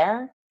somebody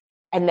there,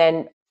 and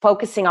then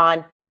focusing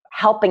on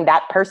helping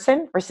that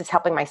person versus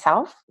helping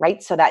myself,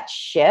 right? So that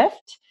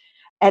shift,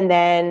 and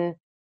then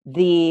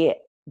the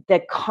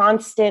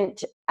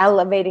constant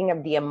elevating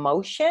of the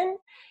emotion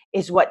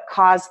is what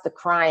caused the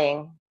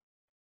crying,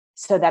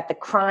 so that the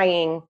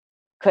crying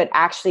could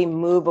actually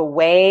move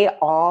away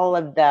all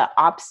of the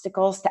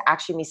obstacles to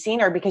actually me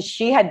seeing her, because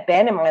she had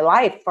been in my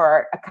life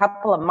for a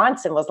couple of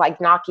months and was like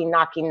knocking.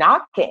 And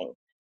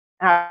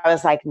I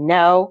was like,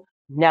 no.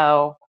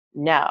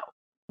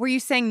 Were you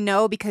saying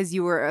no because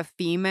you were a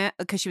female,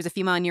 because she was a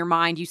female in your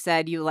mind? You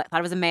said you thought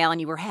it was a male and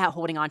you were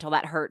holding on to all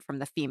that hurt from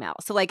the female.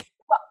 So like,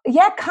 well,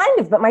 yeah, kind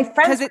of. But my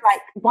friends were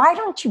like, why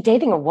don't you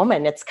dating a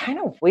woman? It's kind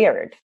of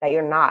weird that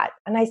you're not.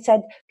 And I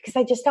said, because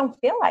I just don't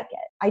feel like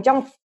it. I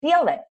don't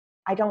feel it.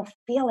 I don't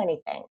feel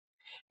anything.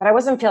 But I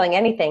wasn't feeling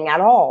anything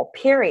at all,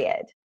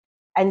 period.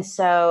 And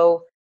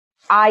so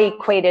I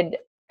equated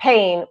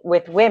pain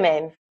with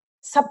women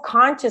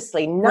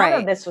subconsciously. None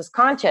of this was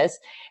conscious.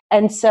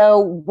 And so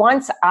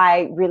once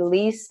I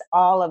released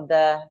all of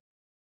the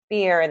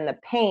fear and the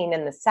pain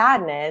and the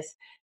sadness,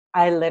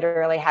 I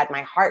literally had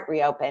my heart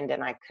reopened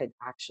and I could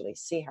actually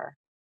see her.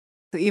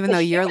 So even though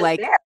you're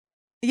like,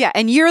 yeah,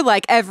 and you're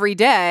like every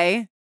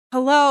day,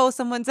 hello,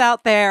 someone's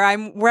out there.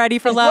 I'm ready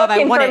for love.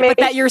 I want it. But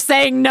that you're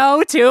saying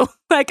no to,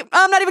 like,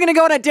 I'm not even going to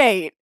go on a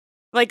date.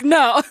 Like,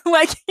 no,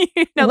 like,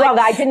 well,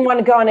 I didn't want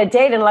to go on a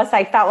date unless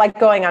I felt like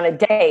going on a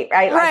date,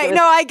 right? Right. Like,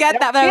 no, I get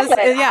that.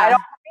 But yeah.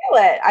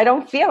 I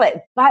don't feel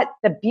it. But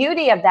the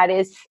beauty of that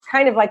is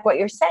kind of like what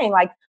you're saying,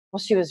 like, well,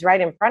 she was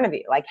right in front of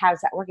you. Like, how's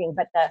that working?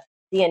 But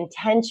the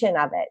intention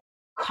of it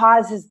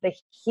causes the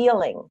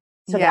healing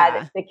so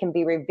that it can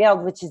be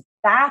revealed,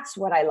 that's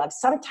what I love.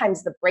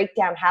 Sometimes the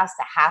breakdown has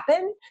to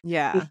happen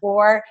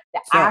before the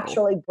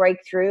actually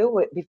breakthrough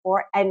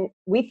before. And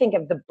we think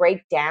of the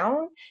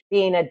breakdown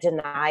being a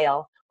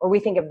denial, or we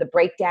think of the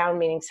breakdown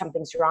meaning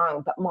something's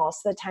wrong, but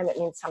most of the time it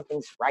means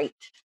something's right.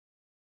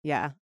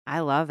 Yeah. I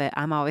love it.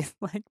 I'm always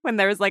like, when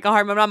there's like a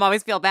hard moment, I'm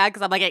always feel bad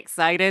because I'm like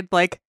excited.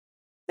 Like,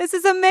 this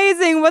is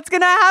amazing. What's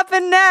going to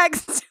happen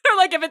next? Or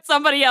like if it's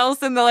somebody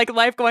else in the like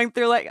life going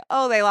through like,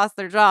 oh, they lost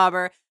their job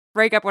or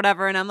break up,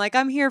 whatever. And I'm like,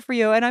 I'm here for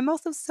you. And I'm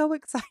also so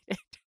excited.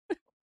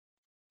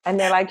 And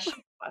they're like, shut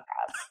the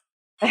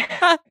fuck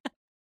up.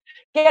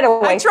 Get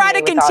away I try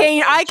to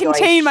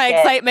contain my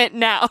excitement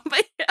now.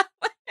 But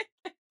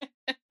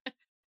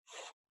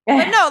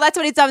But no, that's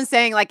what I'm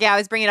saying. Like, yeah, I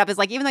was bringing it up is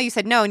like, even though you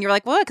said no and you're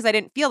like, well, because I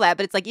didn't feel that.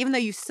 But it's like, even though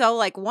you so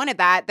like wanted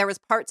that, there was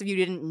parts of you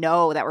didn't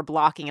know that were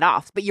blocking it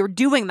off. But you're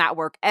doing that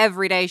work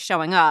every day,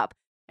 showing up.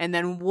 And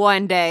then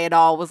one day it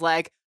all was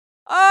like,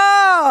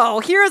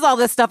 oh, here's all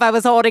this stuff I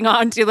was holding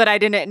on to that I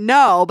didn't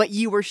know. But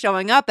you were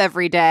showing up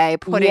every day,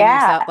 putting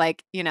yourself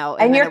like,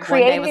 and you're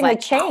creating the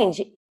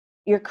change.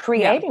 You're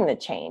creating the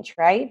change,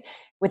 right?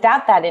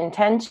 Without that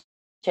intention,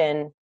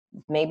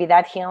 maybe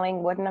that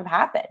healing wouldn't have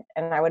happened.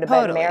 And I would have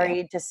been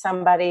married to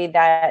somebody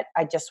that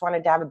I just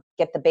wanted to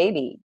get the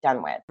baby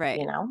done with,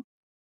 right.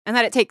 And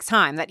that it takes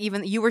time, that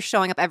even you were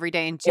showing up every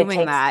day and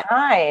doing that.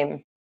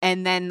 Time.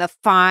 And then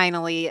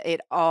finally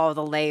all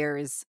the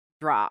layers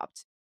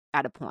dropped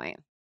at a point.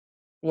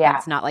 Yeah. And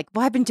it's not like,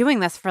 well, I've been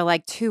doing this for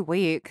like 2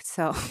 weeks.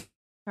 So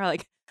or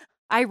like,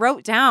 I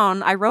wrote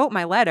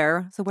my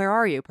letter. So where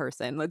are you,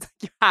 person?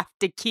 You have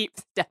to keep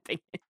stepping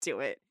into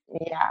it.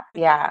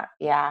 Yeah.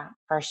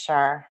 For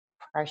sure.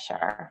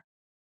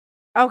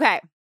 Okay.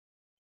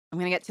 I'm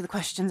going to get to the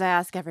questions I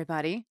ask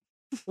everybody.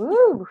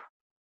 Ooh.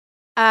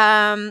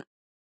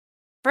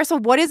 First of all,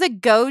 what is a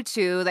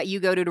go-to that you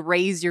go to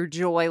raise your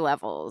joy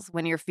levels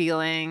when you're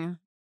feeling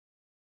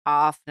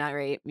off, not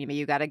right? Maybe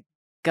you got to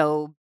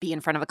go be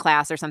in front of a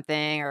class or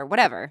something or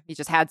whatever. You're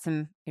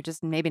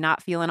just maybe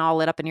not feeling all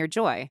lit up in your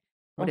joy.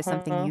 What is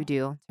something you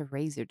do to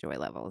raise your joy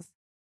levels?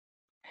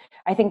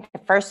 I think the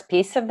first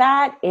piece of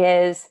that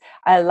is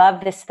I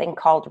love this thing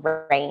called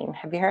RAIN.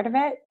 Have you heard of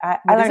it? I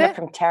learned it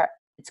from Tara.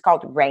 It's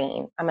called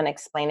RAIN. I'm going to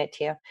explain it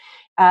to you.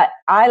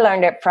 I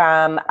learned it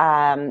from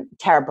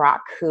Tara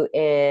Brach, who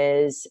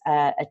is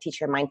a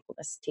teacher, a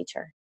mindfulness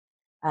teacher.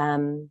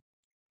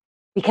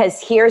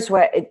 Because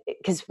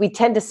because we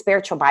tend to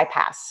spiritual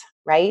bypass,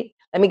 right?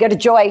 Let me go to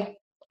joy.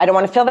 I don't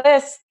want to feel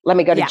this. Let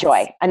me go to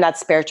joy. And that's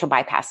spiritual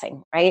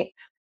bypassing, right?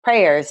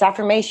 Prayers,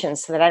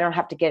 affirmations, so that I don't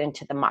have to get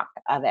into the muck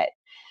of it.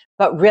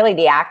 But really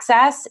the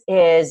access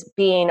is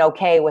being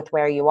okay with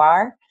where you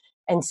are.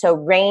 And so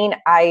RAIN,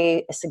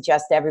 I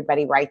suggest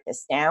everybody write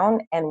this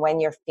down. And when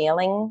you're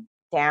feeling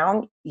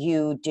down,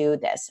 you do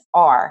this.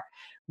 R,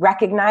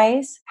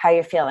 recognize how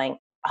you're feeling.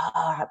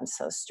 Oh, I'm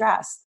so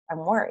stressed. I'm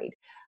worried.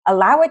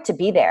 Allow it to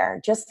be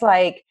there, just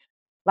like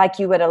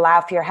you would allow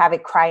if you're having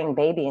a crying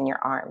baby in your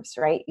arms,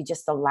 right? You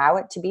just allow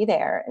it to be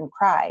there and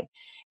cry.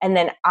 And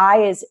then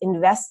I is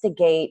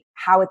investigate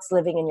how it's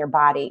living in your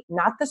body,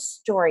 not the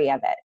story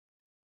of it,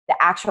 the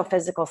actual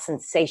physical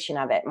sensation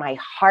of it. My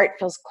heart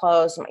feels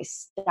closed, my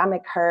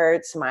stomach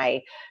hurts,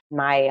 my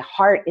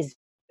heart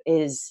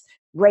is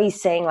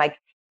racing. Like,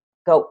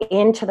 go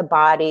into the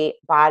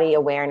body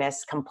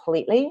awareness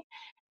completely.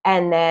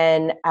 And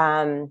then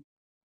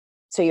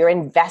so you're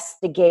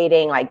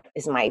investigating, like,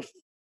 is my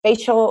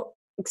facial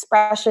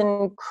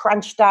expression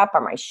crunched up?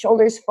 Are my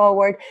shoulders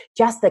forward?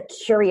 Just the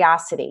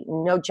curiosity,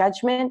 no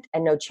judgment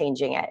and no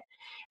changing it.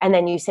 And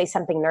then you say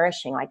something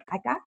nourishing, like, I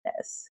got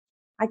this.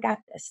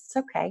 It's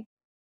okay.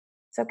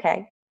 It's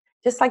okay.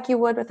 Just like you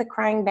would with a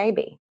crying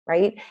baby,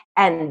 right?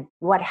 And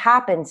what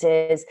happens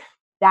is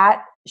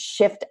that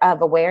shift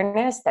of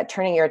awareness, that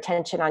turning your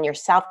attention on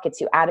yourself, gets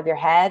you out of your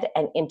head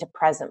and into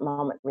present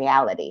moment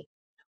reality,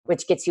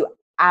 which gets you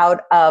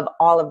out of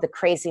all of the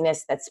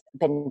craziness that's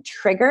been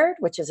triggered,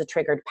 which is a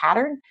triggered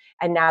pattern.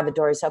 And now the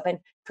door is open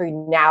for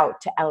you now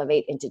to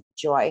elevate into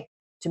joy.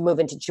 To move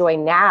into joy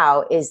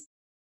now is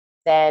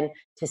then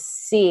to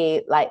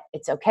see, like,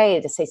 it's okay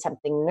to say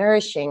something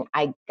nourishing.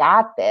 I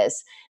got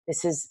this.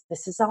 This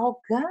is all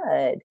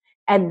good.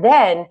 And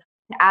then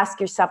ask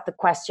yourself the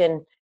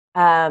question,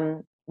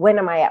 when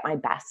am I at my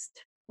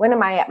best? When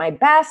am I at my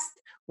best?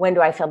 When do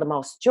I feel the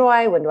most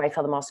joy? When do I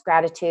feel the most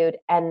gratitude?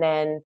 And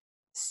then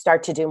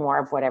start to do more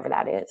of whatever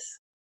that is.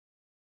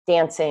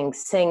 Dancing,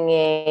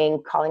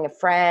 singing, calling a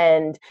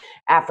friend,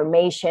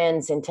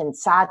 affirmations,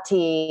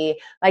 intensati,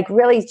 like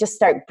really just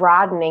start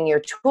broadening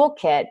your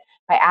toolkit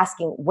by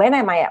asking, when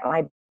am I at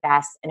my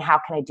best and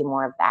how can I do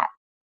more of that?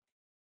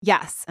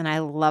 Yes. And I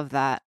love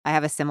that. I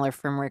have a similar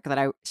framework that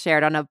I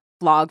shared on a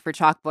blog for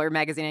Chalkboard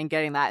magazine and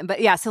getting that.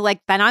 But yeah, so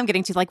like then I'm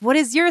getting to like, what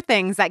is your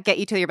things that get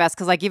you to your best?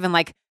 Because like even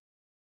like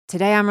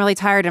today I'm really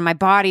tired and my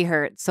body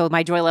hurts. So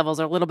my joy levels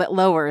are a little bit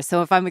lower.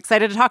 So if I'm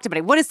excited to talk to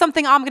somebody, what is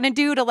something I'm going to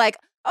do to like,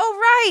 oh,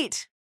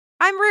 right,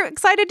 I'm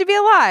excited to be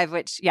alive,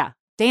 which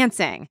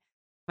dancing.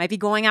 Might be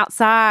going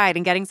outside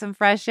and getting some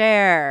fresh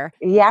air.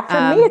 Yeah,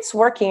 for me, it's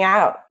working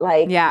out.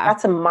 Like,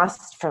 that's a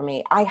must for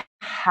me. I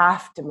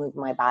have to move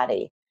my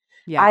body.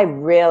 Yeah. I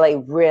really,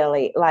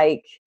 really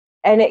like,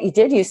 and it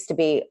did used to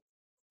be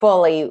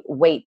fully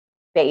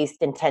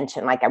weight-based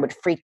intention. Like, I would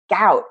freak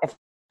out if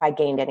I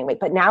gained any weight,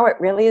 but now it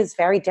really is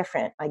very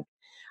different. Like,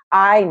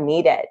 I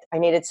need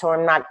it. So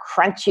I'm not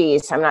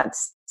crunchy, so I'm not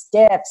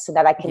stiff, so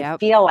that I can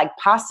feel like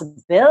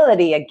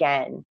possibility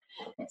again.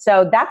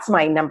 So that's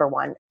my number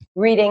one.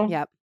 Reading,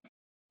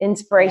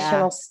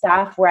 inspirational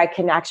stuff where I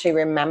can actually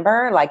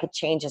remember, like, a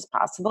change is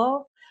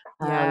possible.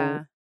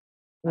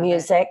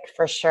 Music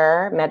for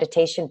sure.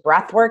 Meditation,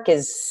 breath work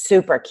is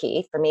super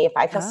key for me. If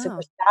I feel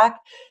super stuck,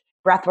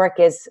 breath work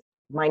is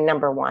my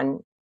number one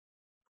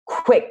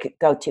quick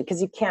go-to,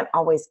 because you can't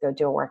always go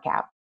do a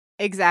workout.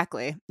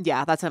 Exactly.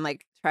 Yeah. That's what I'm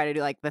like, try to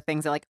do like the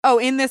things that like, oh,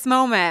 in this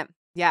moment.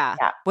 Yeah.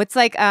 Yeah. What's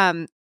like,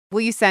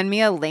 will you send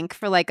me a link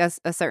for like a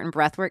certain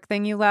breathwork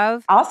thing you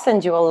love? I'll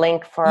send you a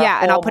link for a Yeah.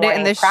 And I'll whole put it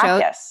in morning the show.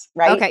 practice,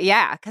 right? Okay.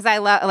 Yeah. Cause I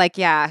love like,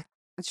 yeah,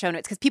 show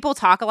notes. Cause people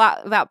talk a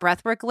lot about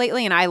breathwork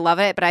lately and I love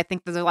it, but I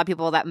think there's a lot of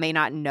people that may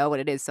not know what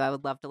it is. So I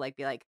would love to like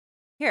be like,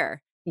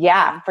 here.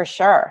 Yeah, for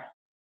sure.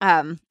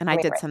 And Let I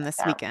me did write some that this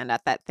down. weekend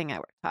at that thing I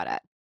taught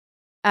at.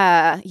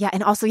 Yeah,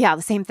 and also, yeah,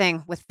 the same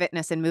thing with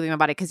fitness and moving my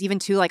body. Cause even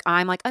too, like,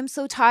 I'm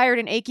so tired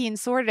and achy and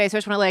sore today. So I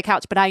just want to lay on a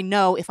couch. But I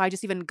know if I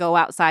just even go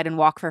outside and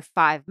walk for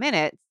 5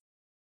 minutes,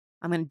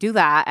 I'm going to do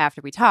that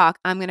after we talk.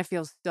 I'm going to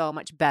feel so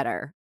much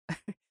better.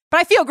 But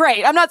I feel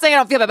great. I'm not saying I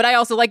don't feel bad, but I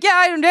also like, yeah,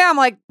 I'm down,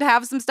 like,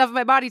 have some stuff in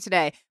my body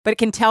today. But it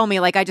can tell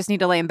me, like, I just need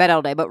to lay in bed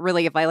all day. But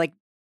really, if I, like,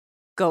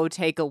 go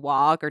take a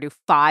walk or do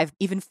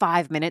even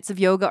 5 minutes of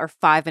yoga or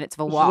 5 minutes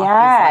of a walk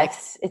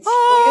Yes, is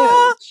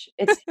like,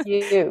 it's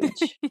huge.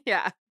 It's huge.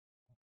 Yeah.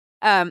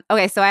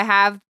 Okay, so I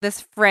have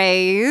this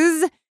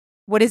phrase,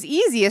 what is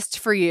easiest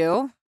for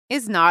you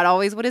is not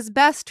always what is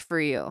best for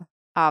you,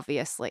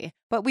 obviously.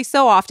 But we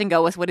so often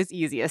go with what is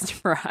easiest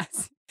for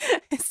us.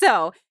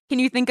 So, can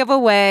you think of a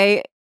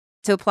way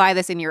to apply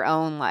this in your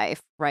own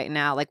life right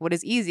now? Like, what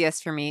is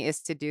easiest for me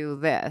is to do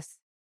this.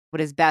 What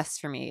is best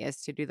for me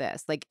is to do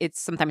this. Like, it's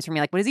sometimes for me,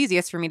 like, what is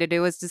easiest for me to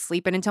do is to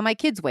sleep in until my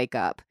kids wake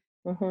up.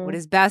 What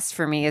is best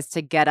for me is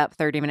to get up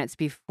 30 minutes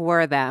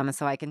before them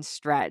so I can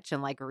stretch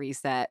and like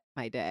reset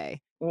my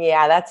day.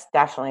 Yeah, that's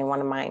definitely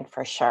one of mine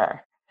for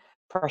sure.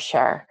 For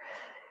sure.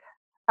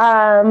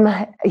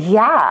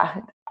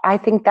 Yeah, I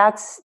think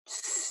that's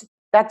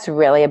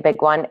really a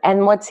big one.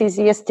 And what's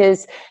easiest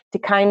is to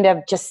kind of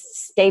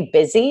just stay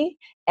busy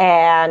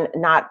and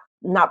not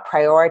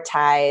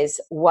prioritize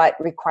what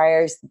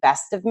requires the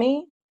best of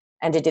me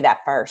and to do that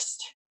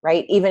first,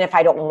 right? Even if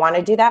I don't want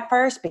to do that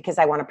first because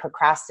I want to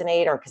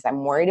procrastinate or because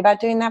I'm worried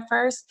about doing that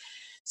first.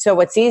 So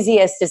what's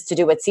easiest is to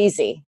do what's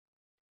easy,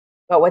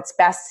 but what's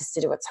best is to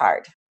do what's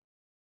hard.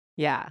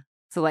 Yeah.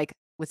 So like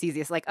what's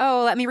easiest? Like,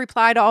 oh, let me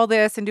reply to all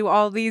this and do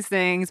all these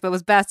things. But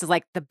what's best is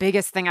like the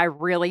biggest thing I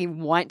really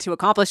want to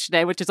accomplish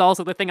today, which is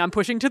also the thing I'm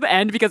pushing to the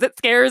end because it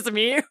scares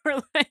me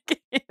or like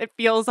it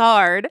feels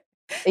hard.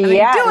 And then you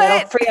do and it.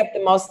 it'll free up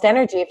the most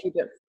energy if you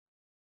do.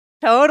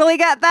 Totally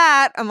get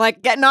that. I'm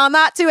like getting on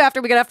that too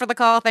after we get up for the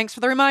call. Thanks for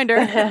the reminder.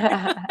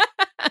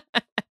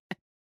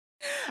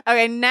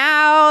 Okay,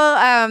 now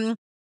I'm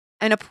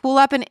gonna pull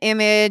up an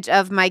image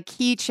of my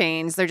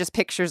keychains. They're just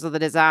pictures of the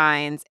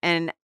designs.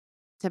 And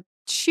to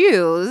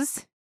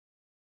choose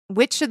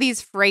which of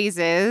these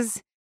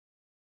phrases,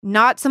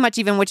 not so much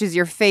even which is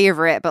your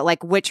favorite, but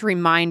like which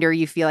reminder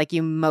you feel like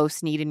you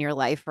most need in your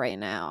life right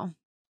now.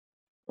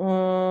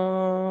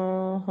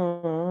 All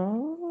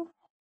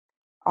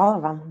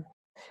of them.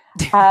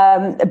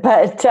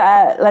 But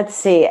let's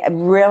see.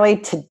 Really,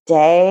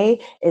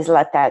 today is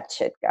let that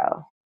shit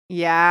go.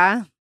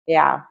 Yeah.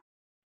 Yeah.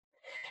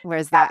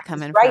 Where's that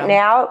coming right from?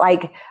 now,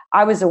 like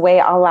I was away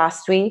all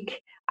last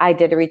week. I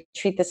did a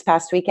retreat this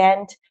past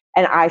weekend,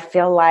 and I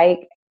feel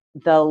like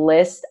the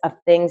list of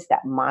things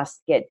that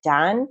must get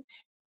done.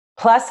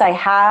 Plus, I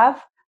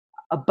have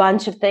a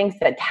bunch of things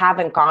that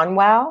haven't gone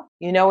well.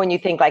 You know, when you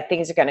think like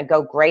things are going to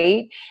go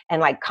great, and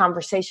like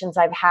conversations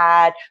I've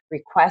had,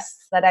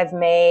 requests that I've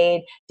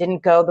made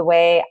didn't go the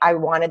way I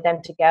wanted them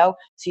to go.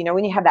 So, you know,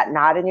 when you have that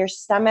knot in your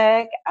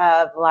stomach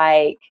of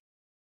like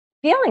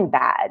feeling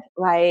bad,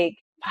 like,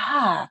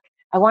 fuck,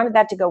 I wanted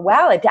that to go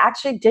well. It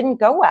actually didn't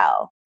go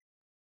well.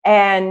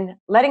 And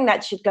letting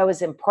that shit go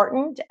is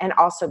important. And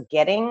also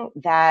getting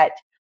that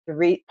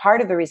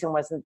part of the reason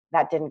wasn't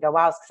that didn't go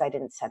well is because I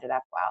didn't set it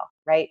up well,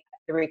 right?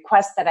 The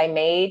request that I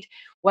made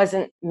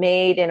wasn't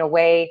made in a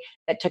way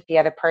that took the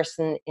other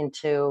person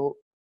into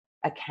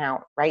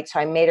account, right? So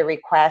I made a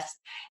request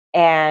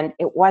and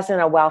it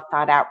wasn't a well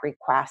thought out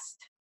request.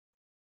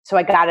 So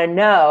I got a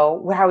no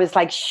where I was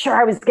like, sure,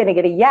 I was going to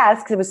get a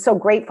yes because it was so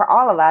great for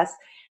all of us.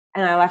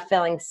 And I left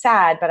feeling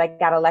sad, but I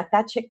got to let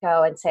that shit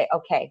go and say,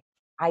 okay,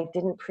 I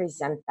didn't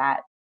present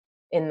that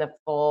in the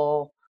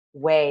full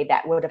way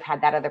that would have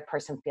had that other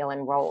person feel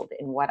enrolled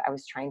in what I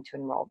was trying to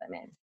enroll them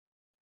in.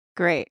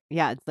 Great.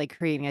 Yeah, it's like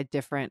creating a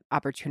different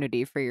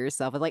opportunity for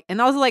yourself.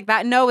 And also like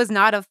that no is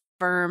not a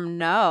firm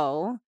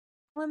no.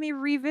 Let me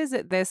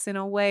revisit this in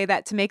a way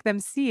that to make them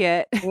see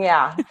it.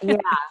 Yeah.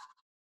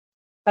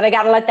 But I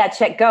got to let that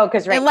shit go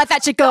because and let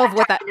that shit go of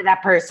what that to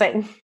that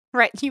person.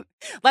 Right. You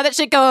let that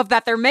shit go of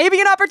that there may be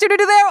an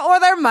opportunity there or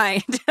there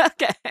might.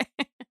 Okay.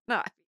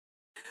 No.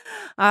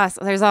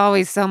 So there's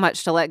always so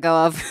much to let go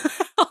of.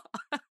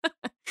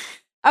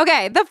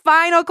 Okay, the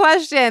final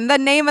question. The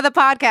name of the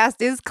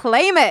podcast is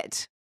Claim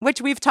It,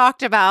 which we've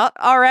talked about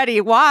already,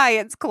 why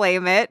it's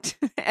Claim It,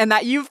 and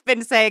that you've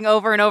been saying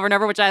over and over and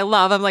over, which I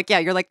love. I'm like, yeah,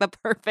 you're like the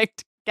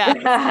perfect guest.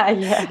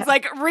 Yeah. It's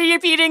like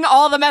repeating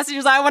all the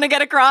messages I want to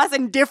get across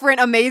in different,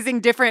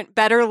 amazing, different,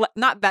 better,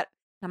 not better.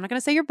 I'm not going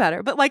to say you're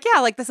better, but like, yeah,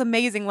 like this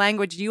amazing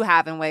language you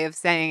have and way of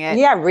saying it.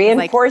 Yeah,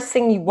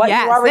 reinforcing what you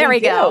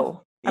already do.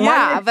 Go. I'm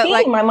on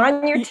your team. I'm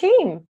on your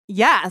team.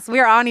 Yes,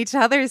 we're on each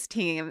other's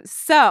team.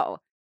 So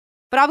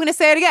But I'm going to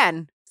say it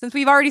again, since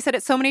we've already said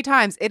it so many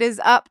times. It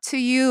is up to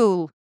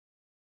you.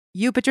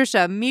 You,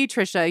 Patricia, me,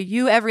 Trisha,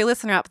 you, every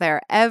listener out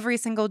there, every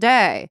single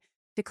day,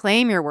 to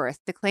claim your worth,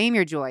 to claim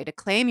your joy, to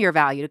claim your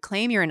value, to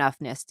claim your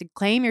enoughness, to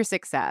claim your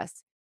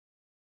success.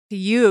 To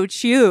you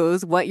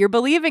choose what you're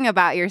believing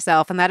about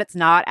yourself and that it's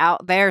not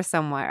out there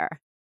somewhere.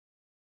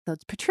 So,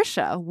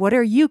 Patricia, what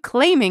are you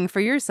claiming for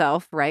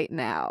yourself right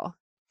now?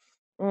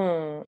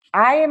 I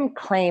am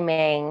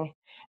claiming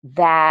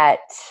that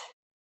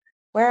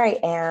where I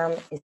am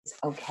is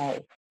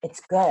okay.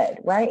 It's good.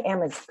 Where I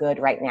am is good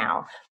right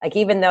now. Like,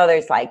 even though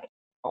there's like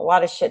a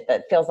lot of shit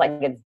that feels like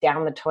it's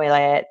down the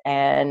toilet,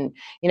 and,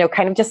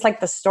 kind of just like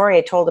the story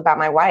I told about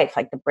my wife,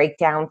 like the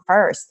breakdown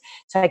first.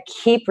 So I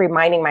keep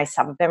reminding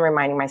myself, I've been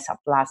reminding myself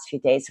the last few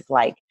days of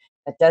like,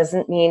 that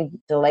doesn't mean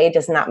delay,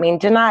 does not mean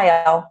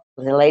denial.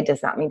 Delay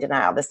does not mean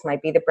denial. This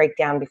might be the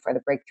breakdown before the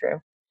breakthrough.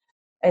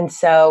 And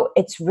so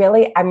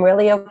I'm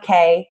really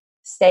okay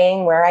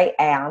staying where I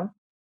am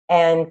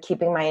and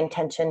keeping my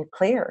intention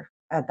clear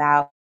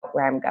about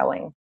where I'm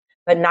going,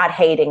 but not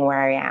hating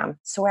where I am.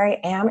 So where I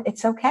am,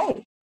 it's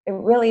okay. It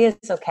really is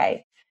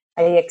okay.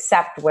 I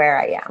accept where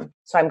I am.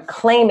 So I'm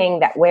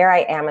claiming that where I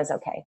am is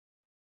okay.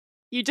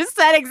 You just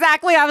said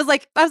exactly. I was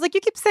like,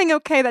 you keep saying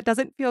okay, that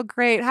doesn't feel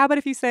great. How about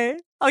if you say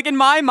it? Like, in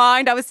my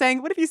mind, I was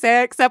saying, what if you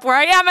say except where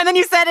I am? And then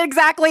you said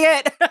exactly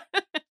it.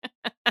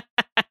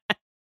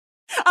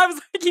 I was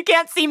like, you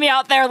can't see me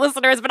out there,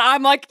 listeners, but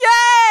I'm like,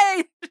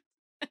 yay!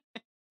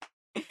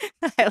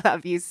 I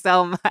love you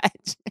so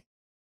much.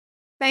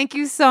 Thank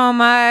you so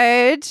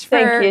much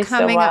for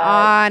coming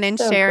on and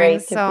sharing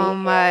so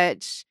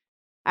much.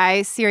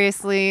 I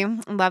seriously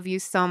love you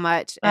so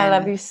much. I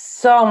love you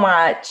so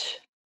much.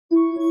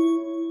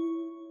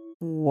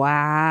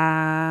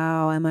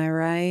 Wow. Am I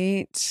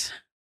right?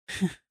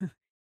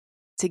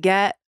 To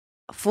get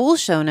full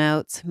show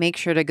notes, make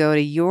sure to go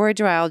to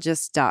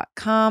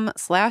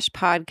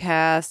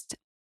yourjoyologist.com/podcast,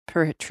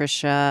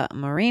 Patricia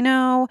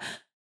Moreno.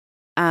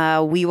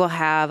 We will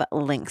have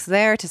links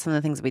there to some of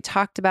the things we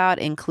talked about,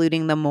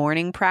 including the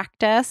morning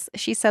practice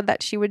she said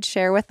that she would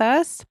share with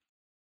us.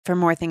 For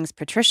more things,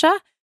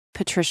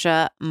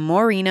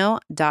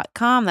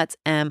 patriciamoreno.com. That's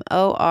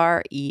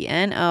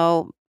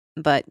MORENO.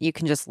 But you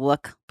can just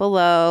look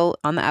below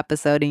on the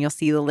episode and you'll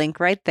see the link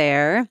right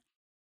there.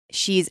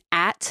 She's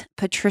at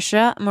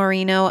Patricia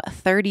Moreno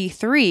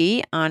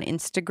 33 on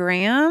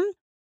Instagram.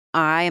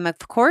 I am, of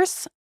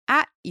course,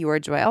 at Your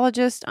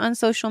Joyologist on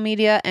social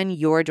media and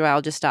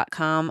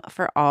yourjoyologist.com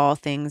for all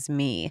things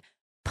me.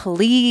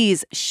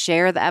 Please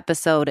share the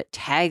episode,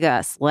 tag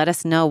us, let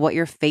us know what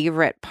your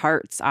favorite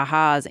parts,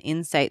 ahas,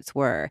 insights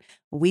were.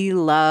 We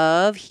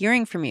love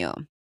hearing from you.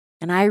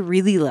 And I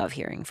really love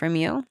hearing from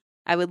you.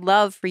 I would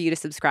love for you to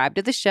subscribe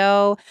to the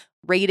show,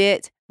 rate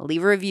it,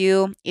 leave a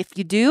review. If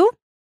you do,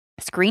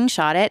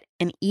 screenshot it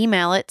and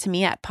email it to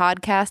me at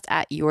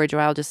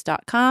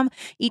podcast@yourjoyologist.com.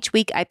 Each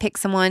week, I pick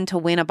someone to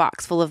win a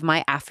box full of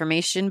my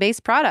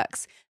affirmation-based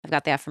products. I've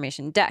got the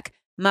affirmation deck,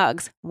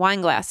 mugs, wine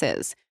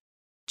glasses,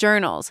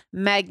 journals,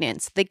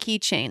 magnets, the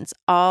keychains,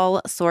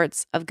 all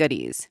sorts of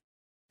goodies.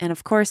 And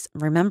of course,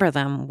 remember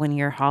them when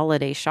you're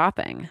holiday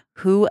shopping.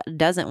 Who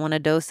doesn't want a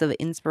dose of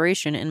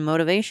inspiration and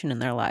motivation in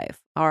their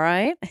life? All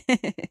right?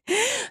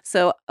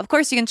 So, of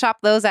course, you can shop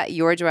those at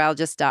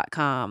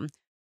yourjoyologist.com.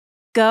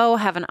 Go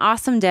have an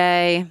awesome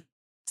day.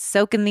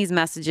 Soak in these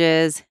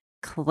messages.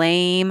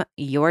 Claim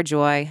your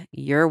joy,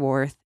 your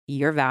worth,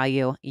 your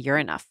value, your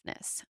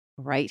enoughness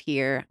right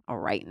here,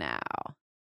 right now.